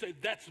on it and you say,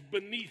 that's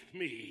beneath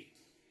me.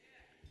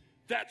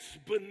 That's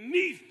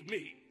beneath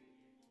me.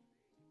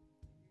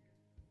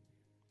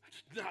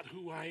 That's not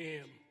who I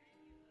am.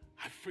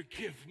 I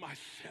forgive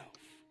myself.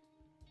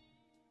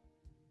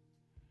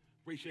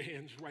 Raise your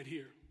hands right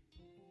here.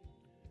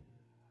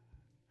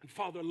 And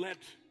Father,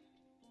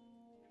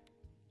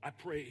 I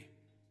pray,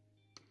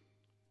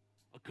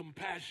 a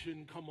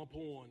compassion come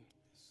upon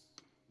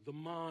the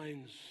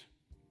minds,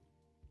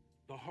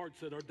 the hearts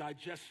that are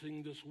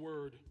digesting this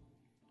word.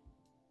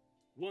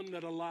 One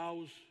that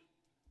allows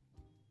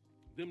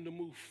them to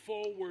move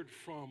forward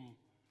from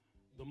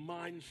the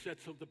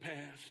mindsets of the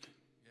past.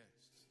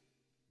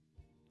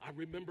 I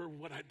remember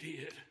what I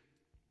did.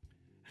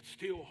 It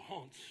still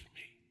haunts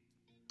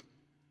me.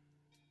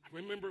 I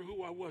remember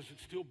who I was. It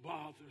still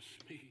bothers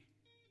me.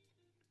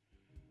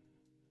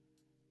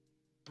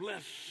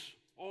 Bless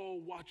all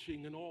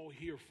watching and all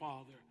here,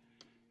 Father,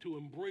 to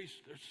embrace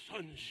their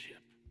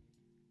sonship,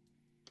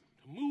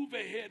 to move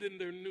ahead in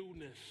their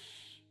newness,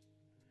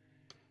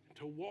 and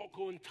to walk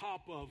on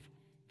top of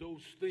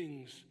those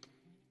things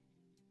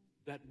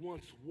that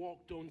once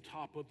walked on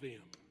top of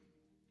them.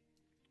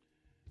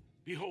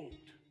 Behold,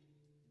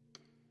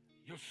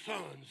 your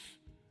sons,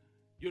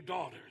 your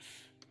daughters,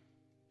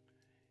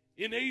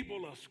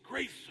 enable us,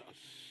 grace us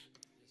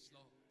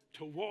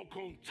to walk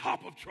on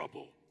top of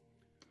trouble,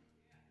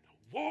 to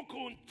walk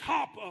on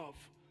top of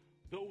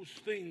those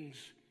things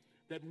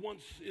that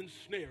once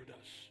ensnared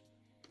us.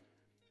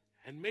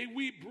 And may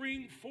we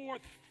bring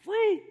forth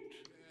fruit,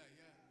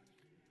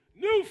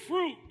 new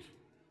fruit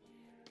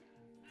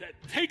that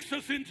takes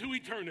us into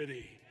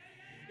eternity.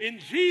 In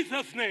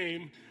Jesus'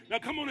 name. Now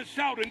come on and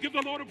shout and give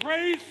the Lord a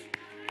praise.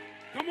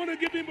 Come on and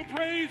give him a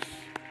praise.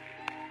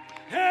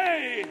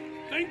 Hey,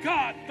 thank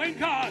God, thank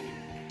God.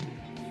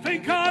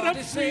 Thank God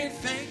I'm free.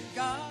 Thank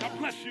God. God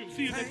bless you.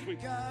 See you next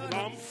week. God,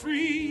 I'm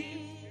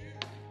free.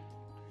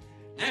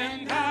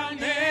 And I'll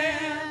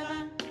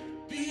never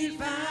be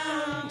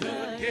bound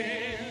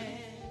again.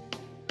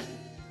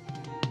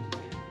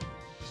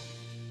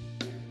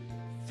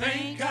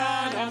 Thank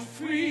God I'm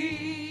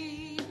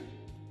free,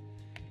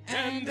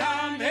 and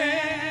I'll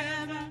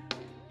never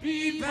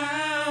be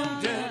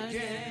bound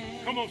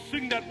again. Come on,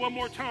 sing that one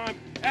more time.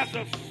 As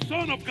a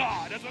son of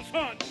God, as a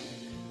son.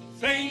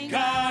 Thank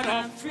God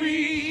I'm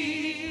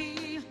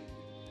free,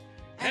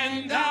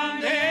 and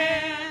I'll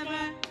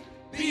never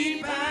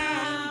be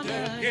bound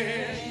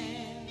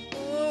again.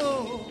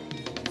 Oh,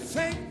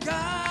 thank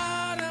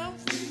God I'm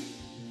free.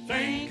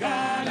 Thank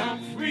God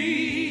I'm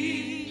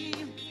free,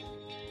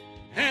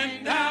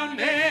 and I'll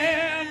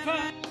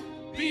never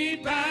be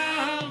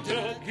bound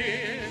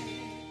again.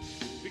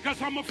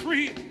 Because I'm a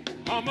free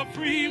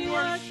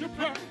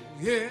worshiper.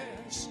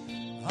 Yes,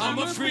 I'm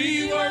a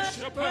free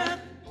worshiper.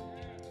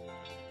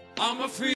 I'm a free